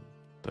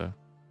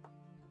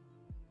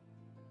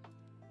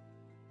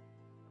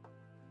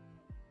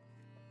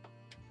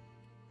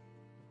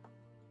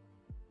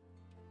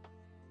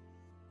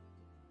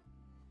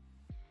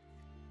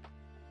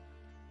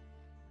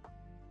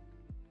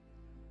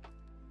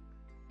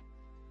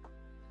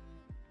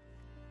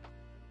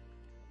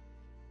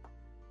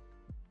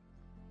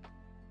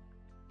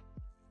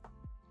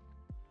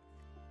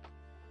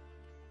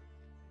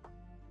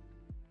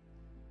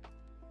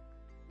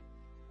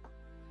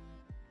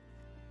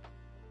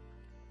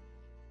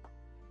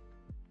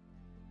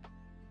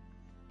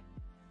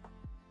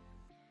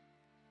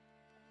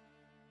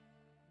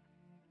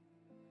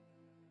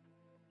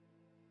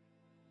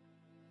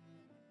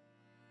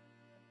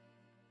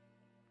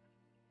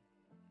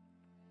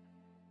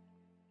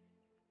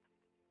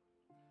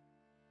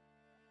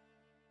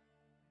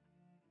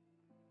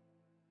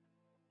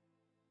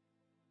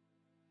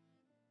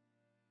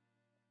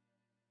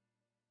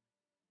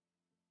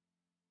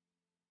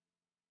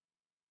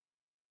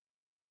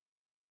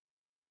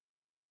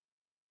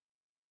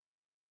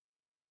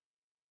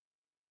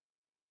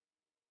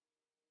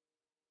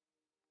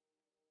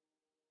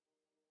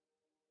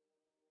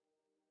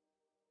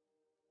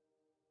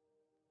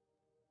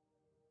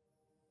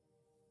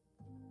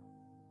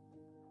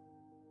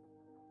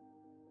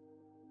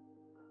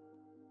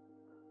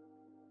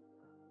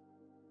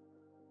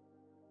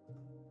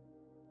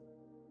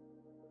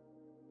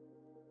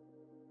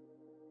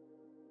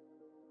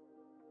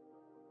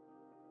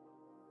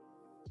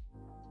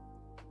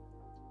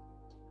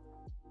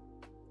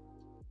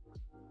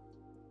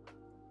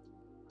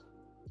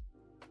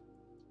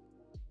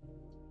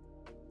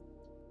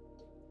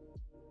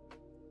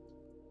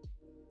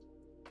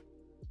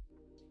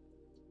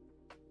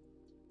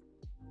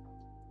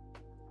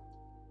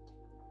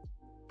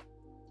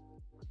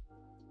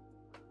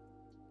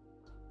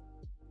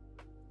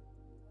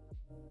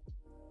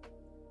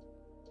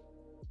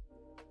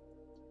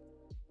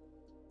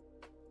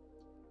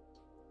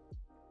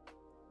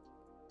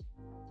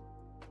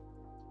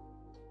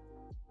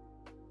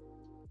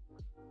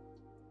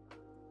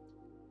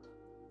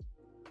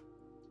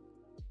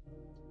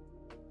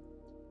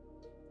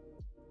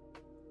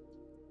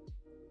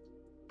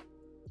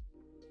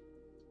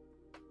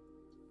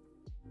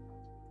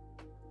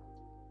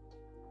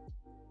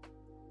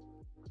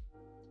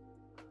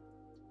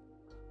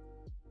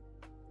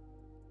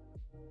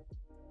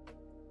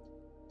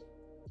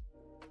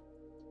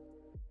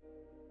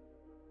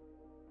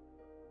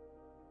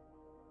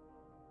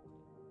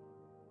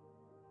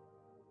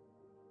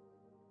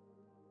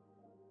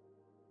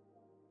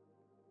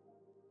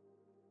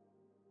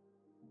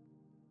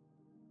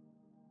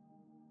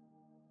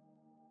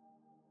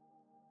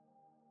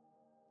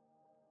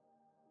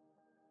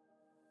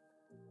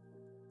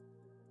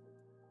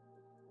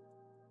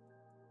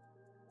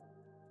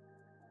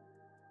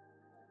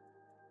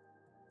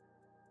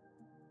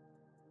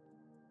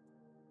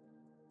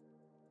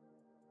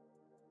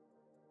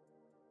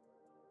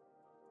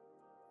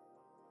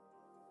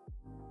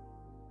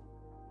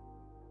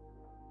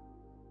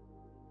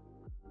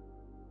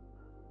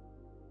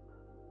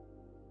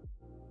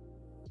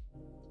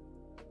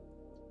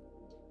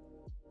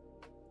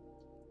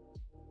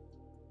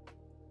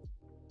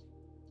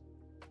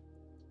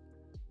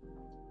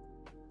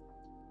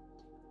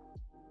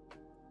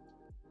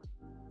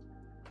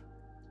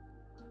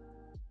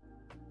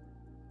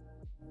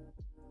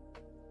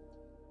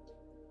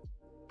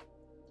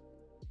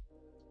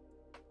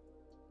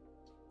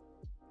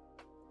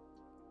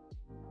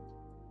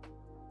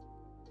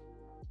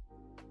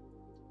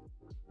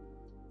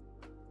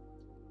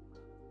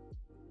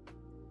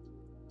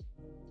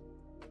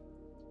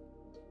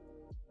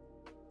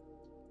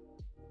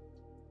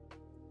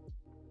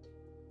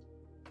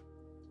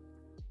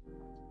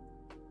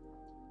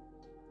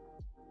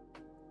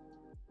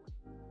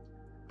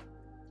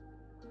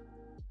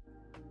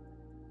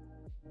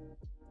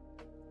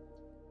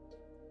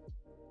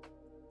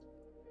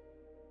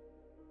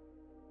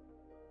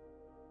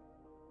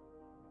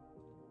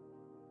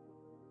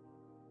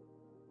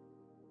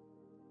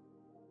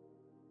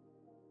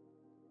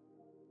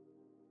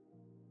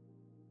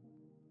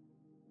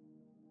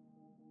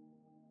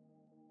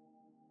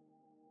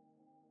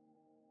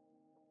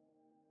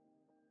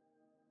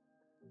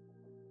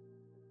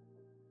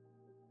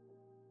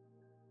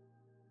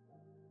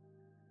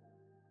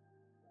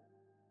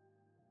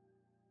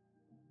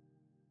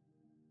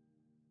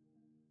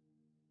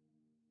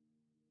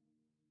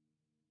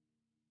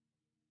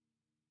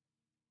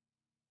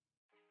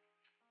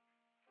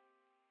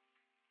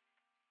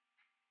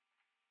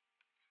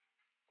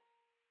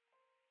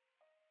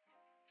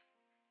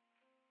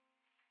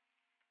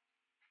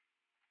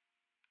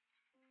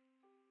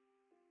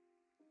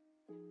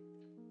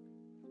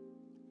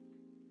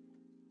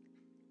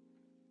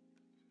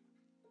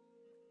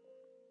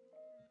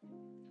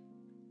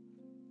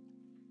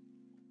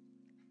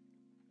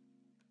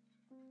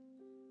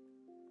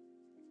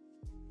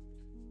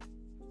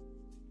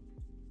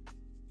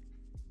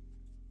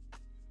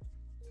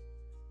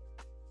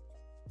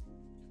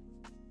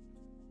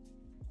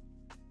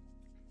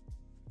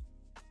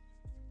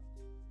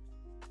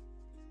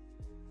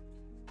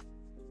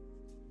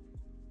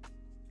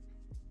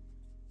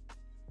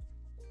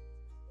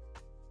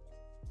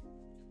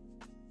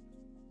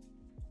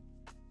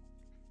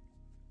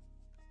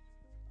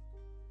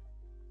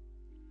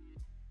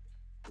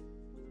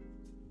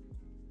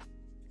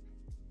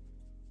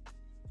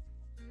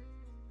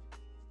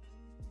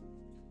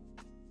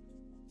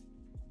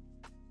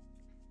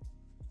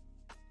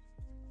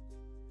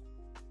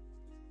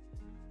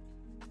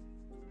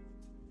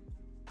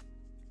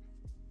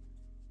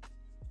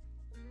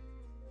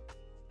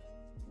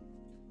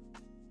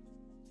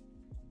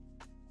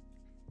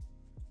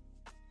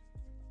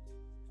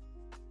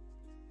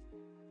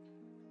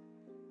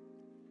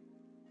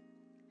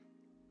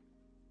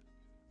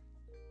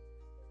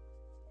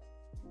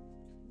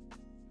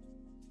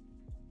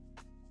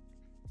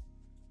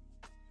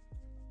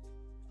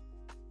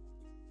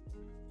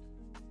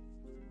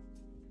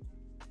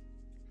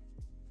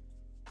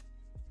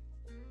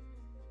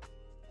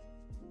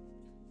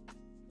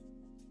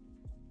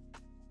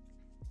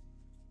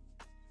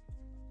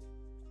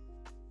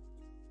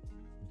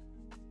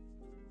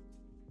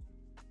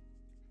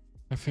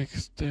 I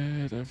fixed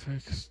it. I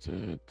fixed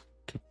it.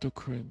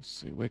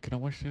 Cryptocurrency. Wait, can I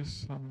watch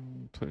this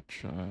on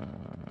Twitch?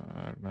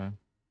 I don't know.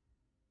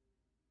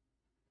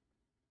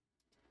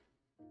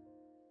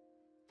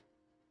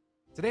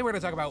 Today we're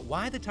going to talk about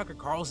why the Tucker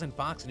Carlson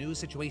Fox News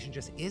situation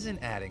just isn't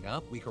adding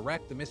up. We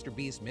correct the Mr.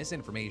 Beast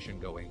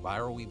misinformation going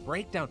viral. We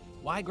break down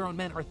why grown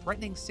men are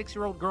threatening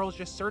 6-year-old girls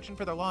just searching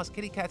for their lost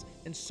kitty cats,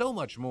 and so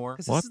much more.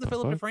 Because this is the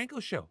Philip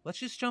DeFranco Show. Let's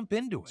just jump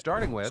into it.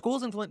 Starting with,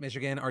 schools in Flint,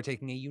 Michigan are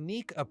taking a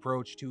unique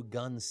approach to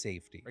gun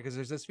safety. Because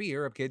there's this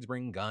fear of kids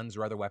bringing guns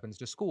or other weapons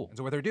to school. And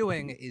so what they're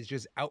doing is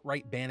just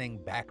outright banning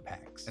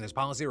backpacks. And this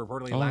policy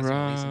reportedly lasting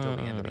at least until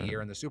the end of the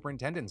year, and the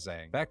superintendent's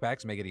saying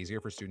backpacks make it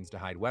easier for students to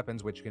hide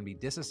weapons, which can be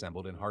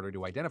disassembled and harder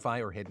to identify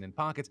or hidden in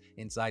pockets,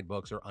 inside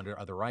books, or under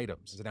other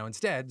items. So now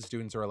instead,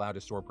 students are allowed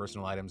to store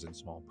personal items in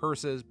small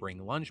purses,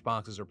 bring lunch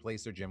boxes, or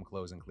place their gym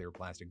clothes in clear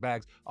plastic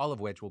bags, all of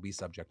which will be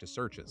subject to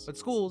searches. But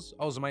schools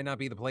also might not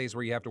be the place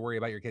where you have to worry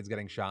about your kids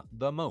getting shot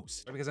the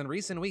most. Because in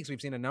recent weeks,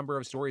 we've seen a number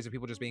of stories of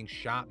people just being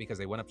shot because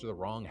they went up to the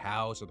wrong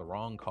house or the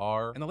wrong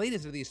car. And the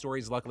latest of these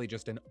stories is luckily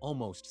just an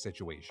almost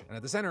situation. And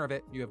at the center of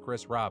it, you have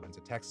Chris Robbins, a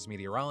Texas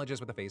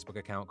meteorologist with a Facebook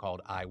account called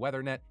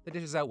iWeatherNet that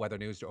dishes out weather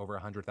news to over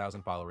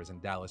 100,000 followers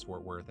in Dallas,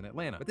 Fort Worth, and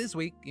Atlanta. But this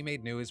week, he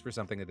made news for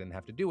something that didn't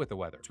have to do with the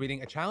weather.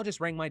 Tweeting, "A child just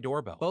rang my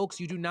doorbell.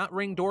 Folks, you do not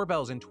ring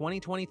doorbells in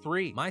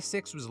 2023. My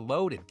 6 was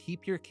loaded.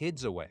 Keep your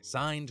kids away."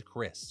 Signed,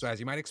 Chris. So as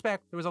you might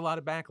expect, there was a lot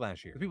of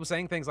backlash here. With people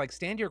saying things like,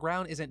 stand your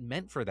ground isn't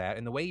meant for that,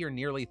 and the way you're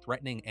nearly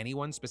threatening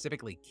anyone,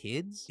 specifically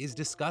kids, is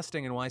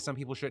disgusting, and why some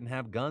people shouldn't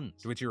have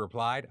guns. To which he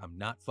replied, "I'm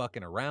not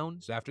fucking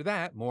around." So after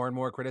that, more and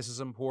more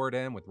criticism poured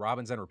in, with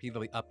Robinson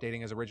repeatedly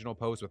updating his original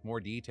post with more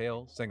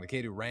details, saying the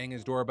kid who rang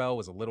his doorbell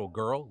was a little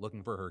girl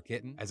looking for her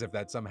kitten, as as if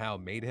that somehow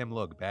made him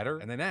look better,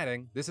 and then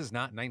adding, "This is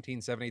not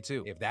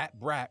 1972. If that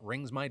brat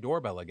rings my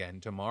doorbell again,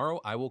 tomorrow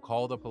I will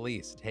call the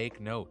police. Take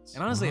notes."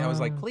 And honestly, I was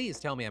like, please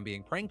tell me I'm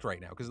being pranked right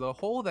now, because the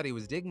hole that he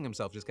was digging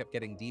himself just kept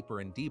getting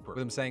deeper and deeper,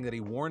 with him saying that he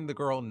warned the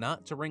girl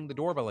not to ring the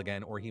doorbell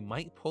again or he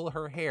might pull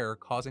her hair,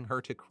 causing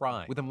her to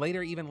cry, with him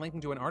later even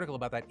linking to an article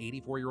about that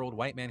 84-year-old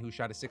white man who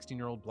shot a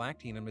 16-year-old black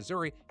teen in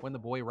Missouri when the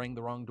boy rang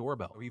the wrong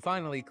doorbell. He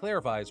finally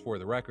clarifies, "For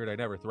the record, I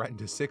never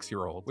threatened a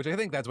 6-year-old," which I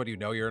think that's when you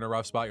know you're in a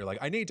rough spot. You're like,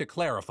 I need to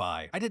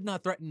clarify. I did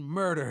not threaten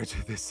murder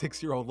to this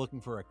 6-year-old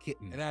looking for a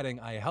kitten. And adding,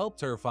 "I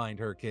helped her find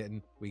her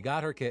kitten. We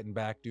got her kitten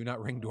back. Do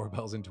not ring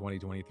doorbells in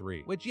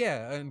 2023. Which,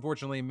 yeah,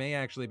 unfortunately may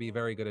actually be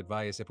very good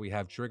advice if we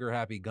have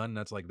trigger-happy gun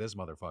nuts like this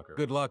motherfucker.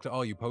 Good luck to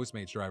all you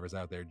Postmates drivers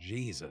out there,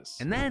 Jesus.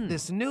 And then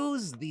this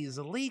news, these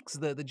leaks,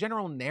 the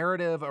general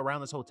narrative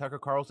around this whole Tucker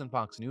Carlson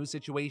Fox News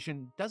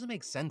situation doesn't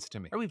make sense to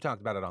me. Or we've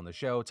talked about it on the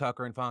show,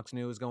 Tucker and Fox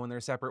News going their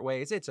separate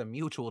ways. It's a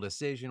mutual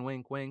decision,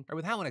 wink wink. Or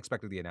with how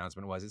unexpected the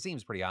announcement was, it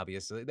seems pretty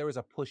obvious there was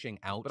a pushing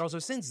out. But also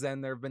since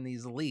then, there have been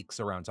these leaks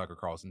around Tucker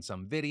Carlson,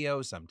 some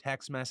videos, some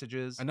text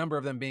messages, a number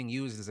of them being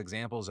used as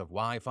examples of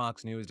why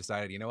Fox News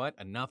decided, you know what,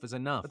 enough is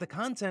enough. But the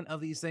content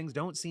of these things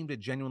don't seem to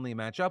genuinely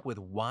match up with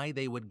why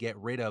they would get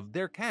rid of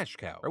their cash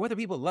cow. Or whether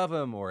people love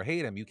him or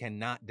hate him, you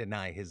cannot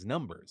deny his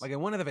numbers. Like in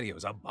one of the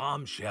videos, a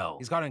bombshell.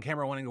 He's caught on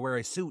camera wanting to wear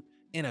a suit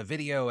in a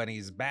video and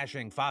he's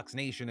bashing Fox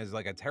Nation as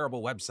like a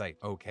terrible website.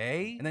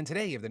 Okay? And then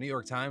today you have the New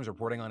York Times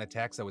reporting on a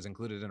text that was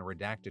included in a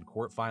redacted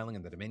court filing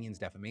in the Dominion's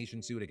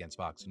defamation suit against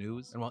Fox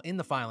News. And while in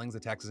the filings the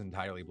text is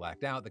entirely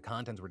blacked out, the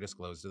contents were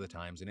disclosed to the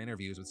Times in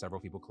interviews with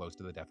several people close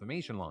to the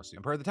defamation lawsuit.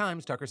 And per the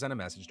Times, Tucker sent a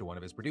message to one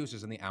of his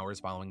producers in the hours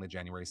following the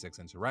January 6th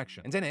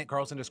insurrection. And in it,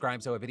 Carlson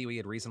describes how a video he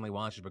had recently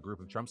watched of a group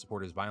of Trump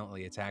supporters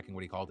violently attacking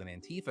what he called an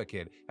Antifa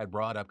kid had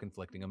brought up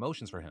conflicting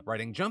emotions for him.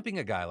 Writing, "Jumping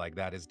a guy like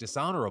that is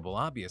dishonorable,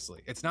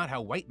 obviously. It's not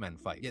how white men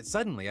fight. Yet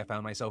suddenly I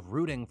found myself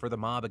rooting for the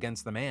mob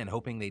against the man,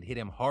 hoping they'd hit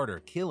him harder,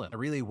 kill him. I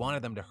really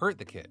wanted them to hurt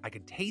the kid. I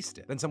could taste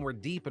it. Then somewhere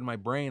deep in my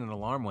brain an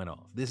alarm went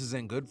off. This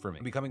isn't good for me.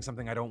 I'm becoming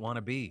something I don't want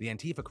to be. The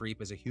Antifa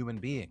creep is a human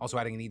being." Also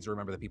adding he needs to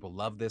remember that people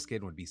love this kid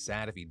and would be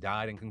sad if he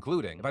died, and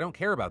concluding, "If I don't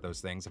care about those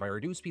things, if I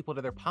reduce people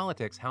to their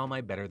politics, how am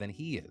I better than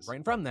he is?" Right,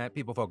 and from that,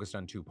 people focused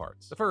on two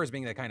parts. The first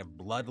being that kind of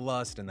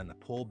bloodlust and then the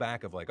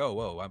pullback of like, oh,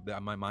 whoa,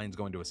 my mind's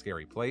going to a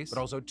scary place. But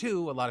also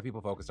two, a lot of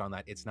people focused on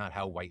that it's not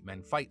how white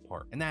men fight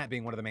part. And that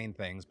being one of the main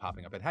things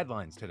popping up at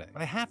headlines today.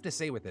 But I have to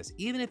say with this,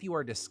 even if you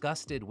are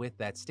disgusted with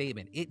that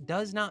statement, it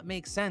does not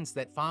make sense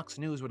that Fox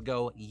News would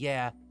go,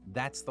 yeah,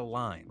 that's the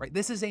line, right?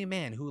 This is a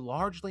man who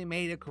largely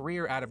made a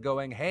career out of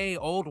going, hey,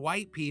 old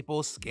white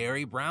people,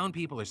 scary brown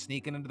people are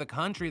sneaking into the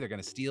country. They're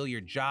going to steal your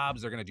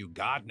jobs. They're going to do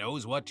God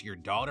knows what to your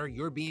daughter.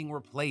 You're being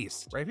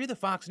replaced, right? If you're the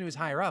Fox News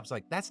higher ups,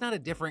 like that's not a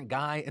different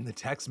guy in the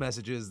text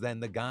messages than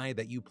the guy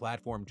that you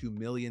platform to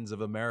millions of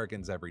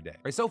Americans every day,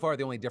 right? So far,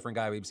 the only different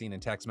guy we've seen in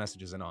text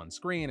messages and on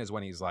screen is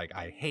when he's like,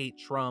 I hate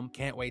Trump.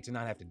 Can't wait to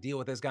not have to deal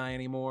with this guy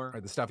anymore.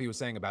 Or the stuff he was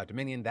saying about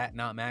Dominion, that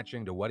not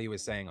matching to what he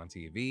was saying on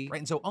TV, right?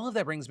 And so all of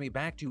that brings me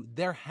back to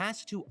there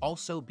has to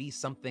also be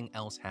something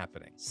else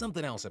happening,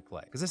 something else at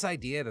play. Because this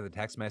idea that the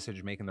text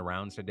message making the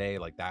rounds today,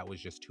 like that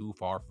was just too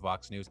far for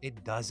Fox News,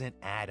 it doesn't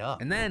add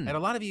up. And then, and a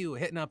lot of you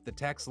hitting up the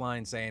text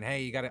line saying,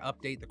 hey, you got to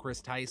update the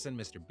Chris Tyson,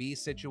 Mr.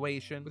 Beast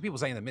situation, with people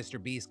saying that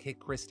Mr. Beast kicked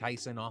Chris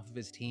Tyson off of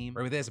his team,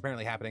 or with this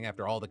apparently happening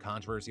after all the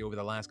controversy over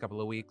the last couple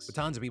of weeks, with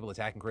tons of people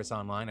attacking Chris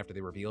online after they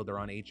revealed they're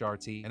on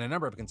HRT, and a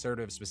number of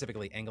conservatives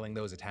specifically angling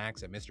those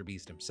attacks at Mr.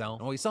 Beast himself.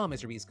 And when we saw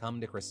Mr. Beast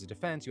come to Chris's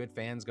defense, you had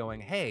fans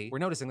going, hey, we're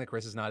noticing that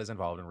Chris is not as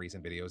involved in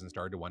recent videos, and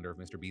started to wonder if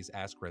Mr. Beast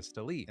asked Chris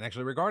to leave. And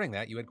actually regarding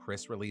that, you had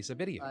Chris release a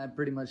video. I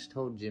pretty much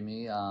told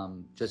Jimmy,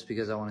 just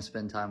because I want to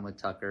spend time with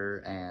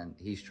Tucker and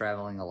he's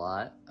traveling a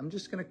lot, I'm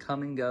just gonna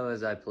come and go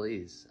as I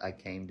please. I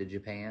came to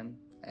Japan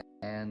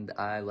and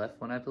I left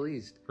when I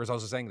pleased. Chris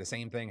also saying the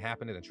same thing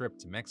happened at a trip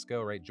to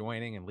Mexico, right?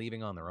 Joining and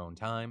leaving on their own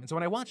time. And so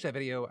when I watched that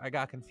video, I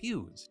got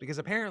confused because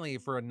apparently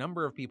for a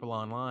number of people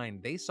online,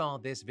 they saw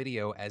this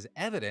video as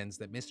evidence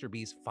that Mr.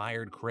 Beast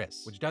fired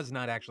Chris, which does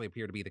not actually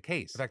appear to be the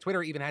case. In fact,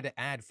 Twitter even had to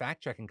add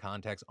fact-checking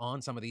context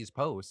on some of these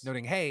posts,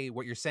 noting, hey,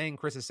 what you're saying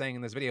Chris is saying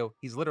in this video,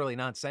 he's literally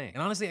not saying.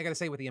 And honestly, I gotta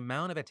say, with the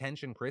amount of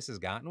attention Chris has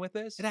gotten with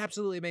this, it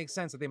absolutely makes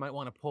sense that they might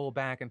want to pull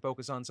back and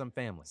focus on some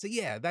family. So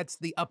yeah, that's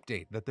the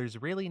update, that there's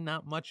really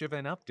not much of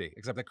an update,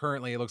 except that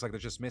currently it looks like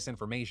there's just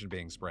misinformation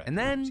being spread. And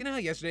then, so you know how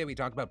yesterday we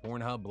talked about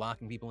Pornhub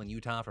blocking people in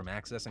Utah from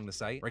accessing the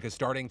site? Right, because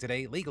starting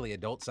today, legally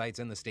adult sites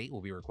in the state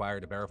will be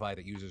required to verify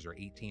that users are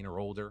 18 or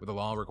older, with the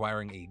law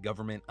requiring a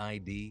government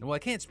ID. And while I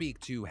can't speak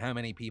to how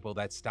many people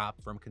that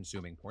stopped from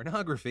consuming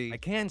pornography, I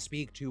can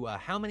speak to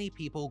how many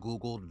people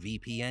Googled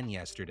VPN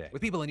yesterday,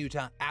 with people in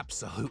Utah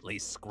absolutely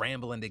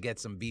scrambling to get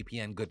some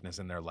VPN goodness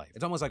in their life.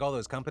 It's almost like all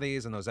those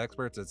companies and those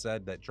experts that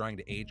said that trying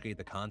to age gate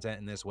the content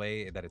in this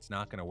way, that it's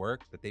not gonna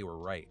work, that they were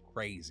right.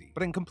 Crazy.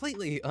 But in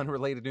completely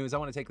unrelated news, I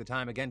want to take the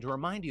time again to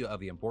remind you of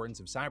the importance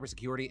of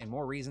cybersecurity and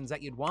more reasons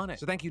that you'd want it.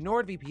 So thank you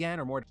NordVPN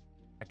or more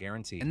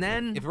guarantee. And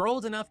then, if you're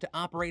old enough to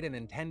operate a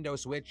Nintendo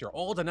Switch, you're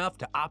old enough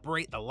to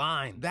operate the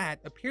line. That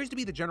appears to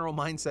be the general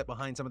mindset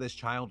behind some of this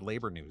child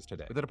labor news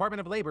today, with the Department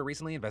of Labor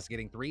recently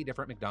investigating 3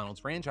 different McDonald's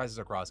franchises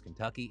across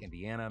Kentucky,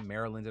 Indiana,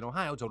 Maryland, and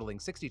Ohio, totaling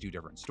 62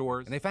 different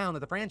stores, and they found that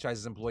the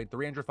franchises employed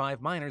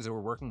 305 minors who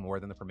were working more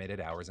than the permitted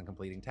hours and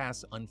completing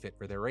tasks unfit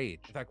for their age.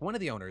 In fact, one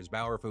of the owners,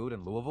 Bauer Food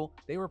in Louisville,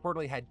 they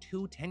reportedly had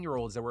 2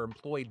 10-year-olds that were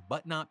employed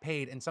but not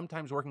paid, and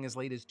sometimes working as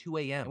late as 2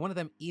 a.m. And one of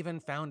them even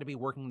found to be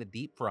working the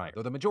deep fryer,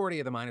 though the majority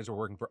of the minors were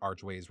working for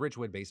Archways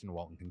Ridgewood, based in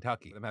Walton,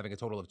 Kentucky, with them having a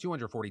total of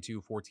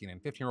 242 14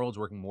 and 15-year-olds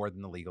working more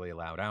than the legally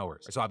allowed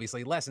hours. It's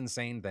obviously less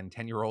insane than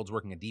 10-year-olds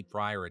working a deep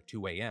fryer at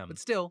 2 a.m., but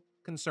still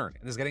concerning.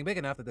 And this is getting big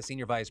enough that the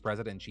senior vice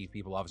president and chief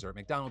people officer at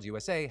McDonald's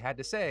USA had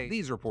to say,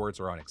 "These reports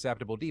are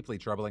unacceptable, deeply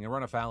troubling, and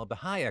run afoul of the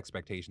high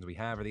expectations we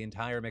have for the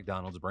entire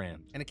McDonald's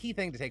brand." And a key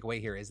thing to take away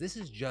here is this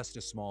is just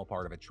a small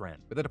part of a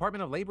trend. With the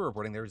Department of Labor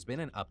reporting there's been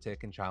an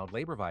uptick in child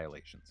labor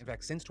violations. In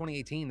fact, since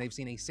 2018, they've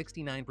seen a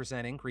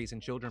 69% increase in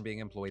children being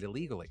employed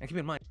illegally. And keep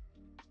in mind,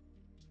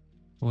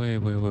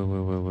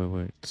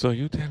 Wait. So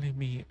you telling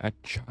me a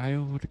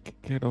child can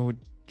get a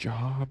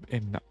job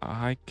and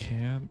I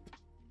can't?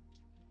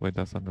 Wait,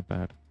 that sounded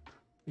bad.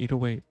 Either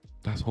way,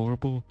 that's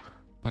horrible.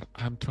 But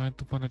I'm trying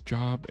to find a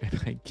job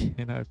and I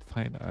cannot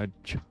find a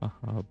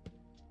job.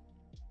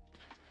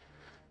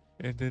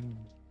 And then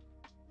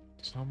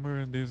somewhere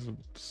in these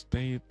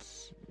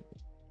states,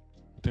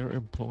 they're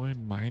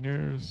employing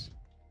minors.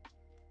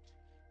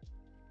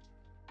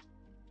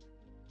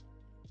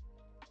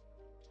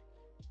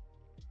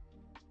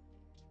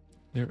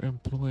 They're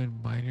employing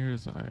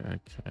minors. I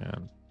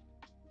can't.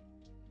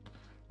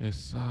 It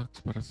sucks,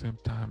 but at the same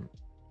time,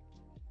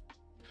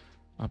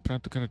 I'm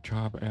trying to get a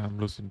job and I'm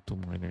listening to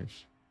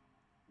minors.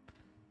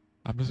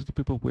 I'm listening to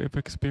people with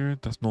experience,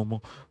 that's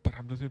normal, but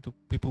I'm listening to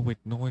people with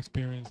no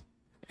experience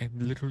and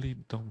literally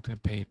don't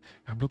get paid.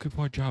 I'm looking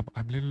for a job.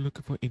 I'm literally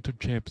looking for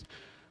internships.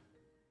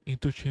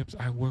 Internships,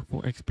 I work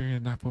for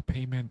experience, not for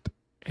payment,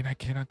 and I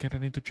cannot get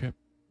an internship.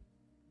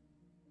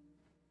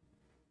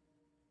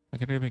 I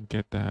can't even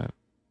get that.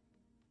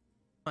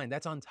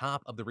 that's on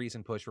top of the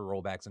recent push for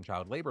rollbacks in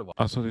child labor laws.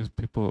 Also, these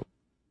people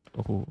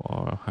who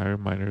are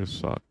hiring minors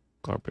suck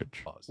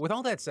garbage. With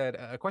all that said,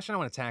 a question I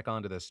want to tack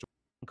onto this story.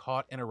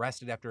 Caught and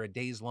arrested after a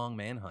days-long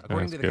manhunt.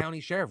 According to the county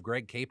sheriff,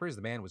 Greg Capers,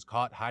 the man was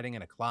caught hiding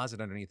in a closet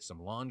underneath some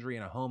laundry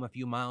in a home a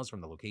few miles from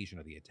the location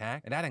of the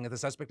attack, and adding that the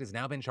suspect has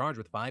now been charged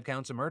with 5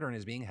 counts of murder and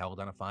is being held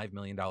on a $5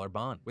 million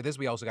bond. With this,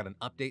 we also got an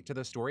update to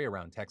the story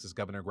around Texas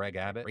Governor Greg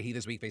Abbott, where he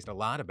this week faced a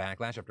lot of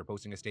backlash after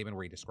posting a statement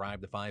where he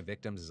described the 5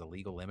 victims as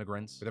illegal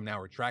immigrants, with him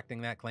now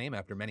retracting that claim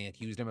after many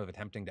accused him of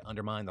attempting to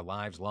undermine the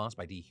lives lost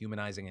by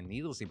dehumanizing and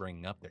needlessly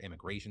bringing up their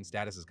immigration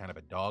status as kind of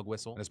a dog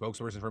whistle. And a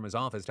spokesperson from his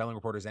office telling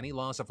reporters any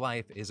loss of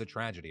life is a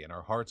tragedy, and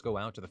our hearts go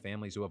out to the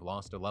families who have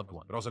lost a loved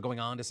one. But also going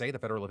on to say the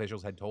federal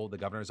officials had told the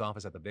governor's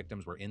office that the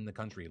victims were in the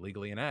country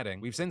illegally, and adding,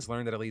 "We've since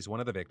learned that at least one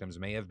of the victims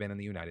may have been in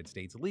the United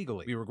States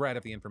legally. We regret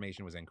if the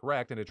information was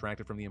incorrect and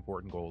detracted from the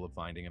important goal of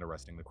finding and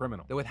arresting the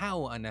criminal." Though with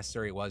how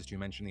unnecessary it was to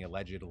mention the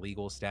alleged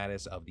legal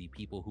status of the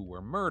people who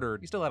were murdered,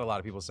 you still had a lot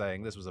of people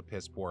saying this was a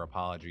piss-poor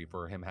apology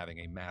for him having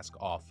a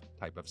mask-off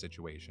type of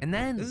situation. And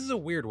then, this is a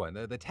weird one.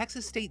 The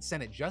Texas State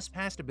Senate just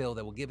passed a bill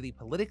that will give the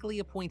politically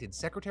appointed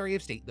Secretary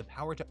of State the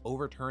power to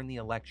overturn the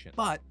election.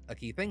 But a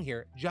key thing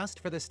here, just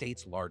for the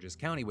state's largest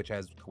county, which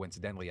has,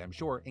 coincidentally I'm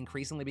sure,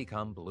 increasingly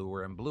become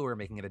bluer and bluer,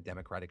 making it a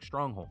Democratic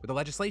stronghold, with the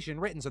legislation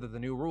written so that the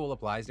new rule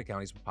applies to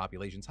counties with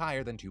populations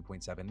higher than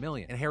 2.7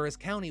 million. And Harris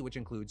County, which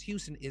includes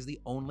Houston, is the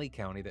only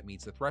county that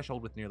meets the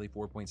threshold with nearly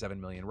 4.7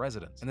 million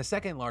residents. And the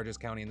second largest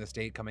county in the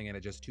state coming in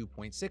at just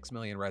 2.6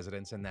 million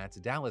residents, and that's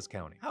Dallas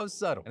County. How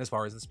subtle. And as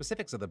far as the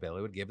specifics of the bill,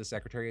 it would give the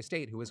Secretary of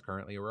State, who is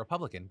currently a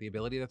Republican, the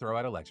ability to throw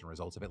out election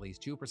results if at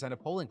least 2% of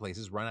polling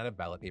places run out of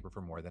ballot paper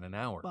for more than an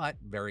hour. But,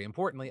 very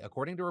importantly,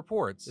 according to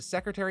reports, the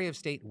Secretary of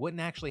State wouldn't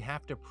actually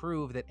have to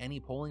prove that any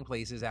polling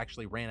places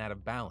actually ran out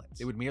of ballots.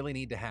 They would merely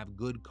need to have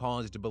good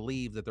cause to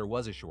believe that there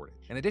was a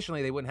shortage. And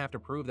additionally, they wouldn't have to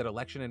prove that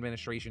election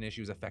administration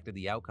issues affected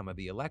the outcome of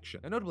the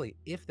election. And notably,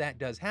 if that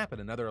does happen,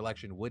 another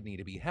election would need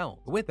to be held.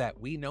 But with that,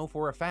 we know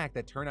for a fact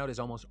that turnout is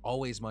almost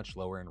always much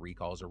lower in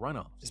recalls or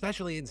runoffs,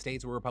 especially in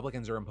states where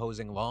Republicans are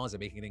imposing laws that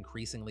make it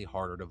increasingly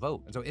harder to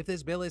vote. And so if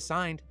this bill is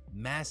signed,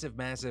 massive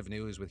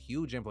news with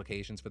huge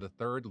implications for the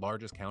third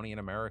largest county in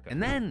America.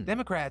 And then,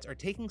 Democrats are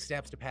taking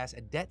steps to pass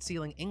a debt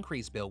ceiling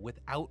increase bill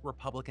without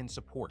Republican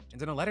support.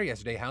 And in a letter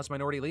yesterday, House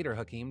Minority Leader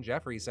Hakeem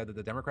Jeffries said that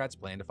the Democrats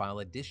plan to file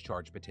a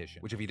discharge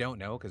petition, which if you don't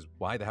know, because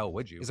why the hell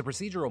would you, is a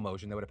procedural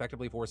motion that would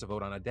effectively force a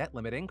vote on a debt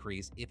limit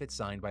increase if it's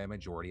signed by a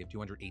majority of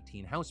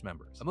 218 House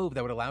members. A move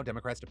that would allow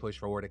Democrats to push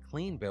forward a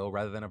clean bill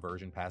rather than a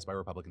version passed by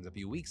Republicans a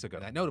few weeks ago.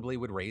 That notably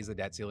would raise the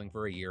debt ceiling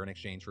for a year in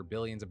exchange for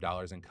billions of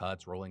dollars in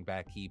cuts, rolling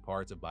back key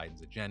parts of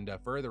Biden's agenda,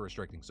 further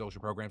restricting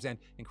social programs, and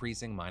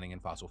increasing housing, mining,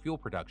 and fossil fuel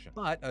production.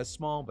 But a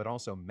small but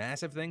also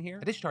massive thing here,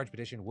 a discharge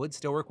petition would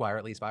still require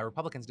at least 5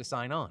 Republicans to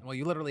sign on. While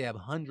you literally have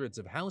hundreds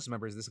of House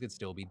members, this could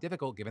still be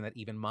difficult given that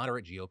even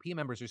moderate GOP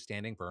members are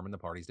standing firm in the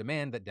party's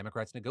demand that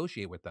Democrats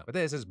negotiate with them. But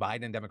this is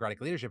Biden and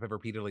Democratic leadership have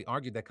repeatedly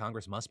argued that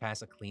Congress must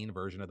pass a clean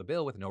version of the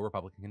bill with no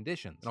Republican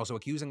conditions, and also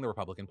accusing the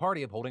Republican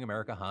Party of holding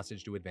America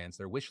hostage to advance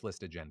their wish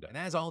list agenda. And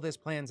as all this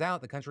plans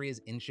out, the country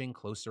is inching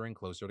closer and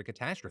closer to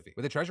catastrophe,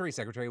 with the Treasury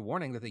Secretary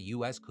warning that the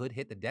U.S. could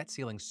hit the debt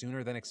ceiling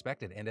sooner than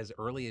expected and as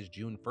early as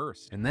June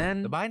 1st. And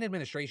then the Biden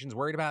administration's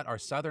worried about our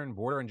southern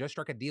border and just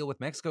struck a deal with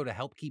Mexico to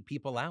help keep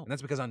people out. And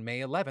that's because on May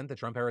 11th, the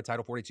Trump-era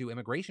Title 42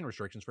 immigration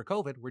restrictions for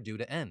COVID were due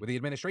to end, with the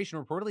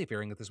administration reportedly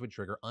fearing that this would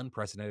trigger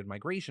unprecedented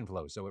migration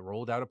flows, so it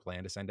rolled out a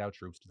plan to send out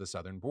troops to the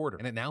southern border.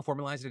 And it now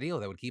formalized a deal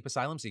that would keep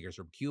asylum seekers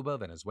from Cuba,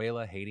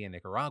 Venezuela, Haiti, and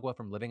Nicaragua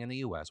from living in the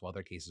U.S. while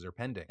their cases are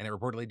pending. And it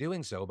reportedly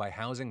doing so by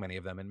housing many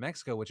of them in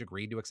Mexico, which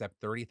agreed to accept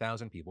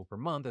 30,000 people per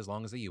month as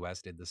long as the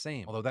U.S. did the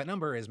same. Although that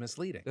number is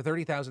misleading. The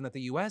 30,000 that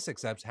the U.S.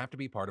 accepts have to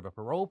be part of a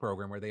parole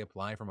program where they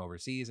apply from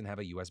overseas and have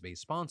a U.S.-based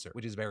sponsor,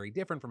 which is very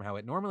different from how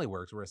it normally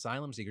works, where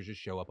asylum seekers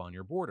just show up on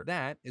your border.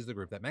 That is the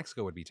group that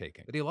Mexico would be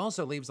taking. The deal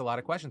also leaves a lot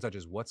of questions, such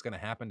as what's going to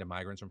happen to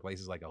migrants from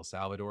places like El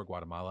Salvador,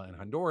 Guatemala, and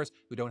Honduras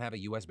who don't have a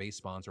U.S.-based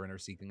sponsor and are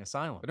seeking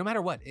asylum. But no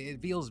matter what,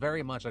 it feels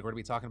very much like we're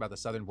going to be talking about the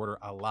southern border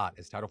a lot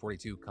as Title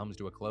 42 comes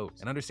to a close.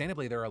 And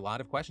understandably, there are a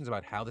lot of questions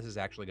about how this is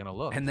actually going to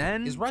look. And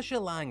then, is Russia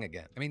lying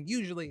again? I mean,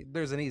 usually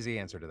there's an easy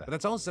answer to that. But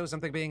that's also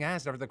something being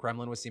asked after the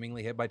Kremlin was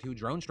seemingly hit by 2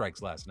 drone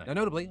strikes last night. Now,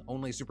 notably,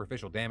 only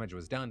superficial damage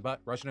was done,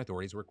 but Russian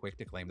authorities were quick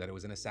to claim that it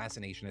was an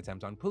assassination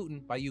attempt on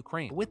Putin by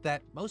Ukraine. But with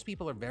that, most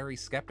people are very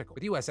skeptical,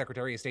 with U.S.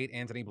 Secretary of State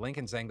Antony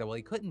Blinken saying that while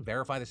he couldn't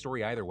verify the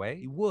story either way,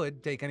 he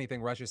would take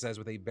anything Russia says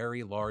with a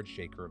very large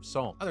shaker of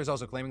salt. Others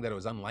also claiming that it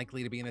was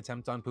unlikely to be an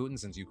attempt on Putin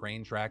since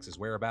Ukraine tracks his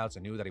whereabouts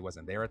and knew that he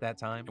wasn't there at that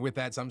time. And with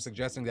that, some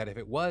suggesting that if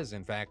it was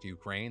in fact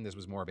Ukraine, this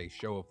was more of a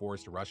show of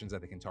force to Russians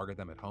that they can target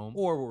them at home.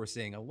 Or what we're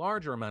seeing a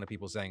larger amount of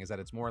people saying is that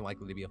it's more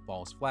likely to be a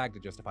false flag to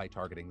justify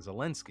targeting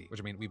Zelensky, which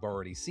I mean, we've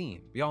already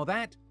seen. But all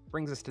that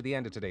brings us to the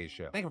end of today's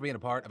show. Thank you for being a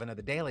part of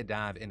another daily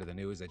dive into the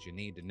news that you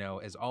need to know.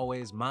 As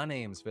always, my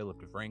name's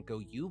Philip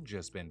DeFranco. You've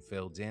just been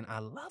filled in. I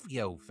love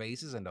yo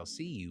faces, and I'll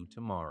see you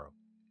tomorrow.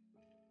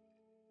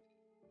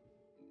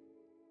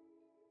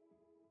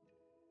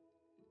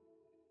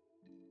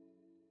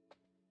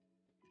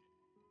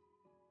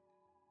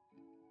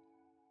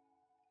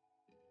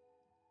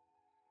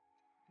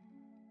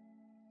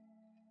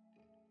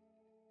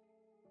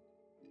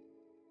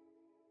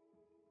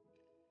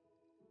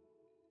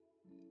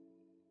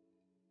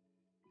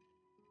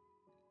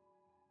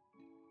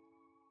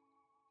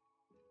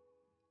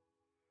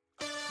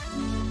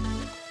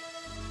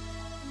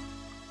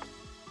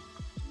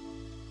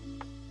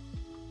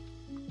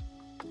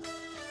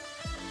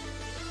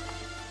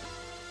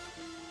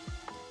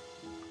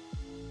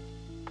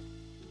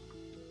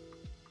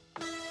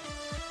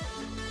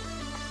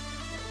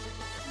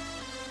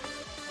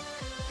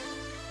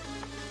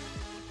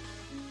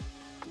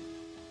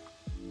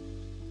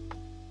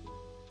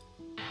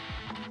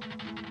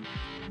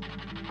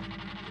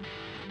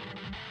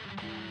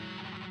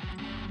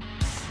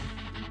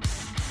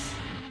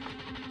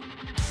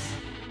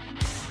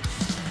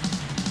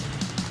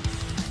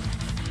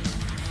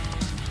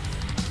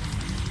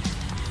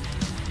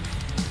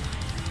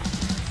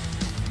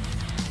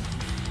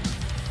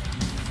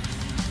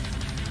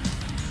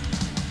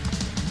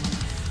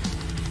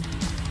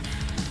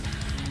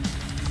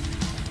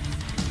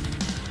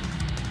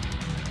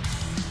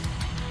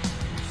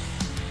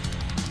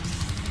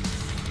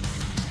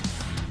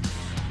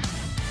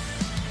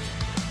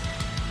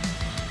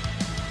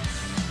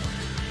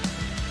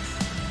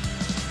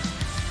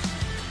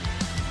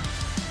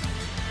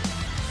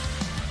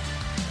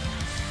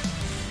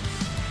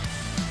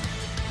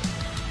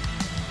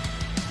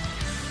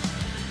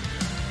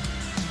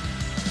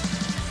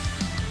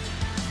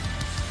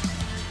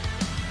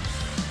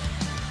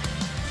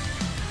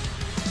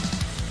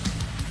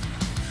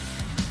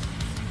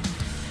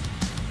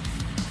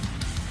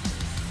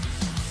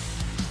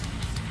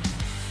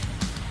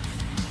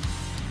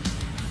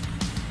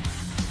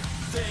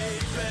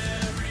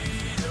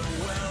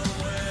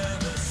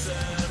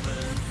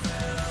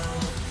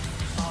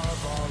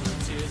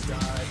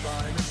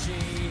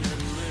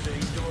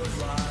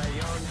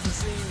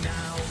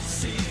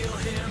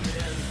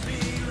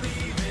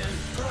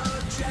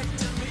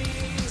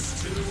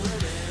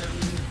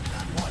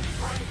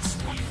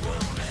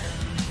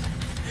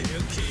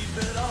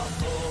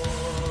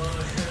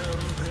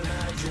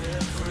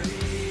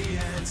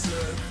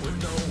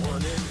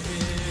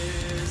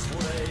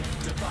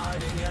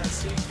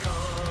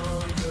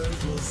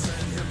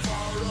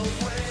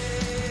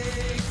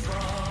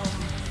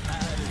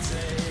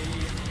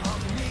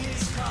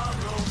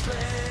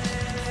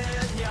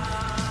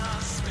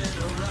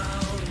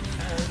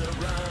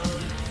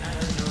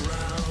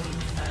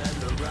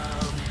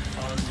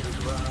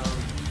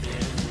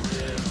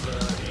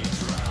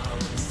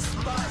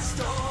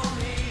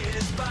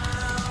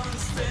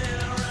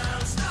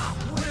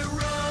 We're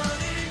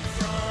running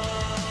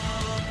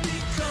from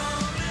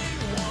because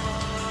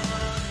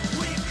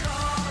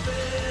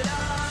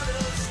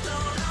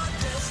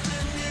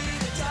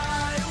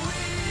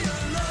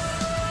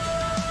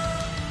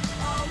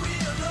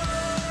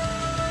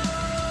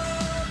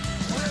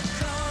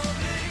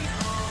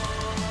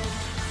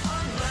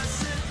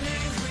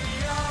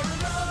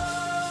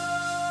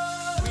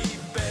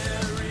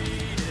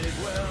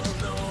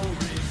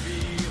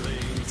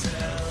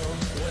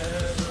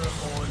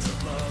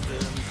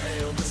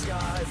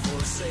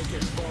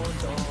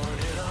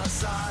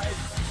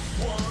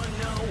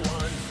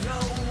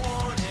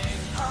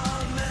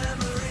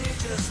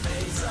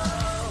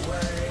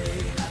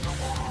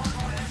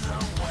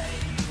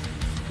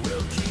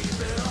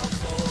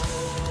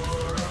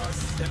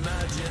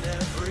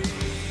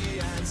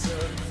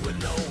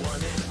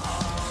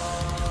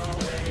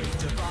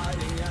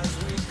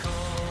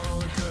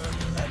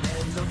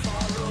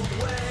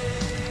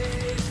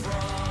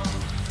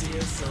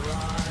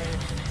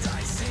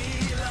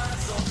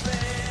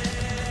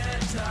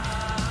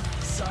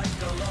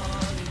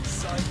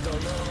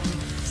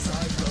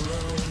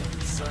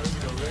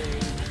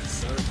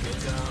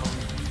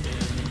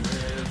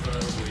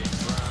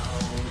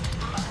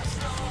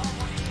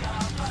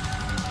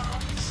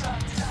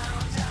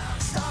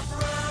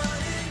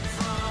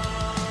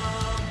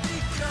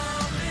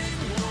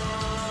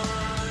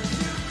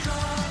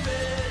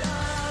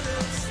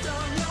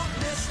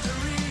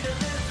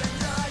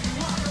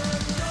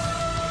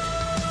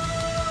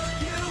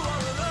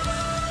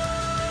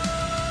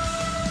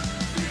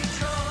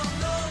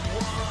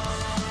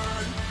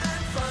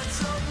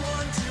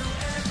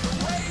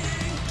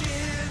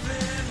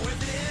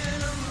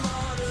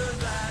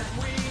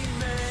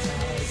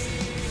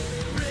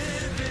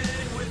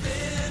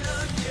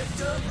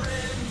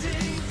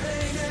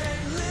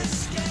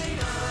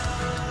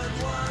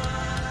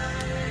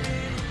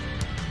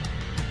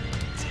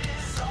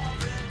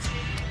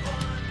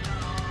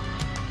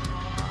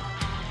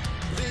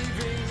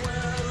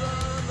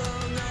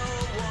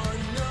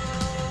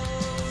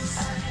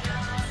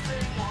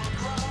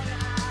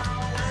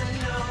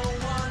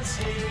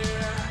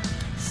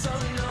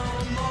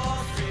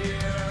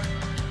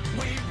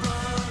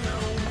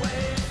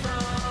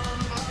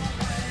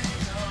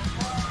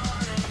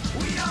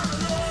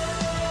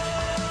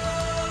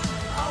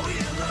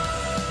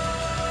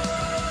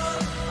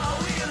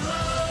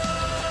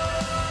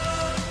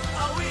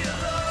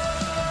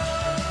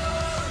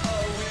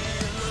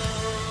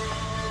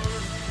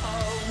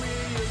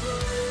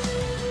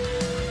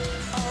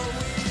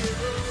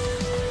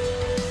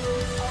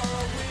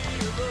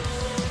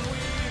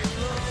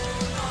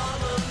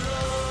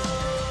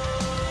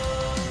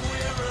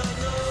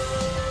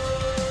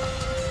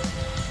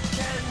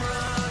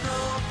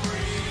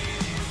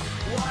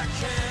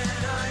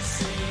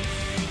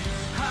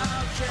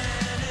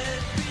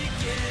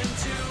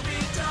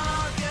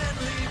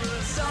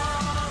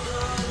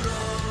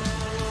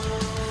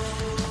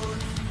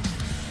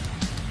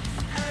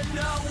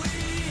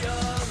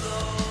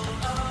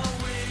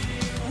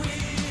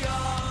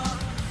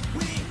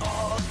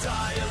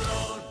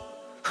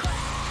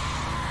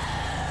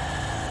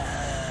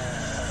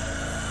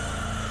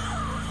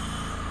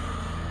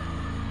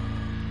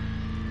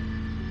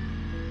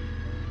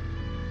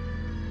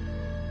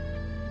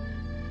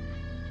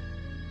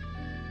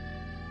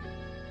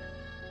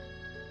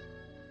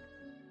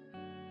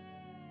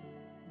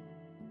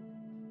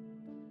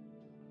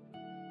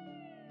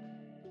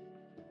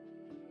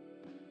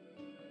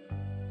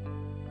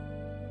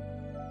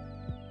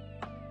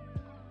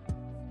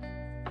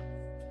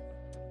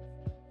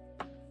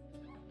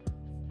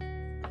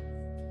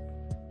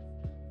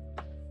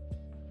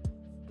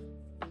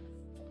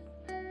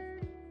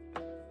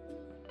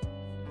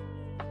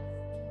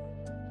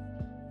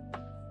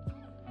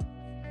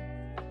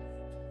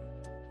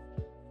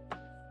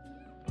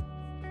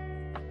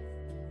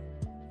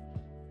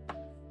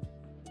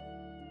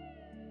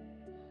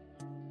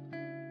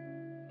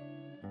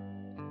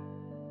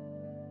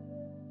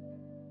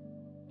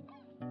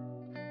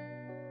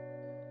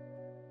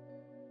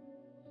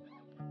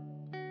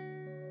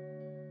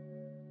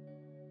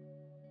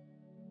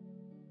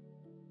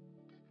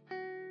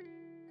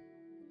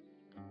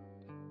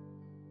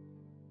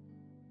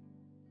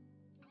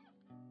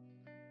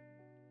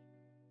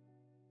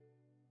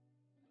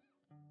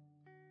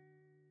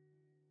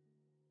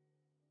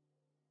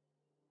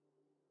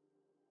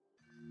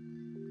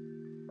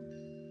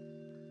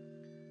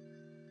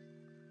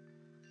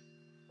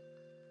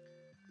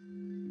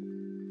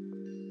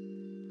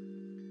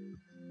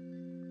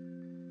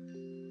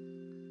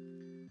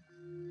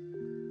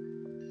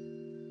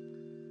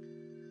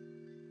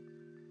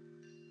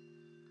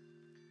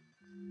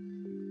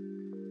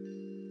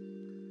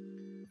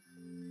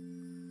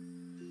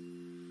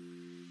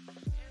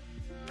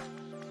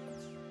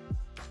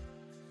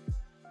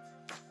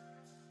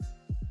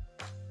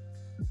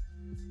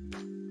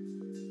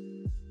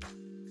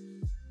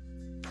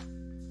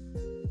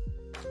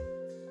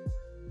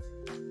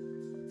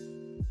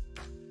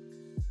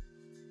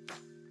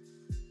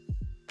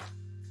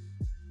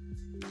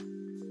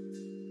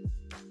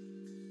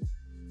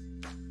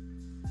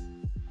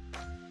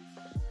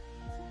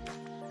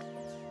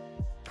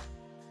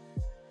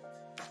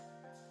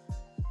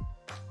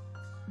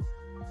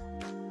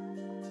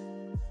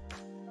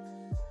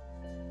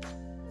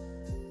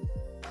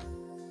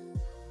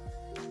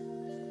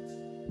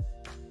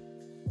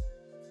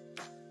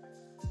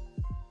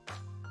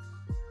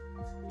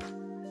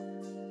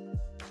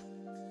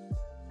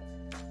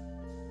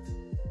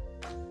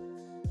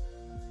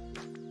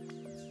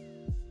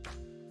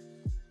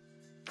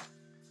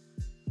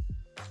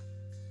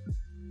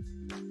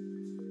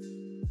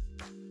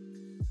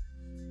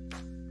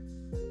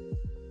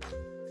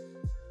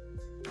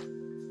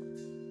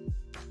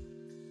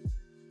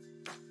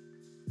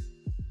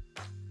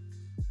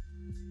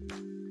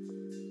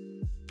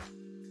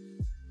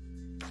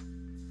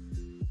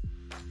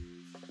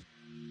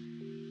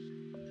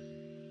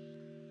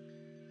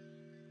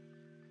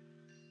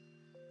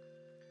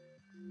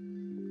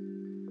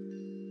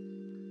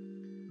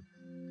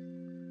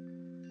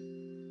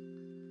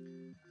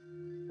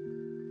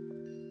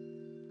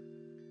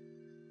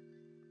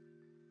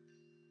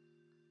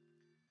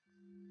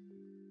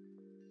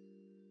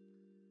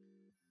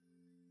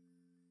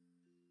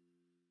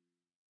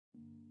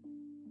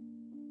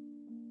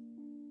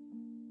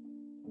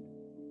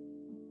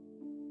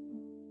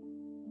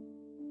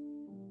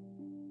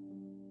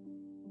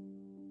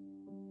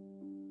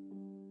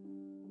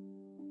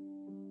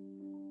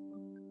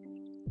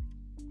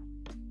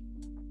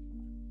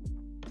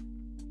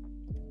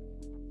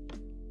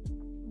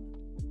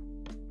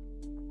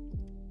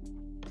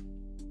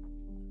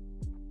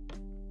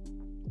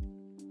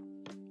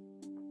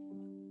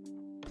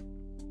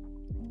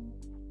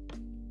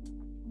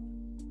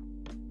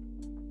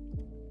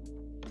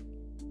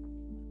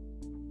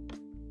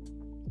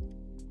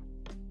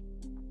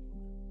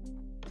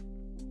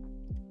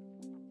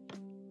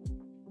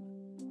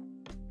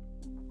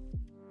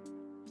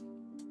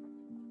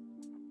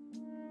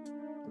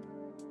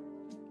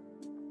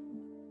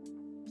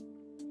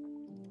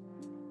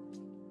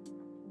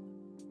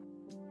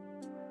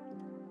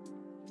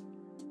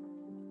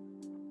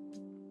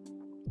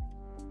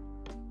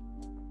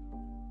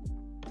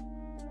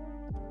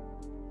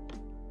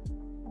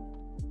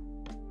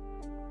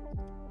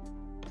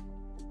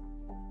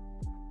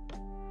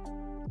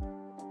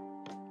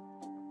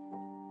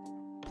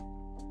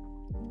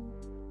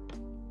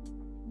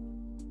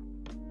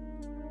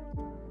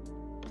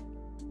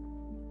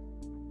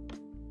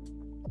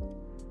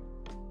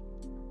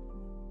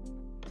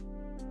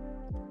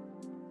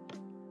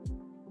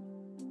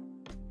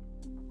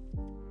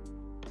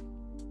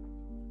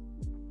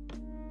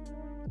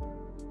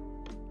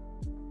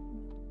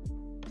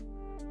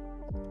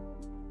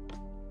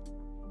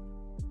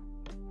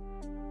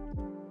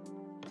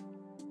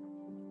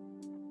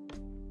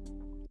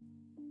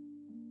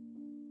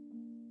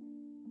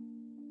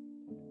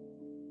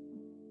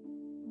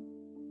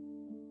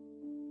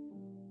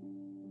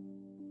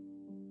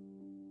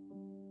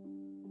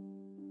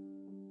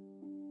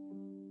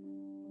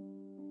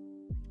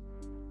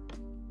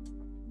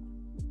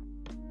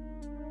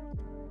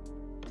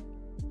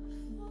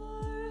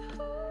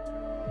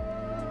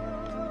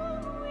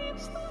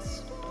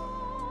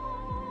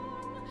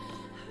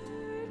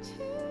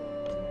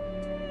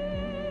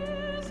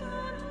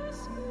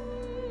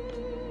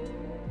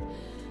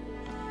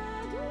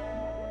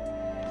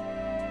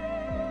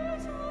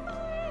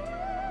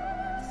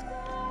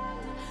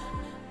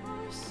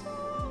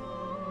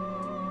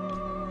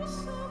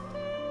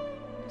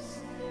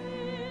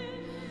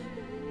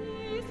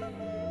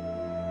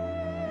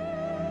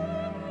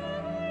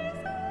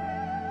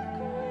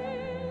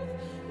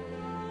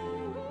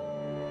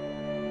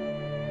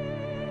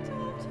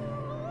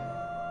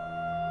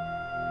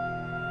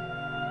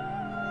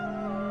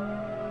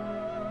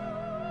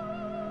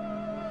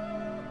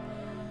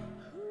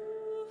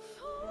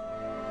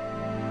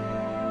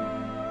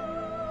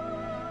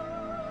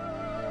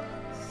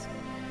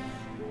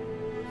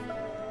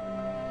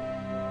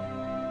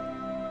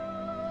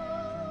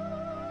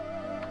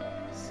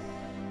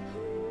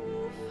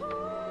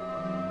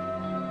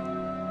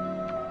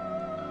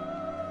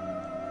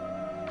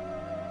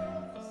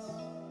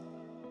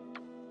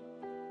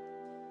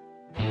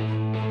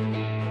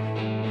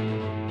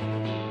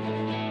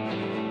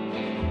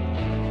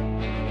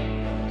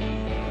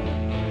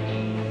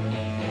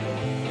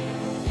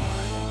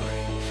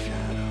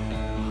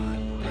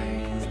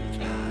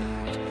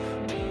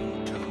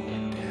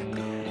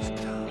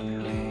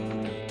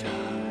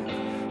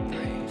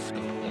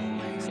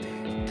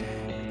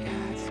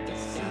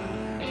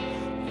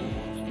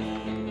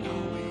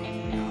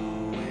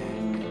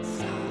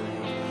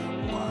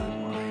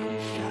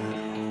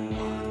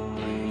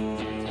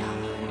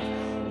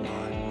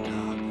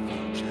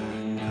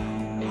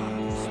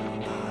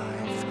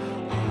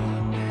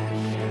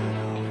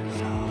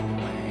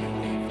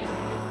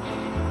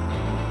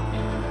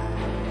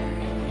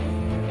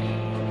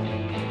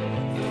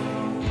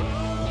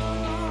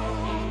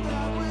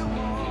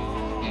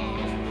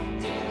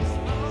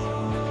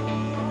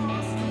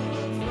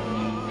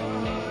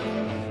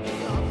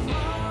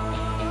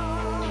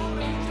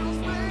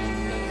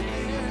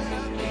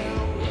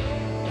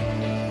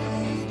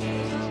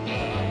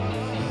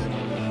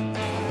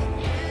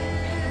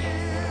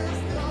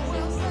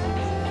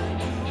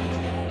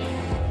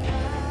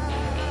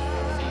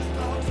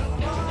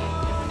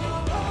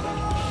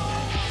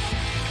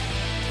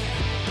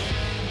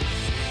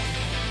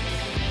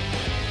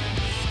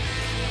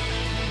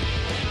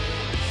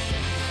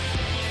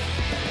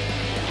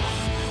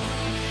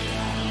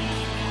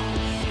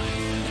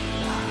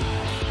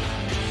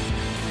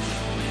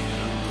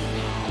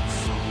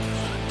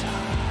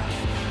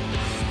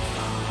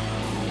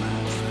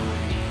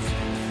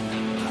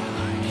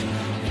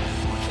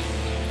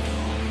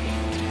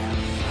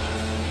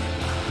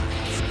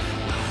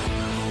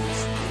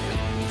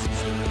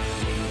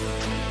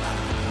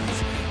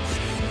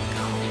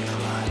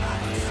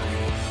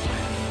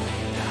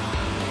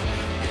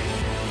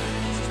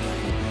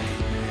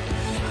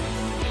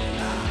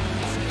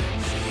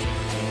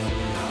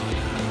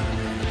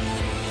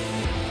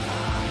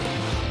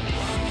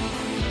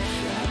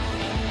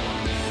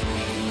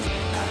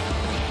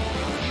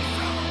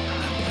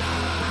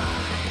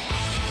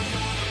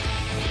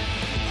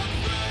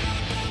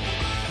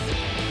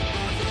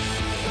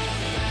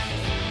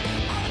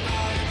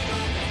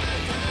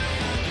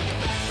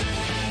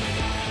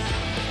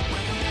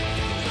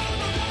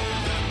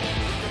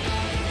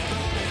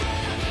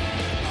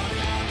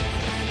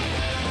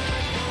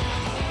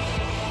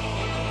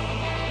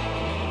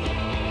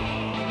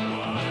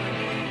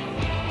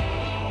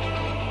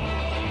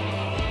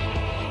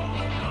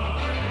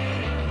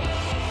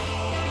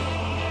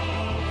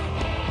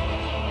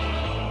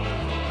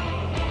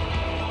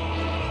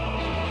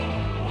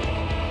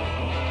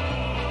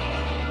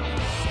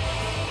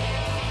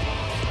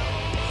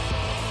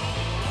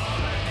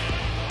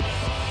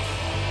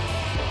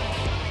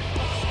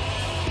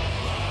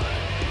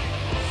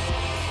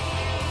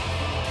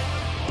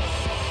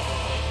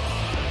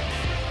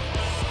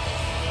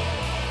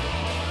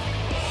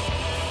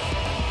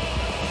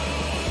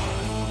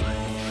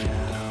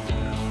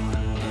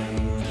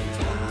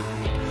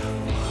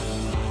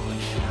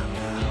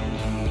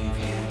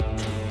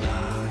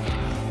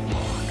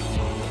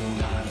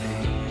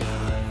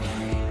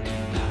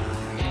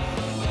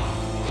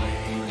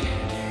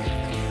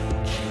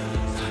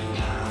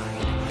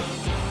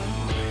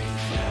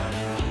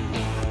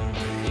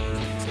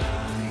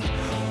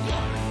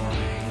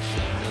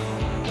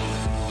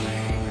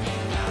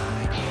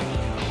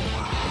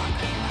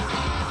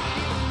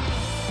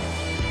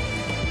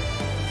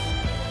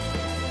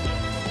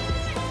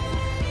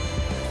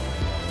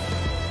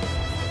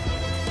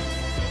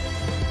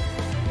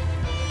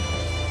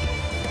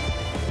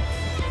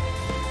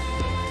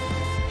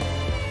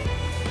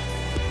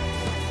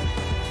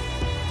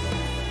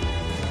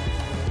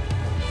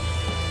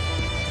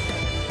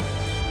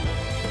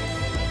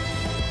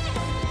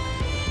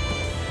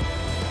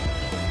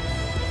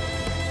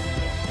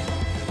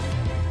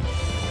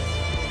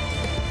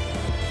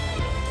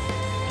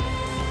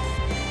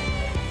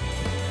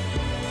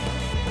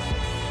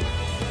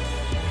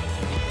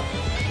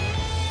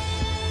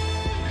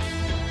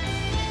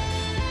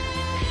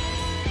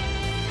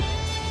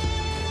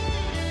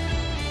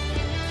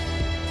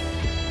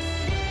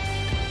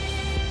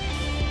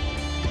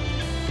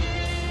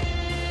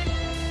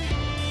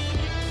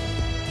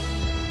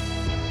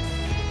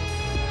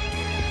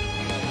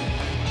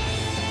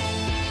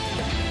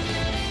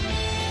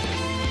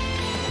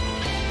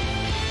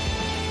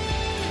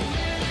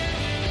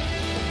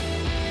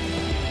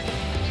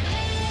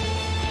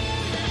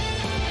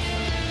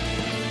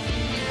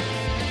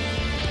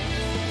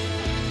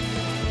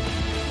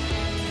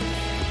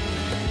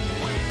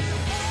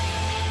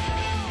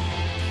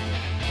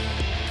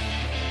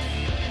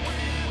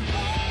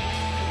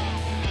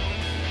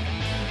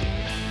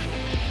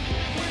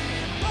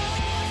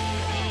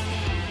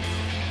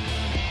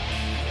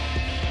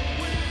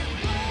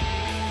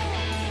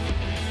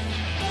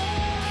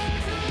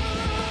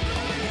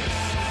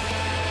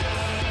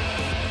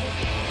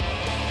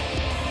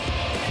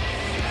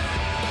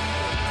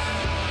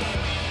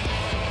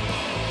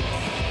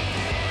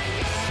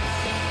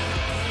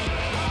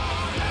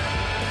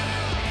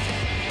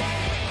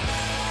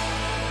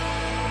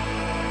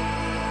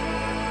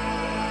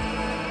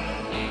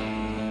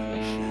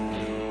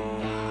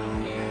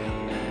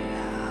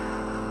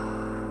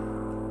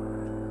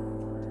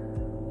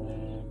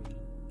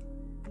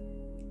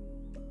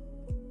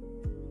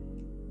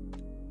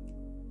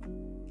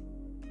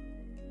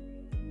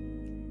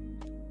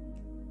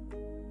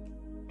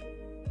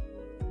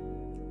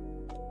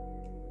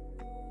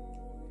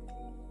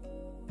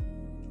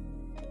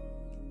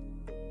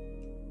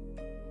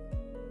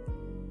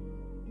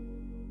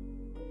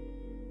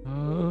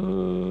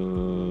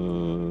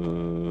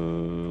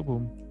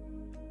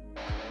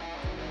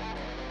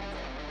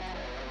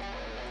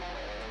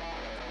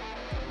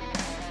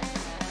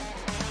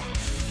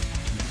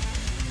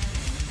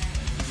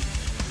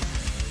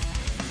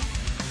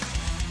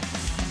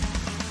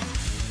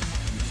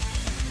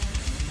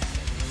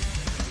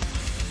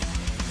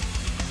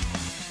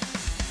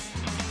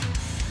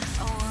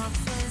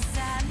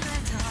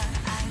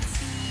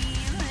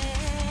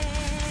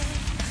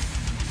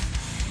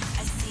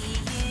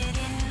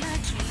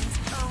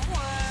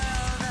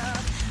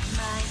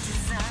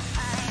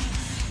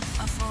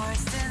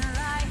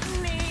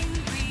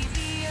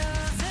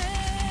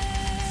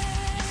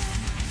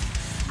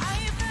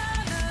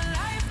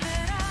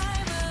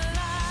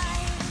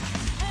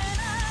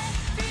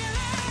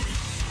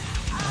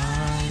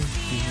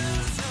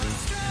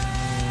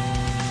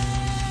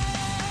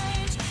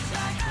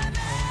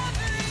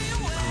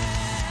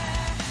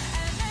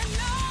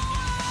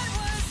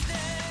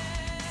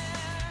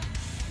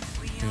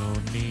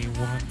only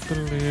want to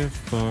live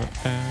forever.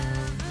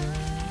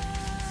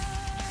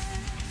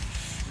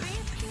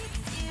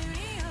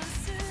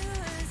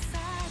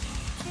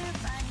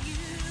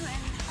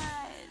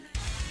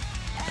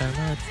 And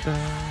that's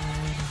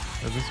done.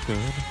 Is this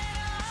good?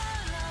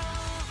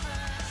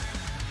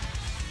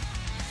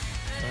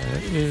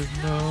 There is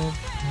no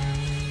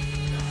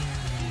pain.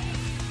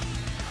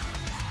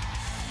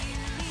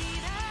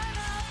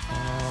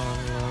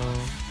 Hollow,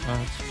 I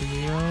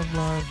see of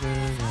life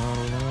is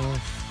hollow.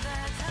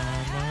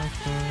 Time I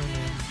turn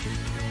into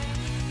rain.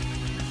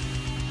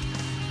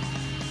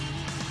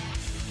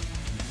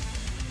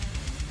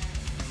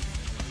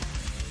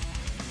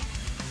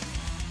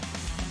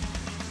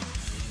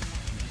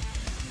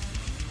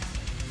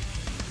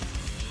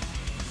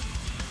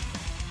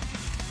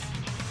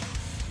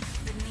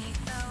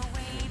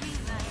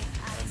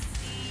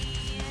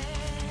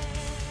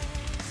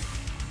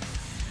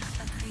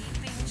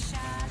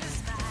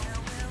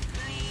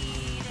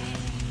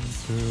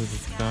 To the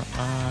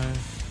sky.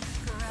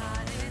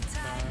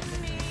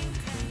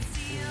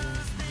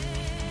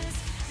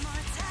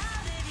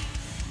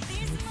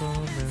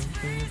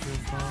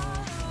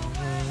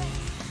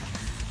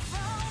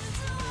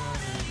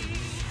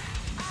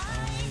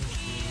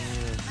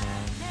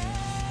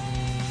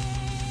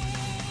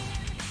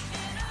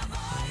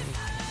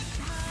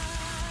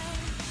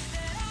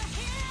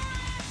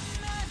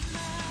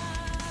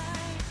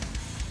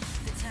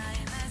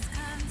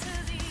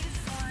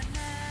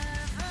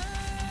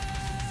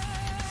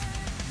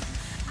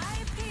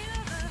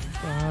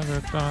 Father,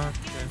 dark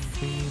and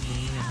see me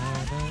how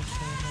I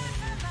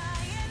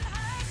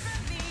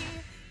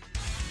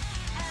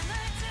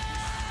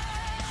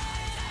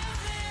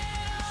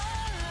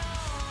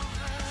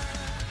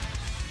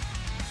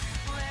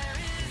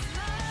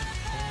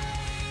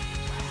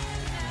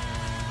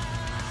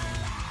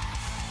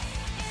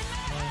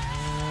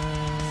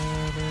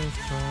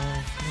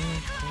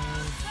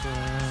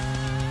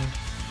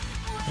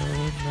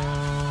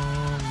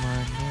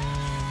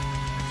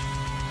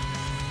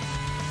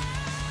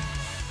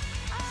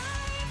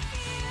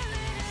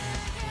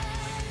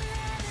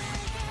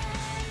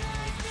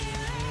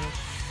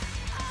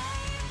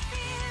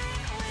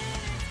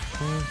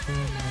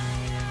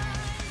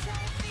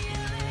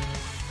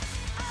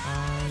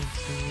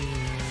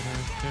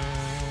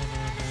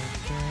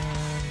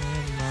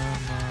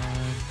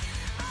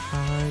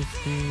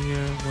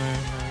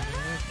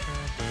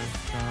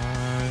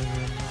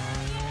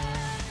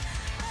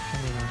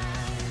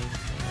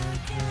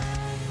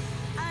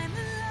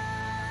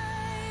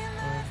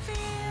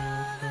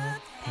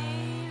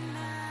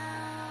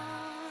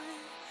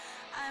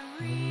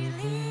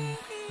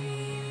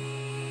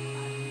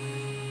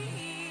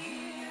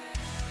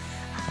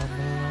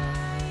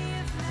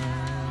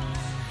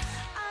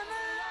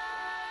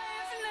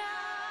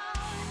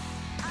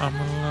I'm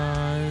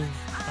alive,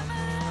 I'm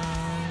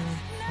alive,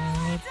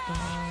 I'll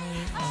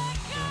die, I'll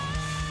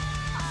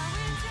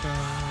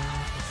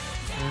die,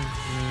 is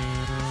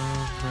it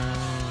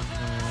around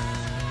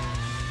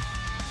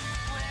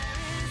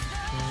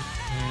okay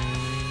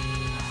now?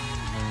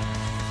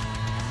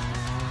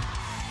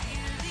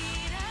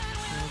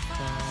 The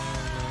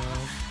follow,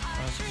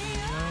 I see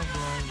your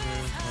blind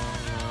is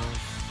hollow.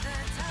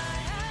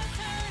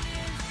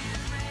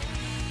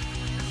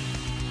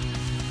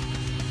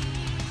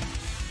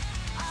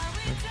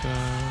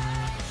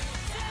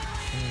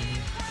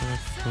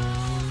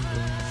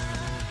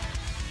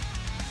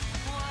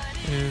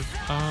 Is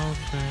out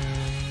there.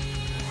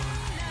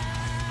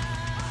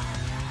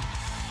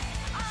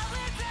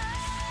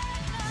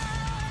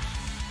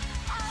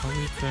 Are we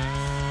there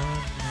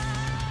now?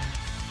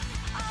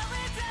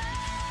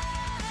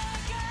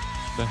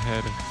 The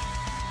head.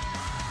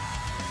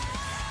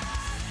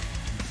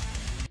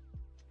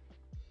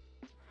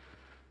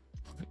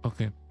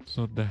 Okay, so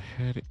the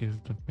head is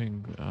the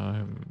thing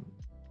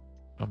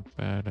I'm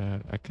bad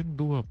at. I can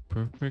do a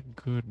perfect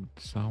good,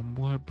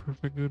 somewhat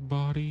perfect good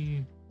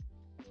body.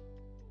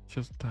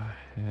 Just the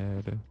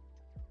head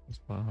is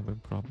what I'm having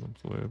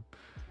problems with.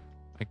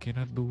 I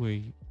cannot do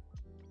a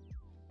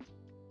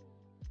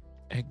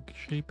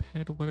egg-shaped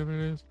head or whatever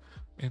it is.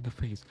 And the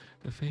face.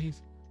 The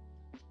face.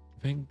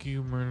 Thank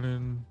you,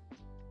 Merlin.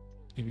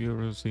 If you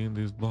ever seen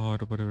this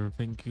bot or whatever,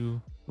 thank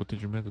you. What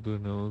did you meant to do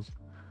the nose?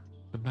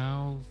 The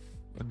mouth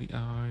and the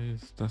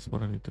eyes. That's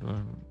what I need to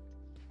learn.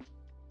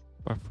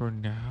 But for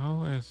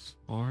now, as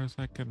far as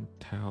I can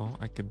tell,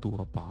 I can do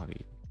a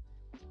body.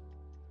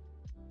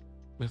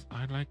 Because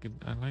I like it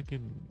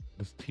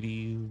this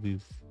titties,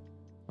 this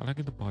I like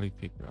it the body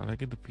figure, I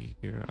like it the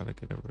figure, I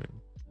like it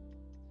everything.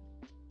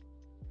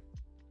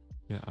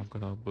 Yeah, I'm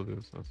gonna upload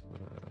this as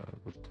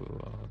to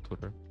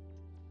Twitter.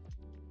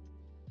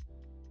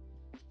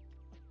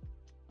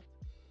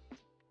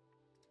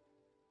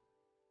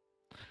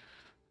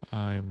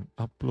 I'm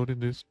uploading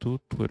this to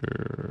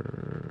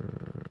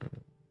Twitter.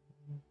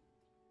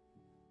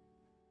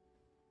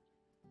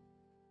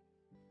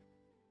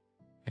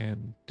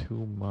 And to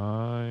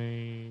my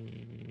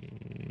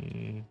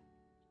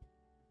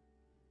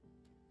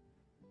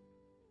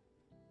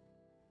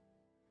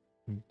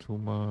into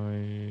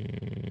my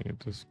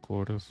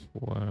Discord as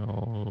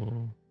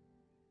well.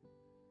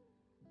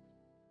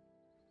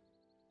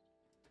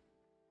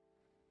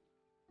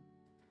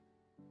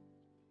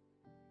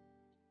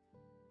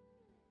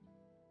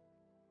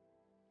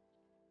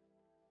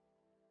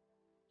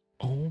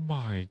 Oh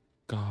my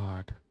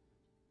god.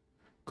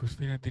 Good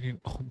thing I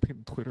didn't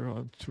open Twitter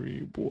on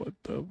stream. What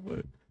the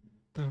fuck?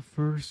 The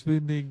first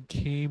thing that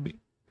came.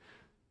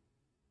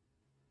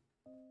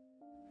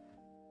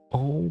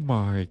 Oh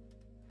my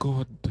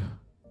god.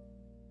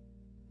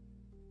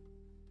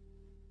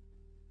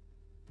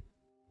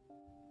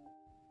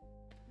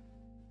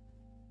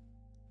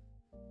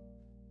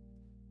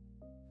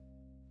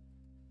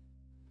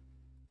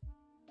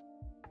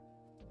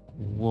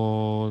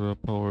 Whoa, the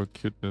power of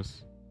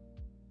cuteness.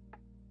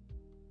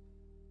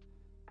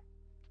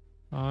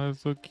 Ah,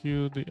 it's so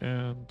cute, the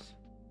ants.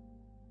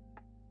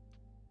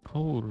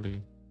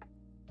 Holy.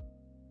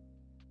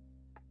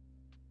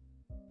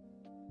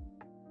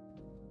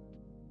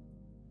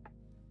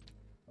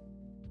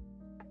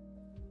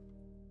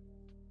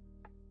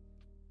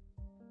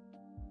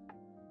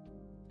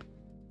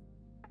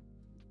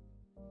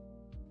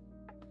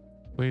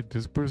 Wait,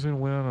 this person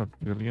went on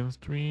a billion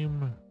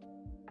stream?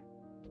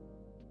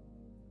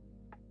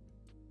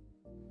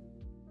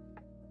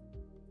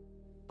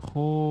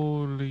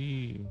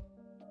 Holy.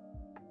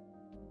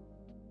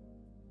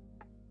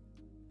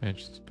 And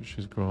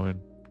she's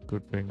growing.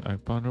 Good thing. I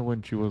found her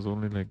when she was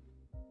only like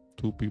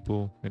 2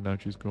 people, and now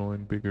she's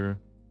growing bigger,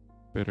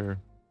 better,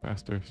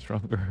 faster,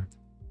 stronger.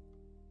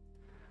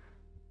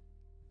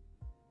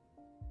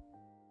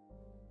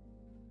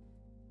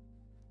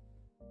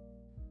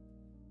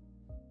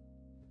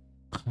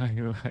 I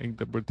like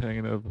the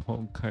protagonist of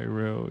Honkai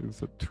Rail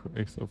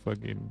is a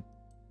fucking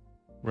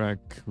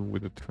raccoon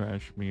with a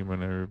trash meme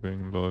and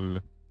everything, lol.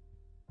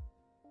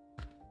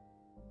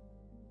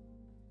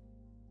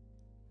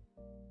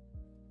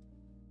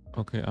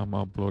 Okay, I'm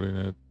uploading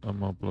it.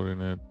 I'm uploading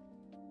it.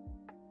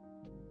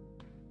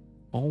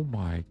 Oh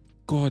my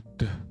god.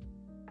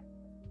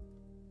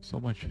 So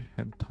much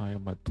hentai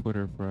on my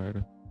Twitter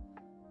thread.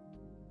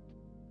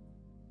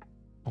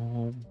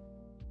 Oh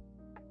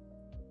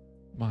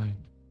my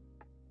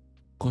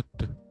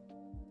god.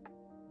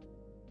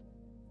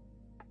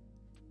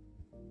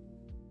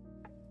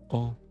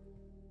 Oh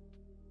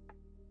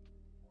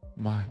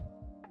my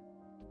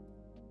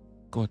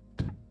god.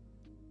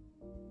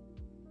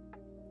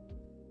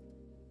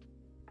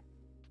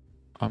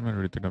 I'm not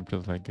reading, I'm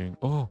just like going,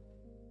 oh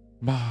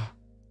my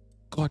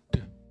god.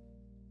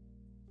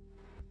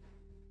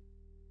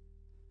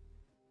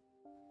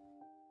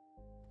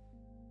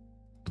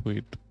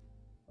 Tweet.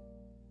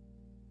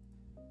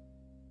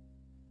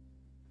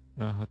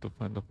 I have to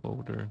find the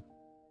folder.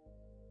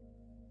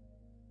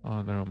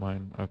 Oh, never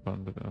mind. I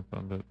found it. I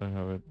found it. I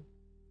have it.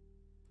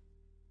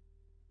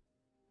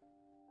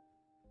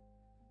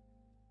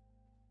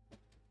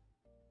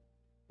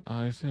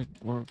 I said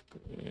work.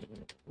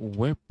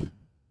 Whip.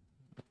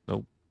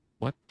 No.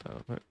 What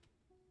the fuck?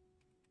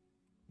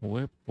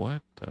 Whip.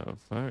 What the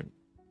fuck?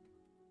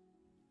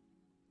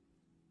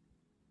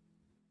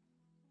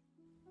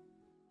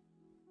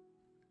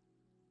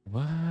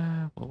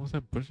 What? What was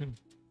that person?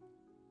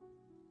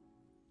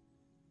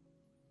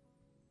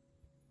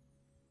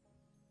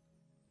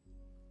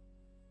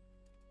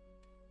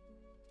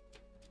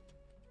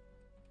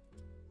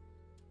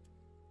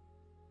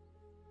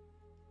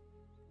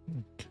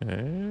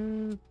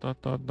 Okay.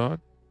 Dot dot dot.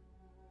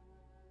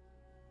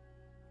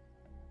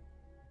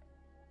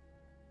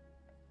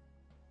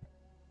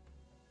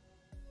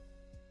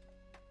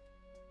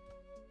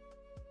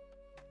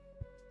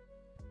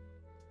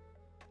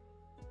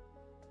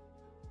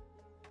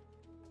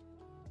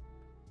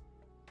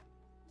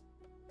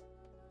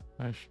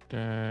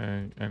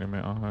 Hashtag anime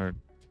art.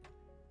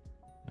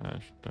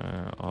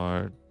 Hashtag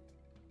art.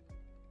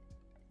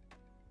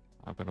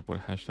 I'm gonna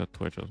put hashtag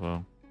Twitch as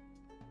well.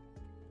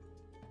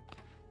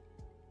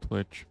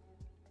 Twitch.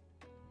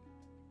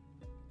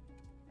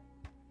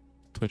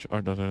 Twitch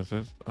art doesn't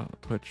exist.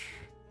 Twitch.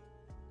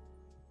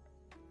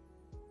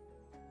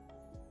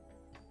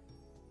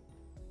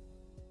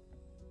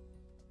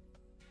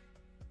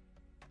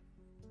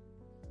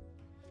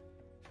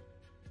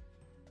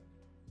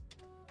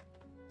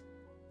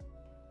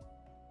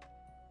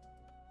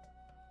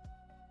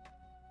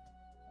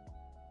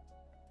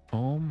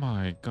 Oh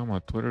my god, my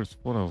Twitter's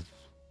full of.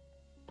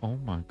 Oh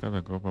my god,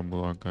 the girl from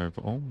Blue Archive.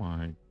 Oh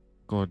my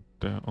god.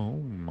 Oh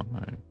my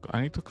god.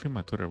 I need to clean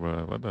my Twitter,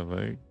 bro. What the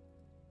fuck?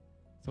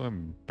 So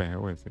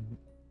embarrassing.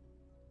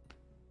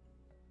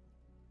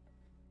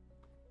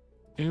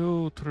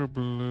 Ew, Twitter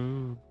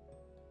blue.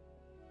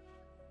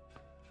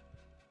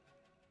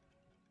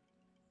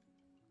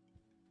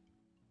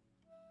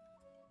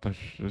 This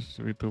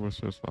VTuber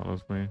still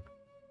follows me.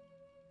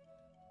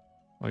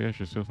 Oh yeah,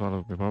 she still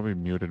follows me. Probably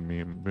muted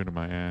me, muted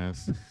my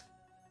ass.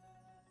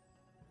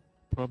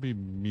 Probably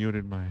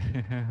muted my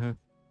ass.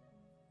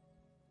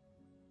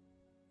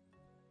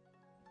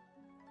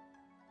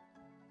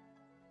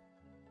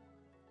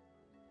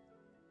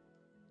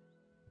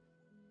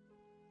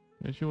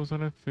 Yeah, she was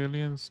on a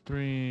Phillian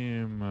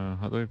stream.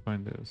 How do I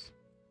find this?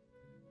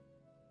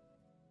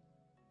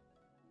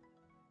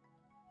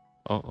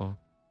 Uh-oh.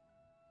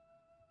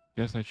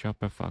 Yes, I shop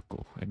at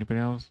Faco. Anybody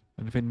else?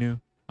 Anything new?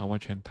 I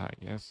watch hentai,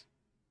 yes.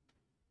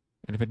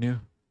 Anything new?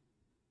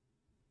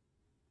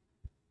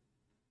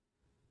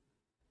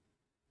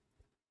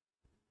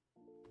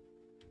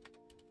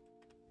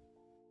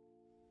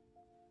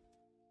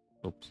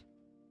 Oops.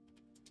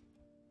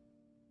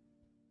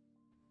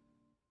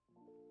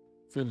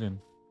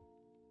 Phillian.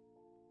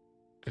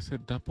 Is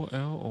it double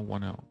L or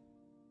 1L?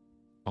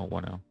 Oh,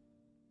 1L.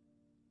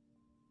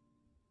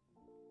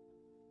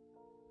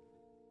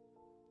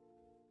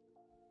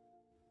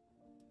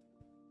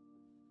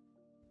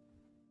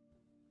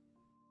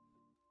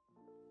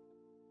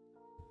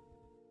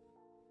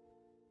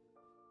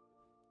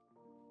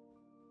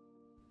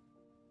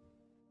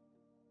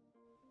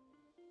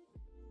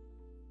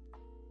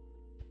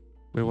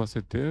 Wait, was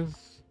it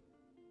this?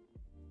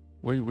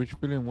 Wait, which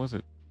Phillian was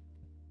it?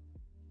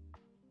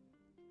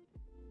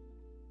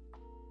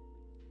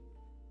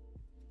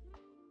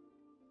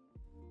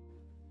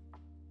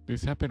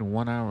 This happened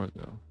 1 hour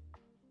ago.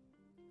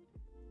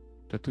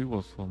 The tweet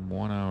was from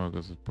 1 hour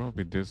ago, so it's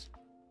probably this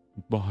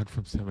bot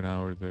from 7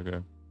 hours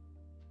ago.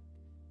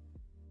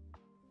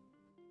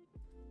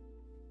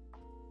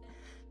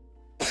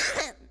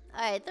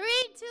 Alright, 3,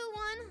 2,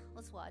 1.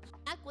 Let's watch.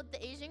 Back with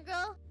the Asian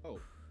girl. Oh.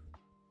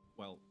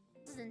 Well.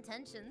 This is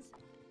intentions.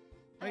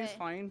 Oh, he's Alright.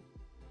 fine.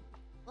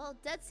 Well,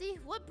 Detsy,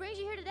 what brings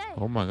you here today?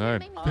 Oh my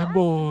god. Make me That laugh?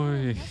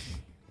 boy.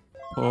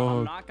 I'm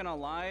Oh. not gonna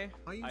lie.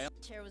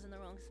 Chair was in the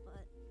wrong spot.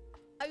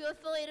 Are you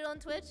affiliated on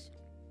Twitch?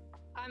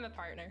 I'm a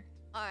partner.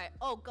 Alright.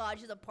 Oh god,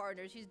 she's a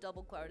partner. She's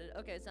double carded.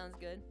 Okay, sounds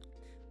good.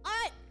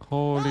 Alright.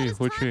 Holy it's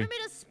time for hoochie. me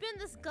to spin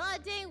this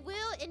goddamn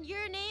wheel in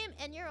your name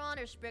and your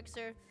honor,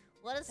 Sprixer.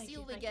 Let us see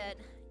what we get.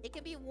 It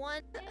can be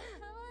one.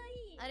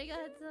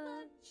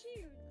 Arigato.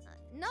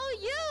 No,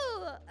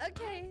 you!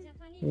 Okay.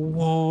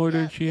 Whoa,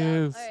 there she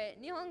is. Alright,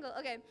 Nihongo.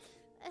 Okay.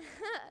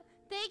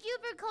 Thank you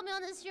for coming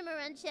on the stream,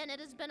 Ren-chan. It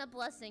has been a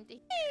blessing to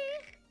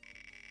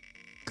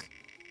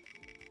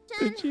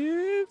There she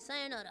is.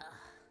 Sayonara.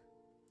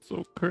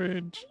 So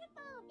cringe.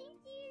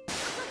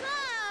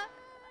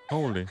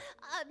 Holy.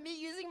 Me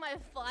using my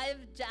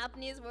 5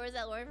 Japanese words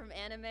I learned from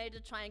anime to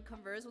try and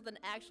converse with an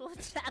actual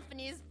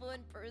Japanese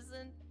fluent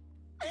person.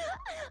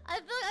 I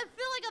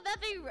feel like I'm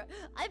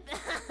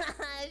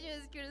effing. She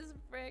was cute as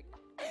frick.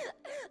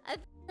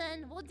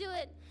 Then we'll do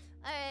it.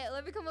 Alright,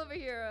 let me come over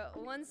here.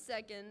 1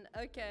 second.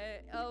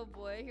 Okay. Oh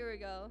boy, here we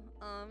go.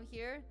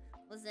 Here.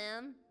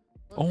 Lazam.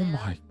 Oh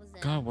my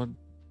Lazam. god, what?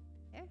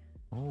 Here?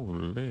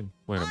 Holy.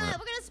 Wait a minute.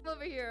 We're gonna swim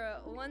over here.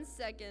 1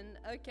 second.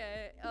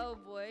 Okay. Oh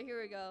boy,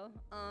 here we go.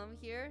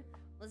 Here.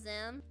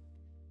 Lazam.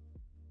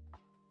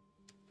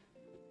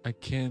 I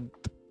can't.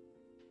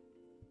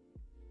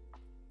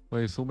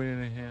 Wait, zoom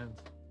in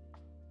enhance.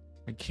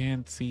 I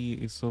can't see.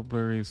 It's so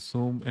blurry.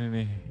 Zoom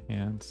in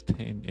enhance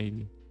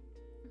 1080.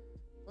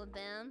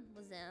 Labam.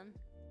 Lazam.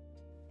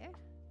 Here.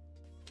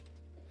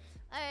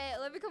 Alright,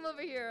 let me come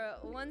over here.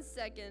 1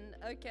 second.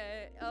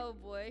 Okay. Oh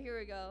boy, here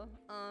we go.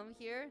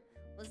 Here.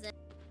 Lazam.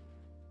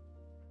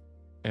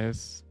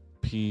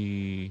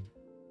 SP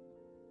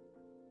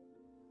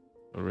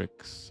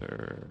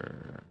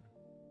Rixer.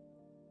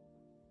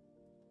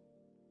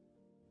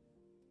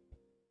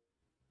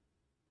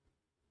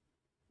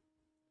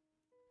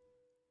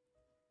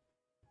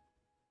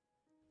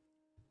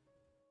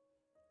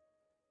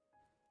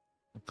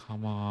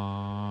 Come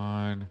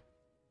on.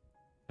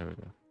 There we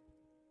go.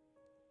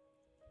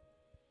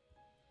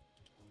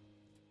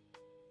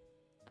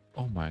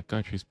 Oh my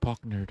god, she's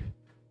partnered.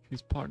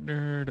 She's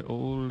partnered.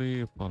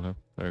 Holy follow.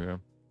 There we go.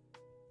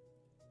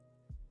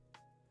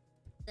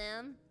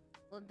 Lazam.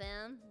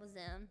 Labam.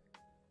 Lazam.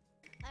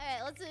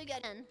 Alright, let's do it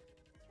again.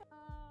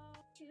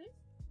 Choose?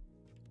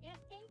 Yeah,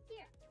 thank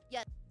you.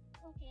 Yeah.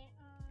 Okay,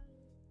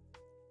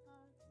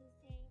 to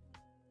say,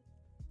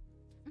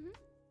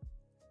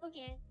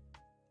 okay.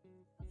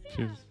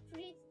 Choose.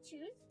 Please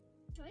choose.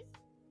 Choice.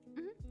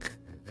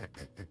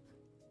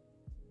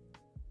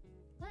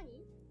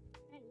 Money.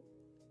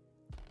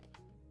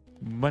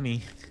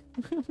 Money.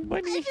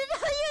 Money.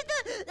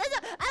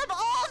 Out of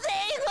all the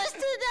English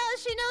to know,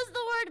 she knows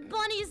the word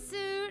bunny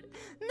suit.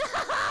 No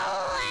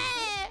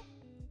way!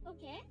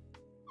 Okay.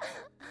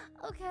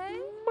 Okay.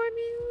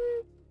 Money.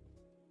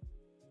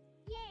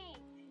 Yay.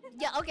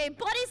 Yeah, okay,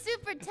 bunny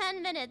suit for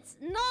 10 minutes.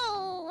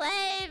 No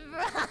way,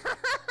 bro.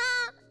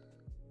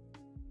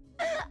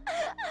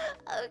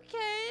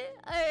 Okay.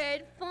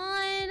 Alright,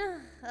 fine.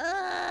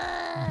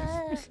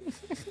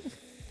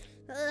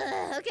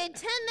 Okay,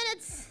 10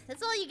 minutes.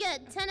 That's all you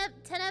get. 10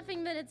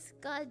 effing minutes.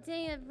 God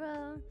dang it,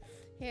 bro.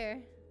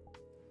 Here.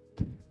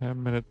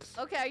 10 minutes.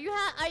 Okay, are you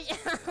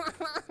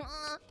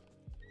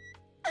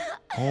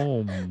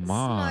Oh my.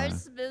 Smart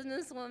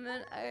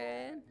businesswoman.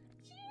 Alright.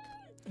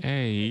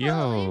 Hey,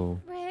 yo.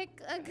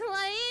 Frick.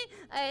 Kawaii.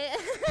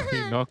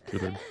 He knocked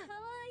it in.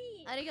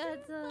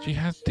 Arigato. She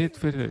has tit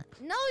physics.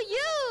 No,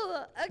 you.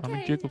 I'm a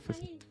Okay. jiggle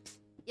physics.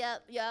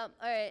 Yep.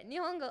 Alright.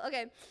 Nihongo.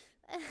 Okay.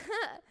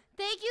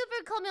 Thank you for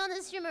coming on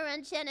the stream,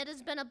 Ren-chan. It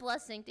has been a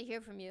blessing to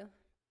hear from you.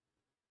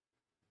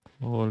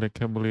 Oh, I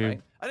can't believe.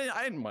 Right? I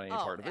didn't want any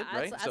part of it, yeah,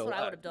 right? That's what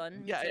I would have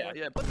done.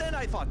 Yeah. But then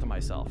I thought to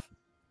myself,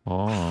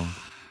 Oh.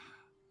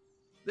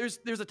 there's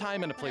a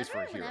time and a place for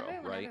a hero,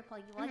 right?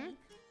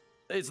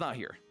 It's not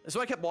here, so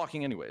I kept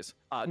walking anyways.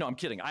 No, I'm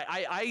kidding.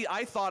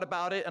 I thought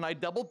about it and I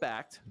double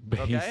backed.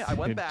 Okay, I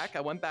went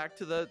back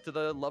to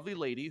the lovely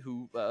lady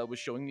who was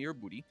showing me her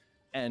booty,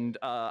 and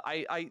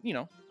I'm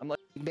like,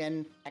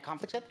 been at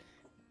conflicts with,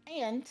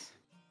 and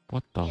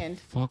What the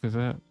fuck is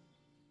that?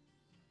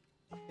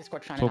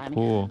 Discord trying So to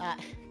cool.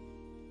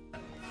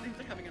 Seems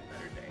like having a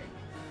better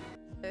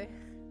day.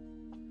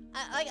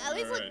 At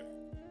least like,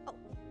 oh,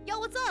 yo,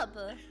 what's up?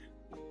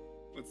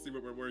 Let's see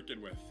what we're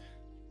working with.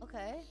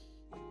 Okay.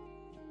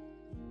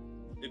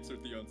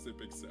 Insert the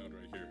on-sipping sound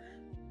right here.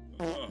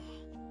 Oh,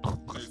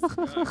 nice.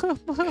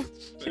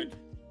 Thank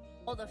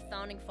Oh, the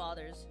founding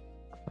fathers.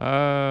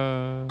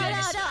 Uh. No,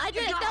 I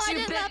didn't. No, I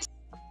didn't.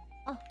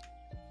 Oh.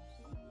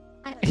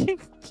 I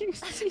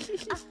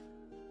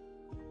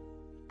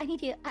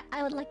need you.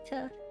 I would like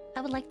to.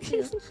 I would like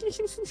to.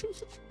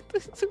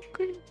 That's so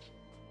great.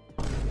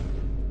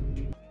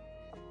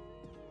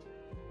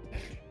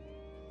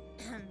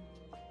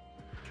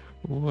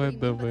 What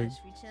the fuck?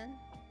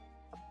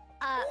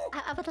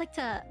 I would like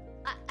to.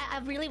 I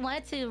really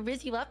wanted to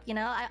riz you up. You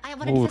know, I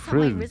wanted Oh, to test out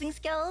my frizz. rizzing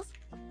skills.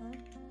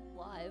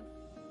 Live.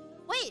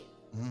 Wait.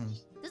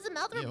 Does the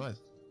mouth? Yeah, what?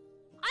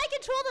 I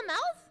control the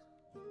mouth.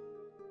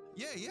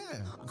 Yeah.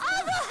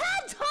 I'm a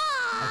hedgehog!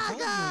 I told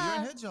you, you're a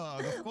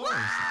hedgehog, of course.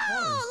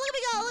 Wow! Look at me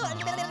go!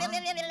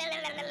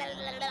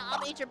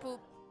 I'll eat your poop.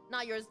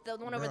 Not yours, the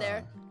one over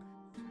there.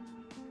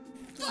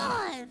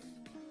 God!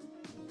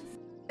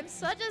 I'm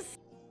such a...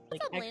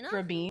 Like What's up, Lena?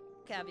 extra beam.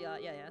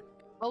 Caveat, yeah.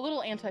 A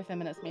little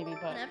anti-feminist maybe,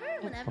 but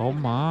Whenever. Oh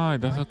my,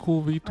 that's a cool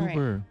Alright.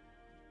 VTuber.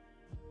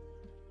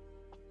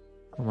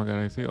 Oh my god,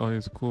 I see all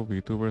these cool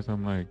VTubers.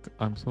 I'm like,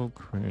 I'm so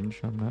cringe.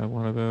 I'm not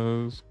one of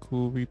those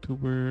cool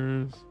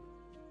VTubers.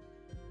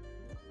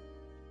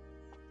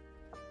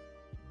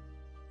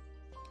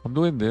 I'm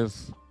doing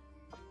this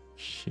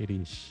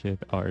shitty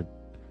shit art.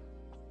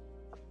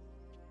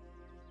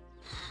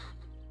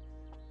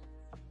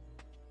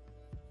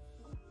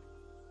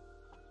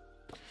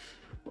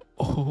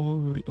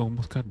 Oh, he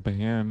almost got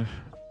banned. I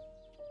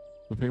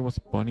think it was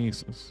Bunny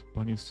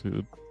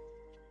suit.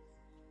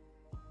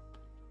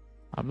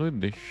 I'm doing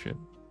this shit.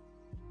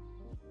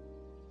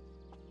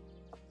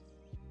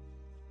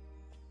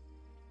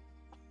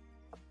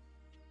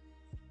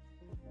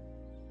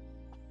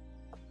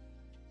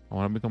 I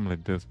want to become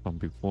like this from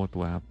before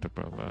to after,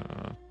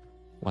 brother.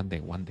 One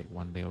day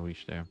I'll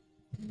reach there.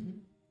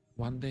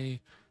 One day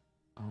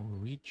I'll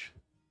reach.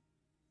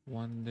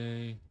 One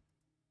day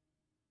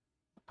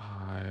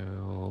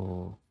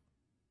I'll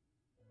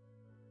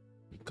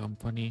become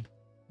funny.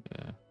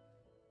 Yeah.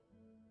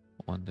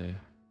 One day.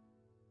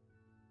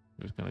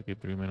 Just gonna keep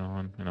dreaming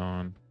on and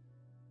on.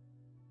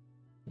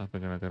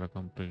 Nothing gonna get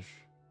accomplished.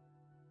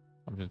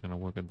 I'm just gonna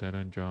work a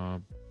dead-end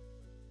job.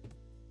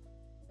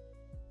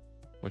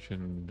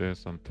 Watching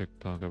this on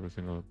TikTok every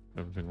single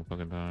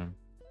fucking time.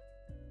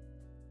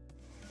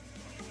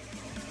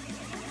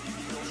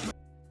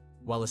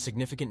 While a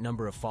significant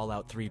number of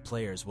Fallout 3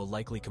 players will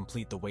likely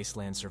complete the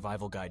Wasteland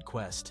Survival Guide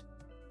quest,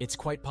 it's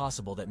quite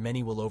possible that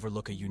many will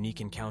overlook a unique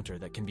encounter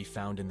that can be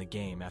found in the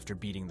game after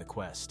beating the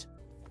quest.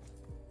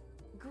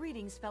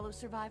 Greetings, fellow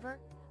survivor.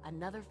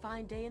 Another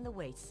fine day in the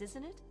wastes,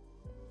 isn't it?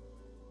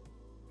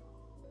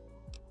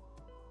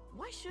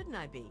 Why shouldn't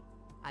I be?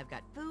 I've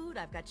got food,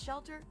 I've got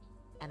shelter,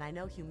 and I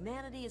know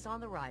humanity is on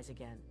the rise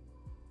again.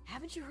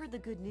 Haven't you heard the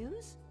good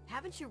news?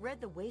 Haven't you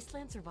read the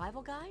Wasteland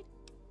Survival Guide?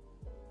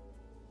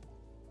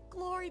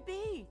 Glory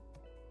be!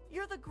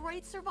 You're the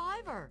great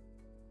survivor!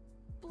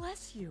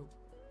 Bless you!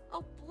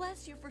 Oh,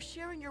 bless you for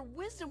sharing your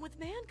wisdom with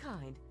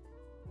mankind!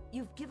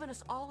 You've given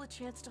us all a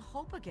chance to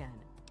hope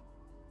again.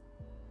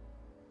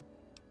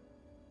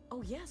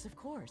 Oh yes, of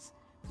course.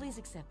 Please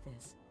accept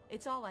this.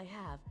 It's all I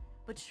have,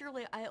 but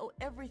surely I owe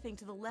everything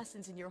to the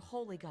lessons in your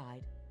holy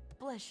guide.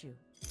 Bless you.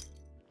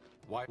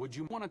 Why would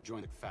you want to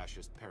join the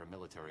fascist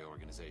paramilitary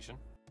organization?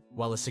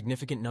 While a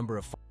significant number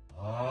of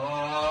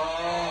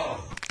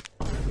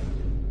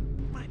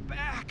My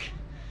back!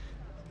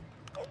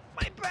 Oh,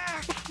 my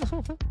back!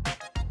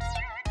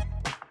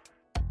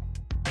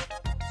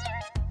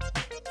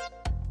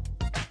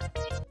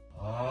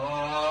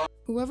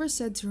 Whoever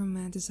said to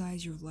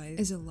romanticize your life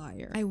is a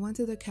liar. I went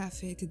to the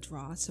cafe to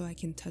draw so I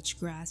can touch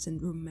grass and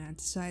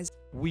romanticize.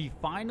 We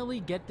finally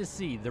get to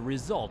see the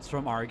results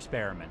from our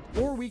experiment.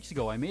 4 weeks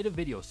ago, I made a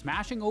video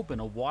smashing open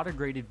a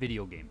water-graded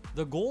video game.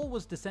 The goal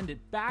was to send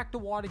it back to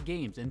Wada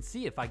Games and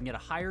see if I can get a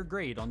higher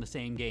grade on the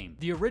same game.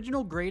 The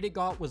original grade it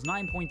got was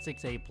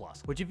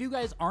 9.68+, which if you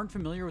guys aren't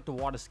familiar with the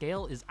Wada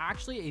scale is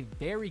actually a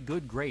very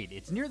good grade.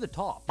 It's near the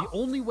top. The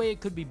only way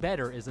it could be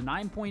better is a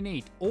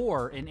 9.8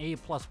 or an A++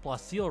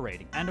 seal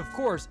rating. And of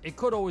course, it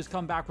could always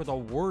come back with a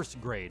worse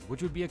grade,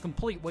 which would be a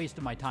complete waste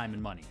of my time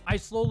and money. I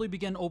slowly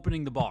began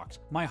opening the box.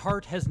 My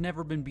heart has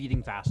never been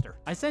beating faster.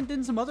 I sent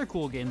in some other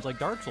cool games like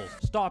Dark Souls.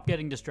 Stop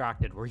getting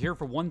distracted. We're here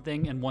for one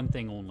thing and one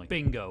thing only.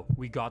 Bingo.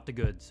 We got the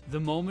goods. The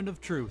moment of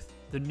truth.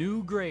 The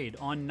new grade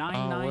on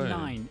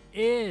 999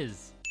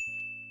 is...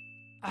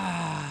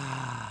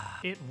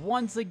 It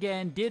once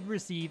again did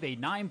receive a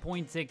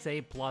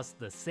 9.6A plus,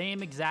 the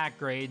same exact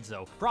grade,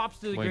 so props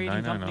to the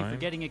grading company for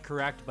getting it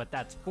correct, but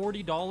that's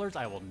 $40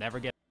 I will never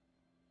get.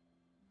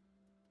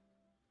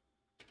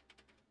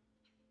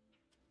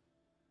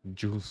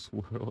 Juice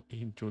WRLD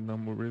Angel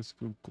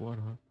Namorescu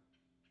Guara.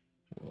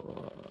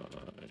 What?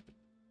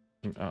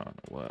 I don't know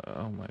what.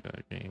 Oh my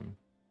god, game.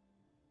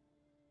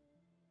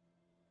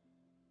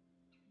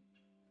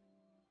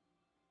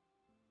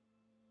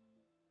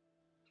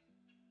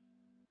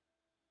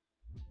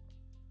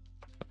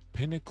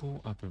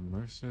 Pinnacle of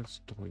immersive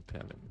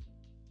storytelling.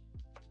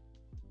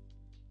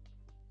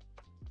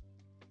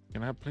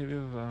 Can I play this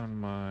on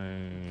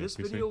my This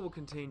PC? video will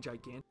contain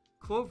gigantic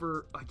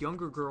Clover, a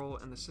younger girl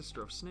and the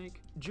sister of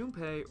Snake,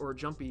 Junpei, or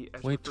Jumpy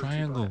as Wait, referred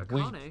triangle. to by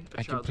Wait, Akane,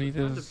 I a can play childhood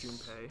friend of this.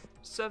 Junpei,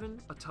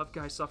 Seven, a tough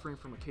guy suffering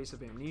from a case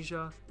of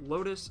amnesia,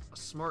 Lotus, a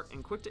smart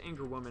and quick to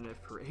anger woman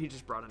if her age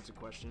is brought into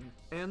question,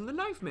 and the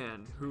Knife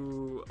Man,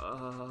 who,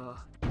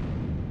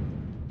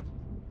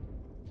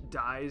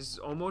 dies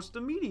almost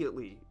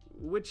immediately,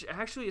 which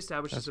actually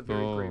establishes a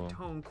very grave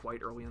tone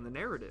quite early in the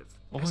narrative.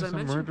 As I it's a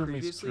mentioned murder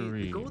previously,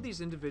 mystery. the goal of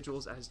these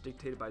individuals as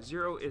dictated by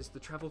Zero is to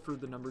travel through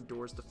the numbered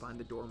doors to find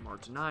the door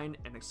marked 9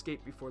 and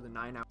escape before the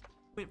 9-hour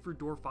went through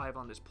door 5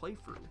 on this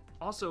playthrough.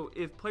 Also,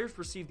 if players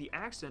receive the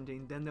axe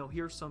ending, then they'll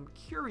hear some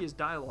curious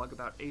dialogue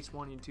about Ace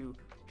wanting to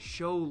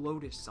show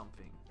Lotus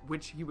something,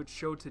 which he would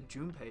show to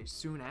Junpei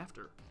soon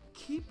after.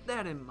 Keep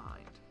that in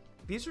mind.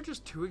 These are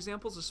just two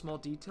examples of small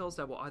details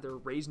that will either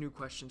raise new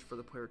questions for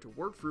the player to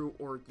work through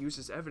or use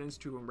as evidence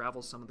to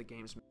unravel some of the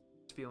game's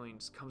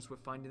feelings comes with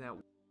finding that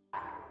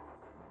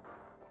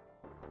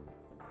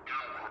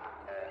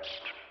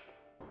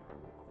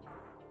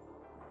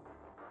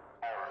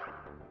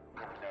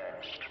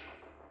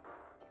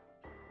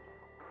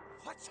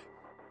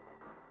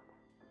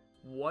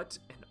what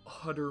an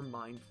utter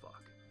mindfuck.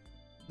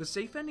 The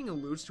safe ending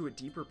alludes to a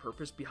deeper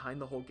purpose behind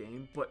the whole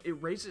game, but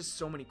it raises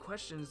so many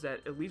questions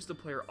that it leaves the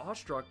player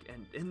awestruck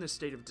and in the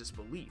state of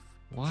disbelief.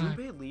 What?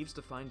 Junpei leaves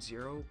to find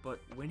Zero, but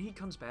when he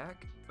comes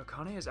back,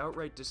 Akane has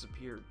outright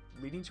disappeared,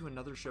 leading to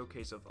another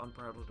showcase of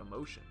unbridled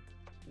emotion.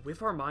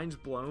 With our minds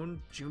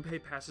blown,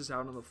 Junpei passes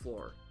out on the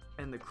floor,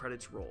 and the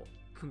credits roll,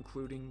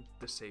 concluding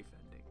the safe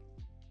ending.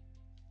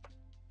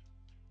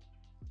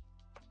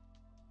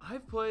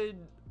 I've played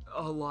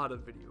a lot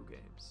of video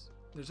games.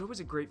 There's always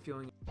a great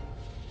feeling.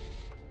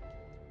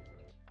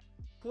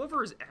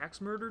 Clover has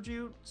axe murdered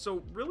you,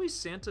 so really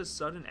Santa's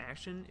sudden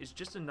action is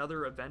just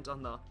another event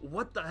on the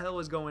what the hell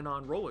is going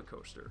on roller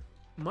coaster.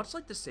 Much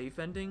like the safe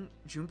ending,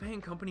 Junpei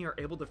and company are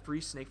able to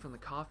free Snake from the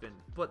coffin,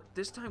 but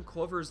this time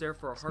Clover is there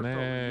for a heartfelt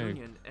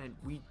reunion, and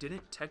we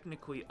didn't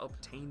technically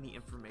obtain the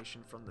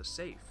information from the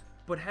safe.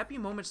 But happy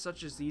moments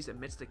such as these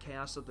amidst the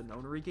chaos of the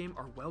nonary game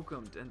are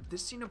welcomed, and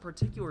this scene in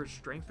particular is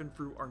strengthened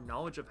through our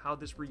knowledge of how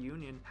this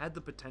reunion had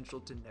the potential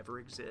to never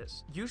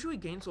exist. Usually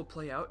games will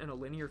play out in a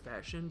linear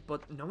fashion,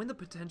 but knowing the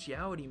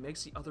potentiality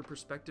makes the other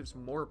perspectives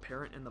more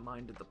apparent in the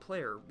mind of the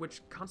player,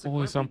 which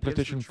consequently it's on gives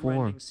the PlayStation true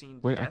 4. ending scene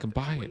Wait, I depth can and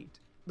buy it. weight.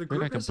 The Wait,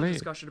 group I can has some play it.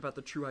 discussion about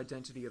the true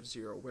identity of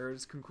Zero, where it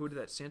is concluded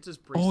that Santa's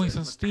Oh, bracelet it's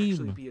on must Steam.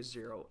 actually be a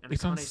 0, and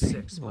It's on Akane's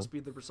 6 Steam. must be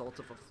the result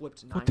of a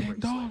flipped 9 For bracelet.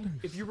 $10.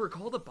 If you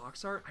recall the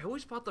box art, I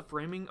always thought the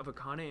framing of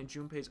Akane and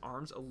Junpei's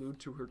arms allude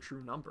to her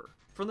true number.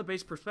 From the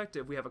base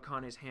perspective, we have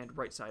Akane's hand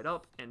right side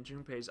up and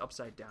Junpei's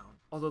upside down,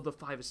 although the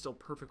 5 is still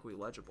perfectly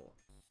legible.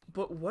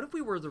 But what if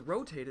we were to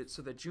rotate it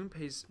so that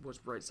Junpei's was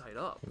right side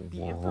up?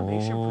 The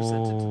information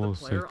presented to the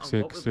player on what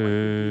would likely be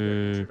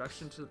the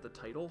introduction to the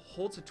title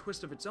holds a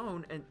twist of its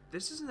own, and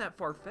this isn't that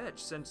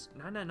far-fetched since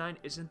 999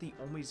 isn't the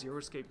only Zero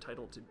Escape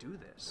title to do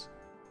this.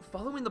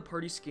 Following the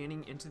party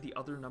scanning into the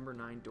other number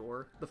 9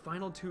 door, the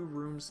final 2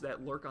 rooms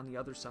that lurk on the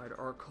other side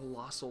are a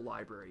colossal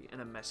library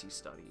and a messy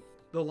study.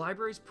 The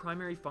library's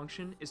primary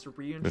function is to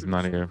reintroduce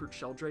Rupert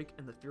Sheldrake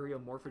and the theory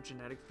of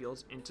morphogenetic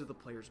fields into the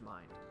player's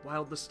mind,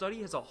 while the study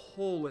has a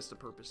whole list of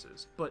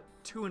purposes, but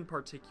 2 in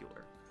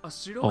particular. A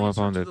pseudo I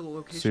answer found to it. the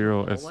location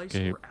Zero of Alice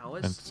Escape or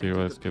Alice and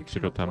Zero a Escape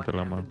depiction Zero of Time what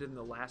Dilemma. happened in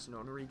the last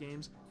nonary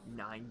games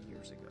 9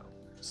 years ago.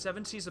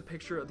 7 sees a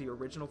picture of the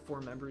original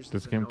 4 members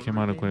This of the game came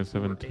out in nonary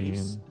game, who were 2017.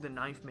 Ace, the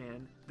Knife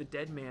Man, the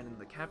Dead Man in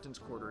the captain's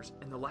quarters,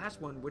 and the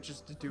last one, which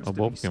is deduced Oh, to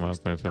both be came out in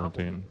Snake's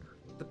 2017.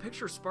 The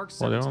picture sparks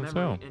Well, they're Seven's on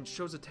memory sale. and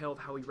shows a tale of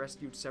how he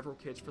rescued several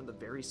kids from the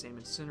very same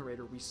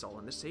incinerator we saw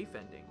in the safe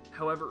ending.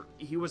 However,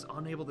 he was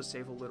unable to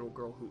save a little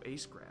girl who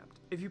Ace grabbed.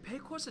 If you pay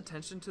close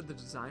attention to the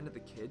design of the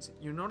kids,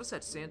 you'll notice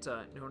that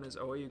Santa, known as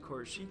Oeyu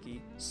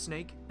Koroshiki,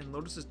 Snake, and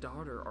Lotus's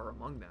daughter are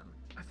among them.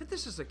 I think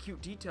this is a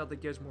cute detail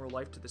that gives more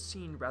life to the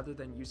scene rather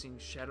than using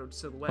shadowed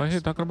silhouettes. What are you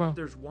talking about?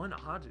 There's one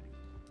oddity.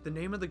 The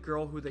name of the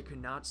girl who they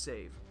could not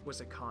save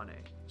was Akane.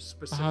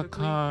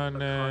 Specifically, Akane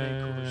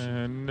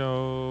Kuroshiki.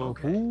 No.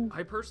 Okay, Who?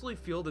 I personally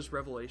feel this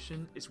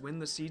revelation is when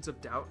the seeds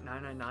of doubt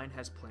 999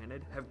 has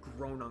planted have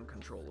grown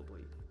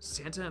uncontrollably.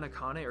 Santa and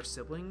Akane are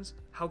siblings?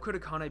 How could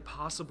Akane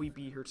possibly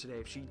be here today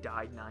if she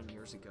died 9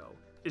 years ago?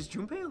 Is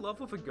Junpei in love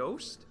with a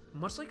ghost?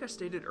 Much like I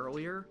stated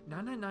earlier,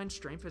 999's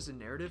strength as a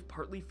narrative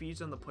partly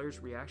feeds on the player's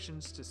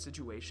reactions to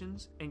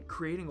situations and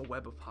creating a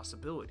web of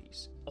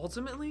possibilities.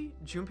 Ultimately,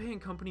 Junpei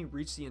and company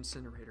reach the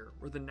incinerator,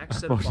 where the next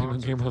set of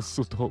bombs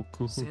are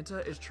dropped. Santa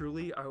is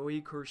truly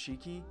Aoi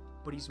Kuroshiki,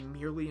 but he's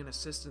merely an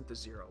assistant to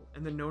Zero,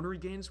 and the Nonary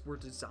games were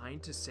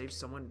designed to save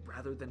someone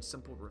rather than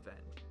simple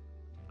revenge.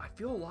 I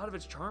feel a lot of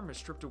its charm is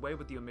stripped away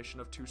with the omission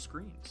of 2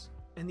 screens.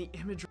 And the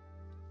imagery,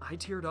 I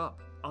teared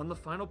up. On the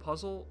final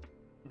puzzle,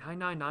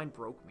 999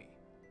 broke me.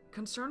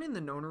 Concerning the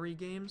Nonary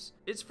games,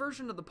 its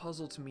version of the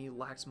puzzle to me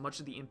lacks much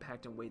of the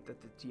impact and weight that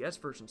the DS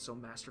version so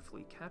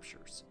masterfully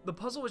captures. The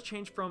puzzle was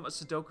changed from a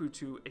Sudoku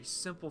to a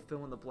simple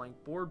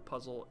fill-in-the-blank board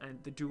puzzle,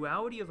 and the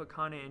duality of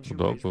Akane and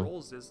Junpei's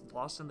roles is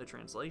lost in the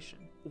translation.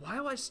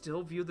 While I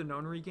still view the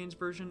Nonary games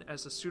version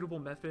as a suitable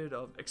method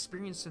of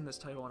experiencing this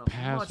title in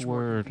a much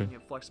more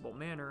convenient, flexible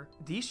manner,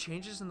 these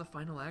changes in the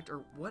final act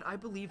are what I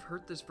believe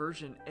hurt this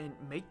version and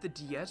make the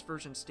DS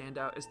version stand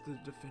out as the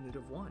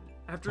definitive one.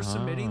 After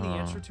submitting the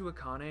answer to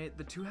Akane,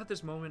 the two have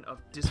this moment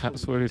of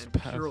disbelief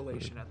and pure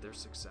elation at their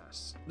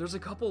success. There's a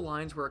couple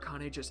lines where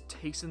Akane just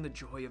takes in the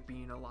joy of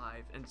being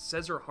alive and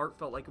says her heart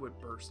felt like it would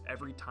burst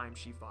every time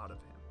she thought of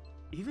him.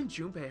 Even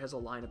Junpei has a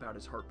line about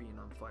his heart being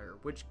on fire,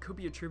 which could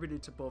be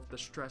attributed to both the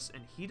stress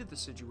and heat of the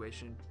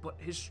situation, but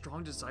his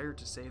strong desire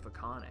to save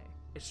Akane.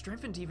 It's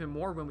strengthened even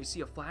more when we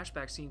see a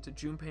flashback scene to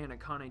Junpei and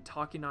Akane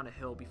talking on a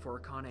hill before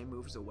Akane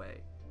moves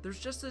away. There's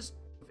just this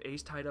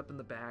Ace tied up in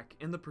the back,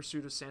 in the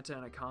pursuit of Santa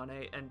and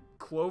Akane, and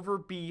Clover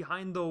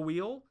behind the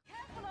wheel?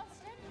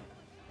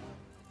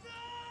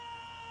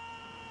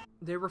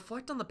 They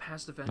reflect on the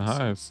past events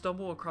and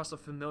stumble across a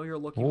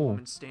familiar-looking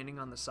woman standing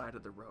on the side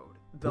of the road,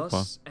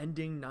 thus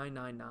ending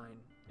 999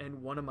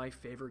 and one of my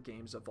favorite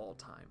games of all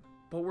time.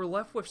 But we're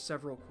left with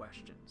several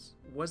questions.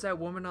 Was that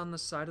woman on the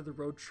side of the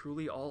road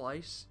truly all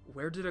ice?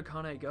 Where did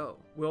Akane go?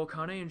 Will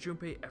Akane and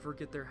Junpei ever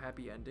get their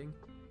happy ending?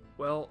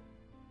 Well,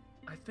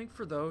 I think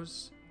for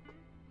those,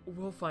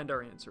 we'll find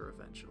our answer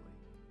eventually.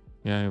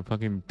 Yeah, in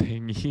fucking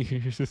 10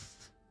 years.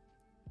 This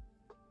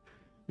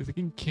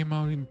game came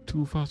out in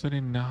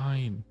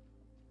 2009.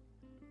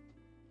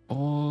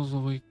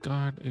 Also, it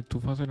got a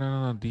 2009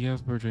 on a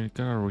DS version. It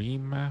got a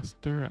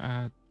remaster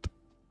at...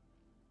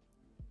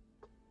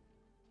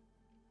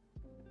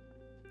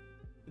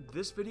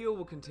 This video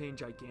will contain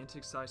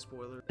gigantic size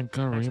spoilers. It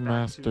got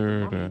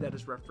remastered. That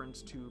is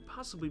referenced to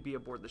possibly be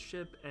aboard the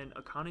ship, and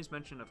Akane's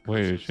mention of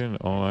wait, it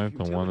shouldn't all I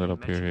the one that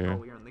appeared here.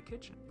 Earlier in the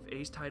kitchen.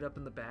 Ace tied up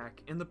in the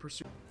back, in the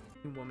pursuit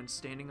of a woman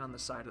standing on the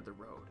side of the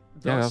road.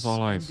 Yeah, that's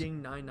all I. That's a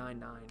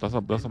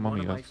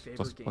mummy.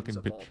 That's fucking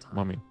bitch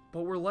mummy.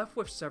 But we're left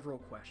with several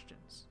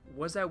questions.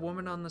 Was that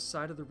woman on the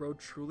side of the road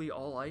truly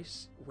all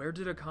ice? Where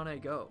did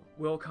Akane go?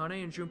 Will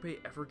Akane and Junpei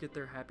ever get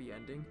their happy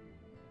ending?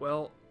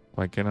 Well,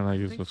 why can't I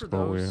use the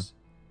scroll wheel?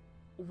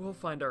 We'll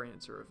find our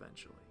answer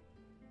eventually.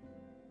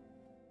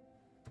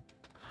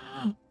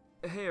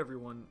 Hey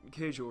everyone,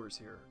 Kjors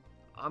here.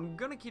 I'm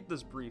gonna keep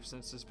this brief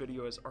since this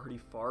video has already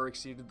far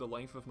exceeded the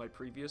length of my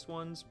previous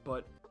ones,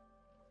 but...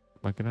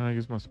 Why can't I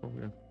use my scroll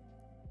wheel?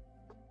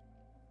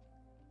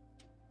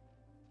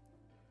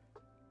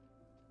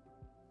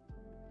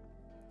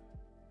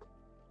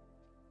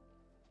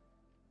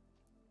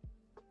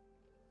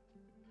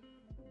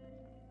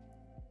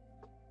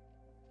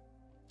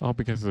 Oh,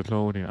 because it's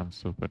loading, I'm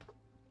stupid.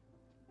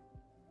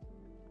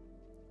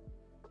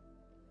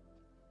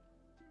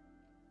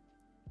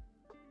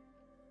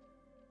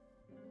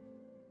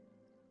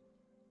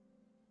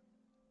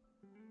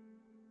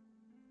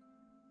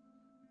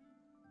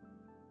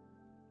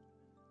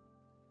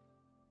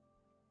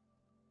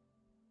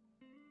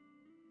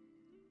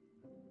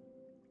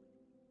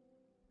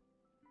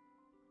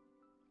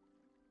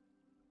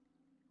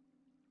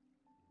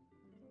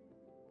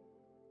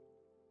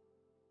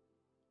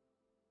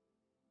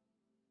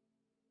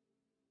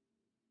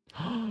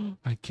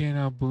 I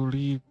cannot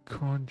believe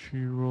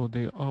Crunchyroll,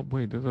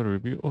 wait, there's a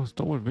review. Oh,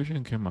 Star Wars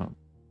Vision came out.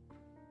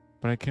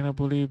 But I cannot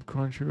believe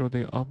Crunchyroll,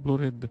 they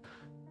uploaded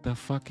the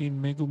fucking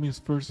Megumi's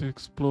first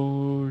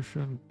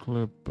explosion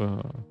clip.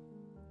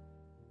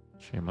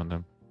 Shame on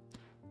them.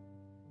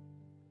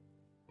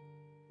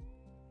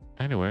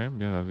 Anyway,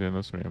 yeah, that's the end of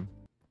the stream.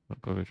 I'll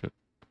go to shit.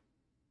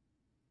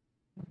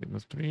 In the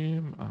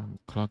stream, I'm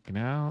clocking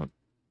out.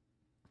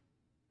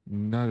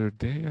 Another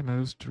day,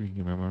 another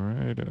stream, am I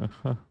right?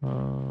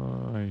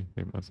 I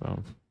hate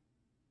myself.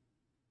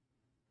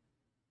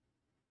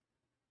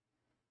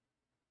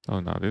 Oh,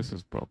 now this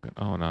is broken.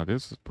 Oh, now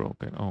this is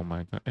broken. Oh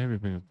my god,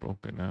 everything is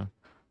broken now.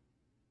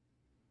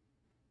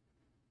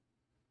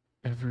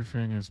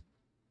 Everything is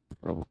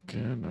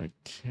broken. I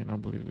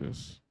cannot believe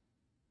this.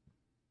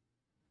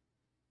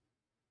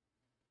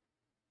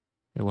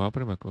 Hey, what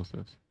happened if I close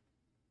this?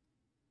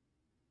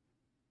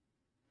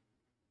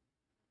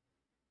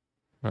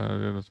 The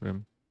other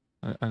stream.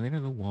 I need a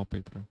new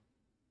wallpaper.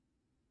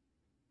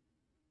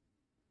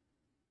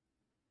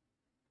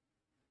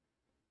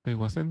 Wait,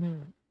 what's in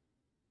there?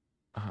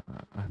 I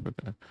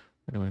forgot.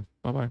 Anyway,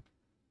 bye bye.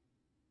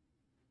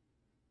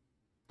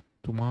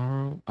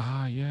 Tomorrow,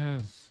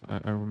 yes,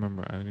 I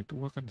remember. I need to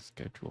work on the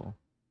schedule.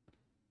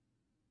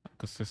 A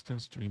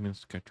consistent streaming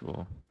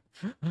schedule.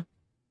 I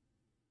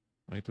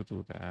need to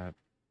do that.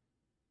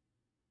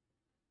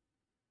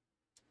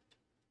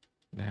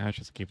 Nah, I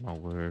just keep my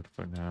word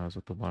for now.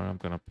 So tomorrow I'm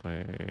gonna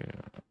play.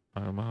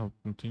 I don't know,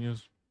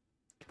 continuous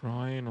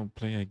drawing or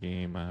play a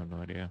game. I have no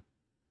idea.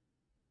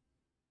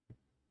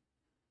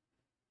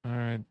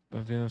 Alright,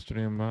 that's the end of the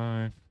stream.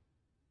 Bye.